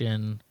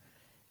nomination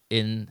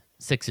in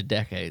 6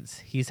 decades.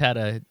 He's had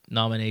a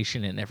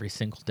nomination in every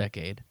single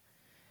decade.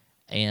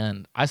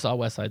 And I saw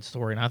West Side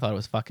Story, and I thought it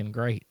was fucking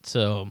great.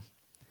 So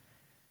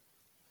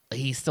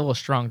he's still a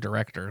strong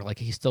director. Like,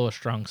 he's still a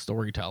strong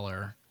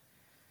storyteller.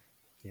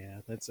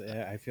 Yeah, that's.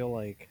 I feel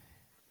like,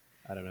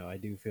 I don't know. I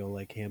do feel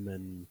like him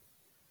and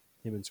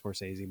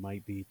Scorsese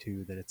might be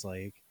too. That it's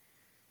like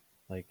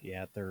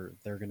yeah, they're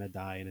gonna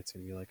die, and it's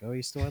gonna be like, oh,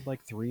 he still had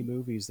like 3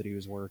 movies that he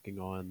was working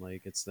on.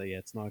 Like it's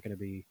not gonna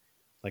be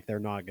like they're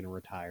not gonna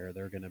retire.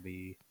 They're gonna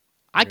be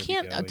I they're gonna be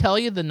can't going. tell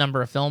you the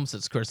number of films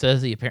that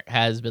Scorsese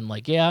has been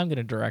like, yeah, I'm going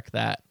to direct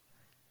that.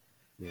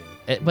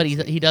 Yeah, But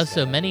he does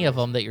so got many of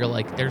ideas. them that you're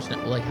like, there's no,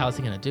 like, how's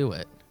he going to do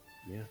it?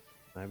 Yeah,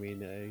 I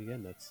mean,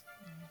 again, that's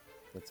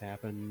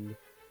happened.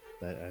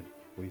 That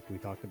we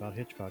talked about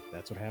Hitchcock.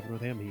 That's what happened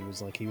with him. He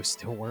was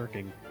still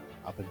working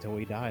up until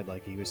he died.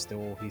 Like he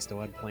still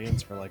had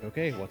plans for like,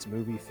 okay, what's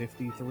movie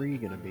 53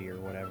 gonna be or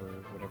whatever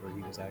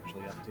he was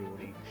actually up to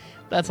when he.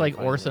 That's when he like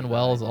finally Orson died.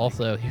 Welles Like,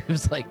 also. He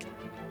was like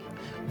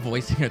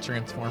voicing a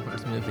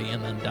Transformers movie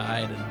and then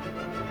died. And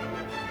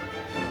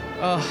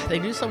oh, they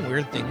do some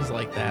weird things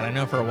like that. I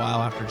know for a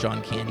while after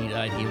John Candy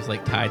died, he was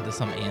like tied to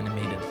some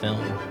animated film.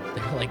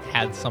 They like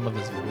had some of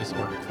his voice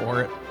work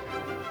for it.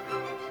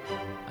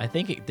 I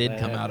think it did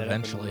come out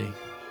eventually.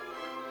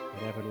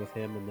 That happened with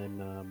him, and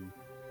then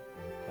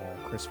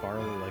Chris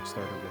Farley like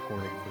started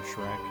recording for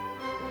Shrek.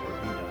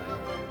 He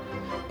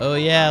died. Oh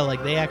yeah,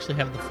 like they actually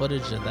have the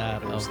footage of that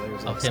There was,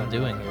 of him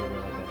doing it.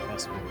 like a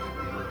test movie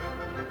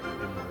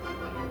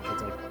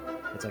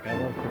it's like I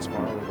love Chris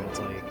Farley, but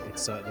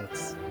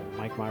that's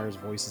Mike Myers'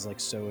 voice is like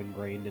so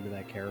ingrained into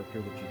that character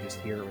that you just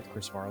hear it with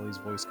Chris Farley's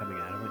voice coming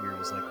out of it, and you're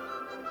just like,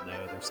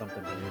 no, there's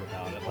something weird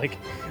about it. Like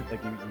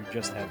you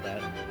just have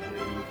that.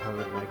 You've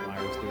heard Mike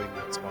Myers doing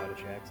that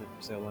Scottish accent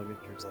for so long, and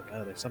you're just like,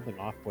 oh, there's something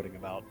off-putting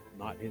about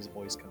not his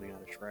voice coming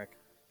out of Shrek.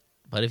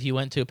 But if you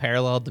went to a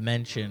parallel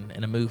dimension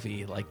in a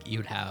movie, like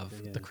you'd have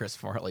the Chris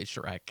Farley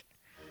Shrek.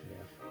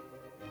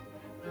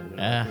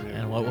 Yeah.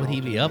 And what would he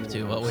be up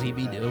to? What would he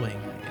be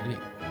doing?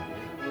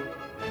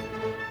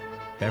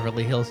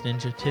 Beverly Hills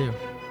Ninja 2.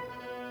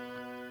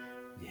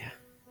 Yeah.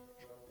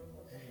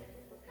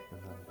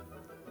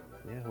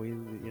 Yeah,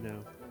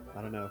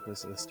 I don't know if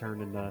this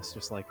turned into us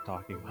just like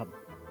talking about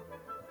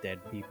dead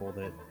people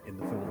that in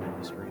the film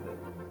industry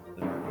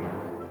that aren't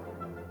here.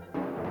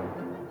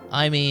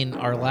 I mean,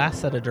 our last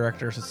set of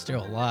directors is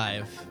still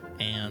alive,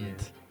 and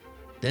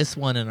this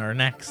one and our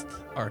next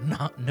are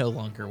no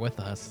longer with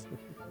us.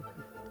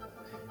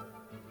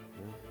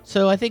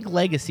 So I think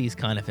legacy is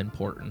kind of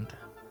important.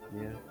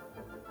 Yeah.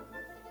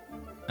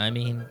 I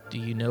mean, do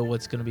you know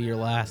what's going to be your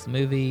last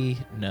movie?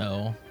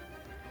 No.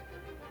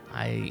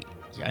 I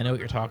know what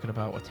you're talking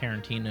about with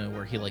Tarantino,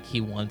 where he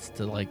wants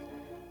to like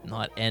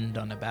not end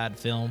on a bad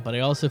film, but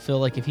I also feel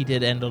like if he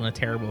did end on a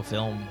terrible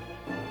film,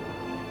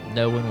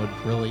 no one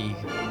would really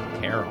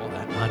care all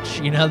that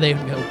much. You know, they'd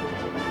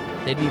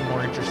be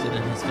more interested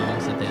in his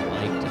films that they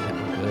liked and that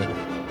were good.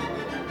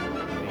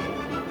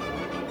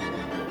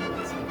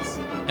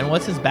 And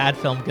what's his bad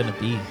film gonna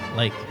be?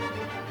 Like,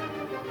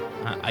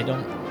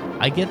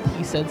 I get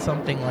he said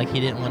something like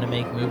he didn't want to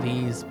make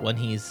movies when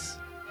he's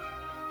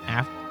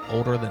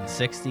older than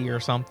 60 or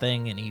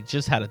something, and he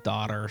just had a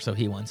daughter, so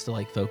he wants to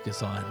like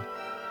focus on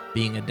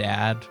being a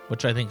dad,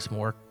 which I think is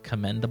more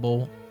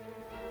commendable.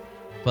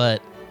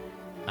 But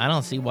I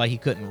don't see why he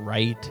couldn't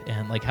write,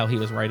 and like how he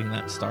was writing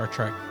that Star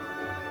Trek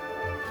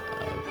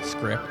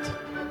script.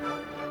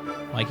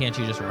 Why can't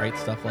you just write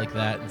stuff like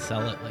that and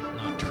sell it, like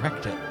not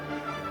direct it?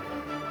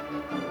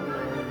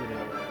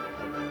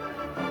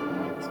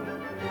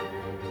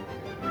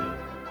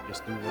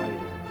 Just do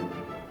writing,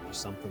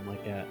 just something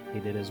like that. He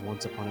did his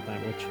Once Upon a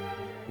Time, which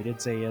he did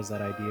say he has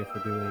that idea for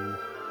doing,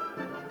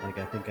 like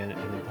I think an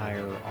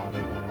entire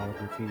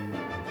autobiography from the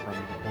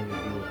point of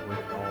view of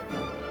Rick Dalton,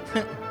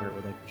 where it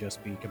would like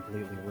just be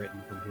completely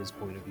written from his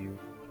point of view.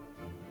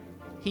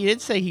 He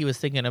did say he was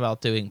thinking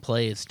about doing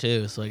plays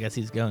too, so I guess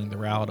he's going the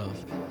route of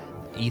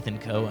Ethan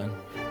Coen.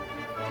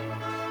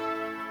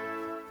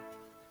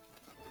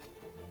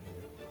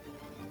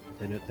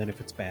 Then if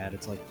it's bad,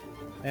 it's like,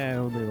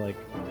 only like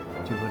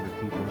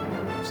 200 people in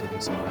New York City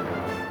saw it.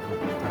 Not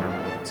the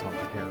entire world saw the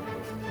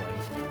terrible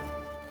play.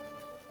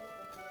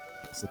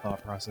 It's the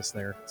thought process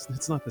there.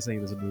 It's not the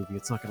same as a movie.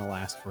 It's not going to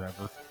last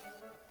forever.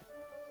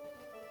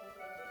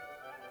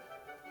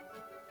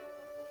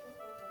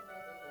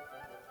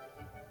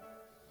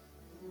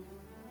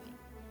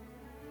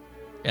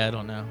 Yeah, I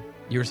don't know.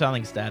 You were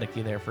sounding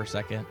staticky there for a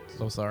second.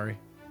 So sorry.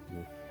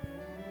 Yeah.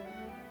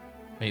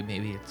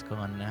 Maybe it's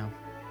gone now.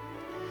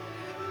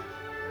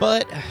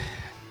 But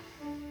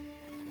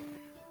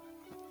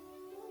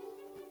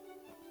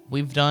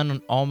we've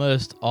done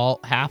almost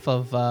half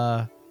of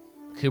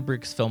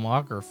Kubrick's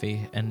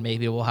filmography, and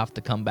maybe we'll have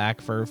to come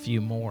back for a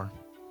few more.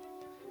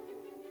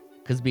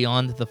 Because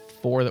beyond the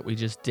 4 that we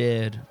just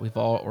did, we've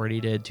already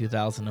did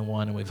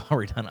 2001, and we've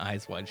already done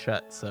Eyes Wide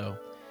Shut. So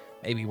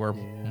maybe we're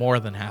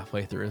more than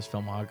halfway through his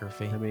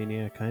filmography. I mean,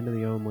 yeah, kind of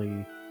the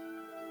only,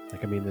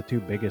 like, I mean, the 2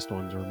 biggest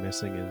ones we're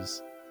missing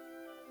is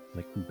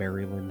like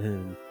Barry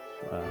Lyndon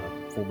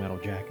and Full Metal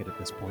Jacket at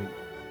this point.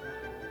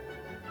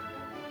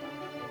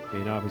 I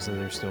mean, obviously,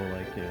 there's still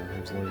like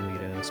there's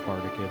Lolita,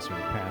 Spartacus, or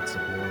Paths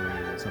of Glory,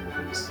 and some of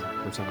his.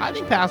 Or some of I his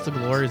think other Paths of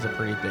films. Glory is a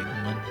pretty big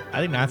one. I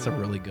think that's a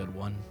really good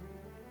one.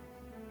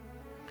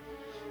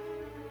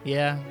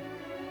 Yeah,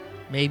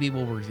 maybe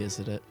we'll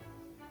revisit it.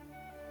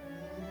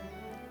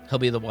 He'll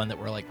be the one that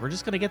we're like, we're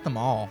just gonna get them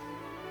all.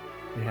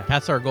 Yeah.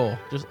 That's our goal,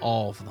 just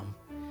all of them.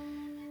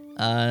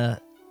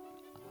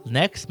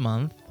 Next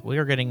month we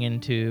are getting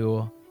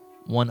into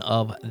one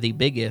of the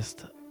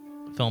biggest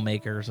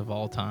filmmakers of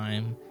all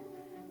time,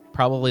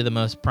 probably the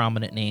most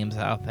prominent names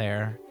out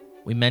there.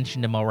 We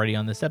mentioned him already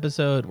on this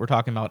episode. We're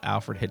talking about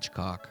Alfred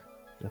Hitchcock.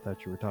 I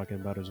thought you were talking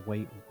about his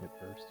weight at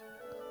first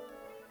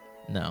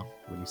No,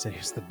 when you said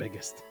he's the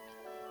biggest.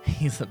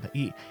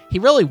 he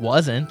really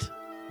wasn't.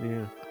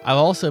 Yeah. I've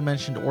also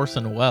mentioned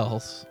Orson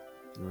Welles,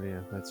 Oh yeah,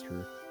 that's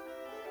true.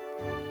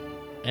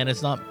 and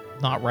it's not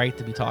right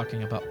to be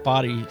talking about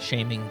body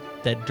shaming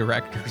dead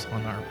directors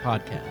on our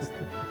podcast.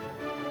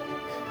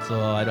 So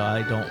I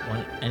don't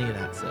want any of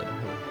that said.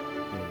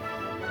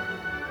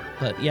 Yeah.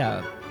 But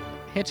yeah,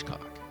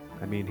 Hitchcock.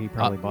 I mean, he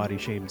probably body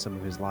shamed some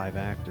of his live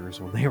actors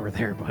when they were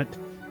there, but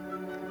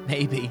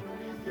Maybe.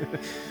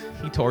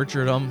 He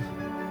tortured them.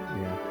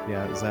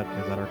 yeah. Is that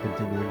our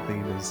continuing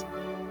theme? Is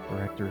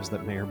directors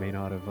that may or may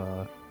not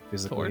have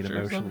physically and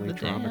Tortures of emotionally the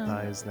damned.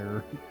 traumatized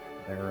their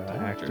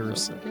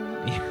actors?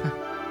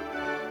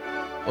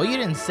 Yeah. Well, you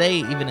didn't say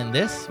even in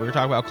this. We were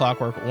talking about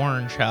Clockwork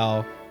Orange,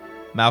 how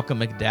Malcolm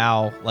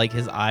McDowell, like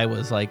his eye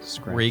was like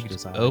Scratched rigged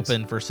his eyes.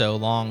 open for so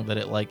long that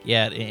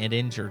it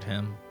injured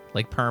him,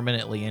 like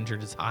permanently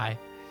injured his eye.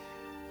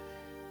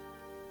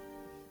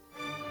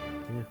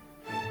 Yeah.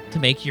 To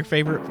make your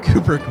favorite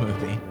Kubrick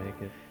movie.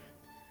 Make it.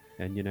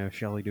 And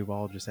Shelley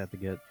Duvall just had to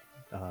get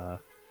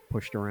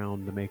pushed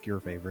around to make your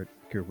favorite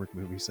Kubrick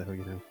movie. So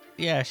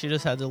Yeah, she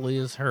just had to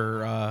lose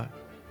her.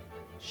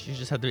 She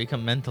just had to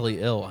become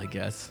mentally ill, I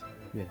guess.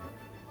 yeah.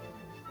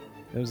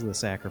 Those are the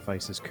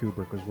sacrifices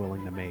Kubrick was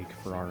willing to make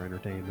for our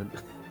entertainment.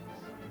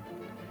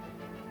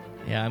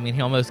 Yeah, I mean,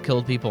 he almost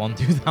killed people in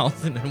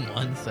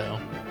 2001, so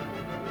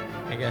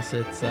I guess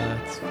it's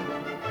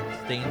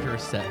a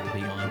dangerous set to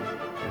be on.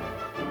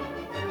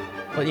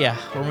 But yeah,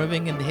 we're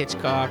moving into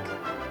Hitchcock.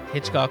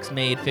 Hitchcock's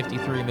made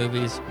 53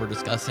 movies. We're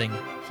discussing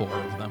 4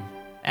 of them.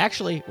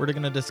 Actually, we're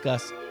going to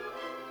discuss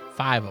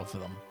 5 of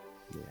them.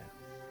 Yeah.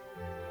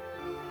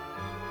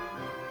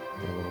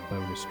 Get a little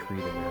bonus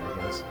treat in there, I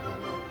guess.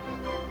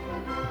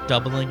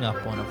 Doubling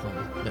up one of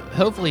them. But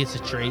hopefully it's a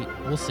treat.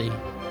 We'll see.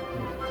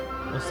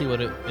 We'll see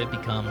what it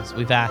becomes.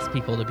 We've asked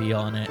people to be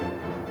on it.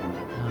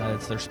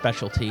 It's their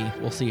specialty.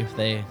 We'll see if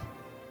they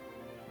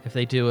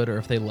do it or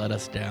if they let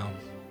us down.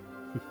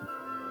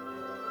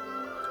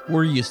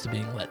 We're used to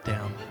being let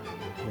down.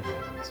 It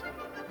happens.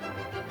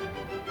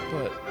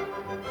 But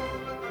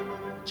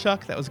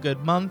Chuck, that was a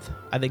good month.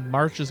 I think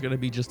March is going to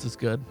be just as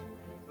good.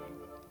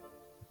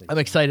 I'm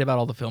excited about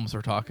all the films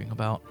we're talking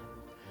about.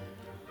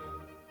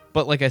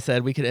 But like I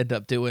said, we could end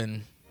up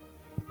doing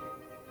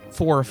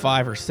 4 or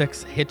 5 or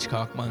 6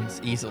 Hitchcock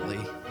months easily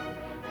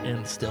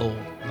and still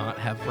not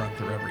have run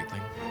through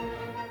everything.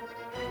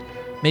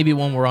 Maybe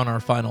when we're on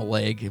our final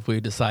leg, if we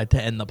decide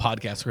to end the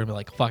podcast, we're going to be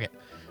like, fuck it.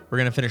 We're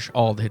going to finish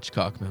all the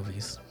Hitchcock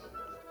movies.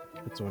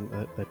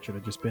 That should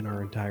have just been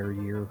our entire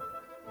year.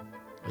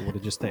 It would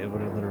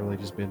have literally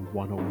just been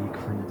one a week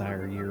for an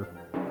entire year.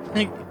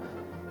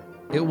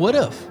 It would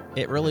have.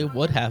 It really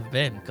would have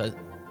been. Because,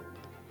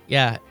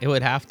 yeah, it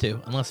would have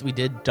to. Unless we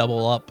did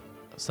double up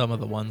some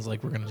of the ones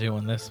like we're going to do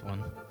in this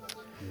one.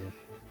 Yeah.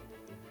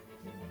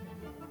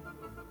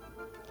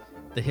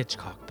 The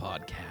Hitchcock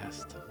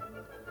podcast.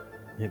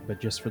 Yeah,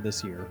 but just for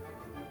this year.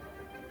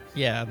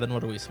 Yeah, then what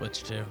do we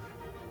switch to?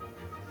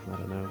 I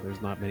don't know.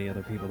 There's not many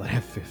other people that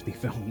have 50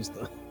 films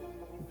to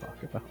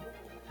talk about.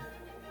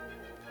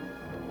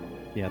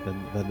 Yeah,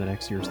 then the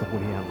next year's the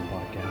Woody Allen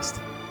podcast.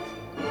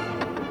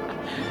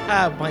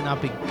 It might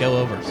not go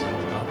over so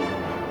well.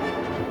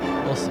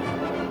 We'll see.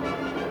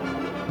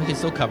 We can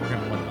still cover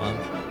him 1 month.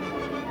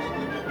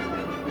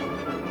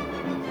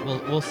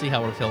 We'll see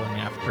how we're feeling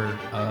after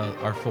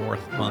our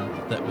 4th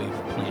month that we've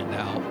planned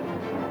out.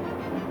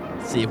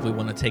 See if we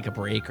want to take a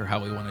break or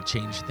how we want to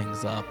change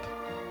things up.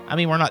 I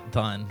mean, we're not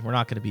done. We're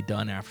not going to be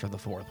done after the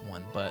 4th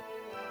one, but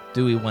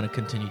do we want to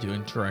continue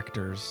doing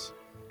directors?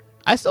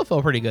 I still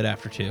feel pretty good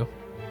after 2.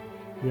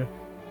 Yeah.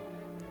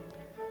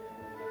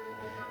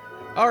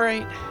 All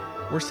right.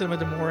 We're Cinema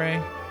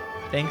D'Amore.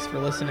 Thanks for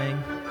listening.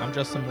 I'm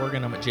Justin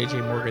Morgan. I'm at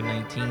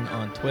JJMorgan19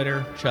 on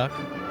Twitter. Chuck.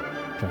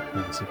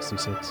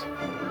 Chuck66.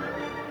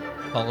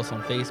 Follow us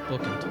on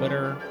Facebook and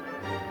Twitter.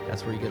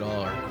 That's where you get all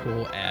our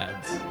cool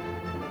ads.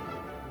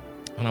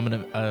 And I'm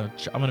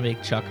gonna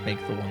make Chuck make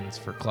the ones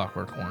for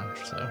Clockwork Orange.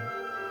 So,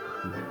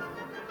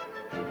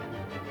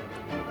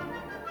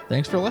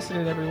 thanks for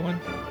listening, everyone.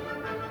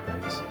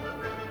 Thanks.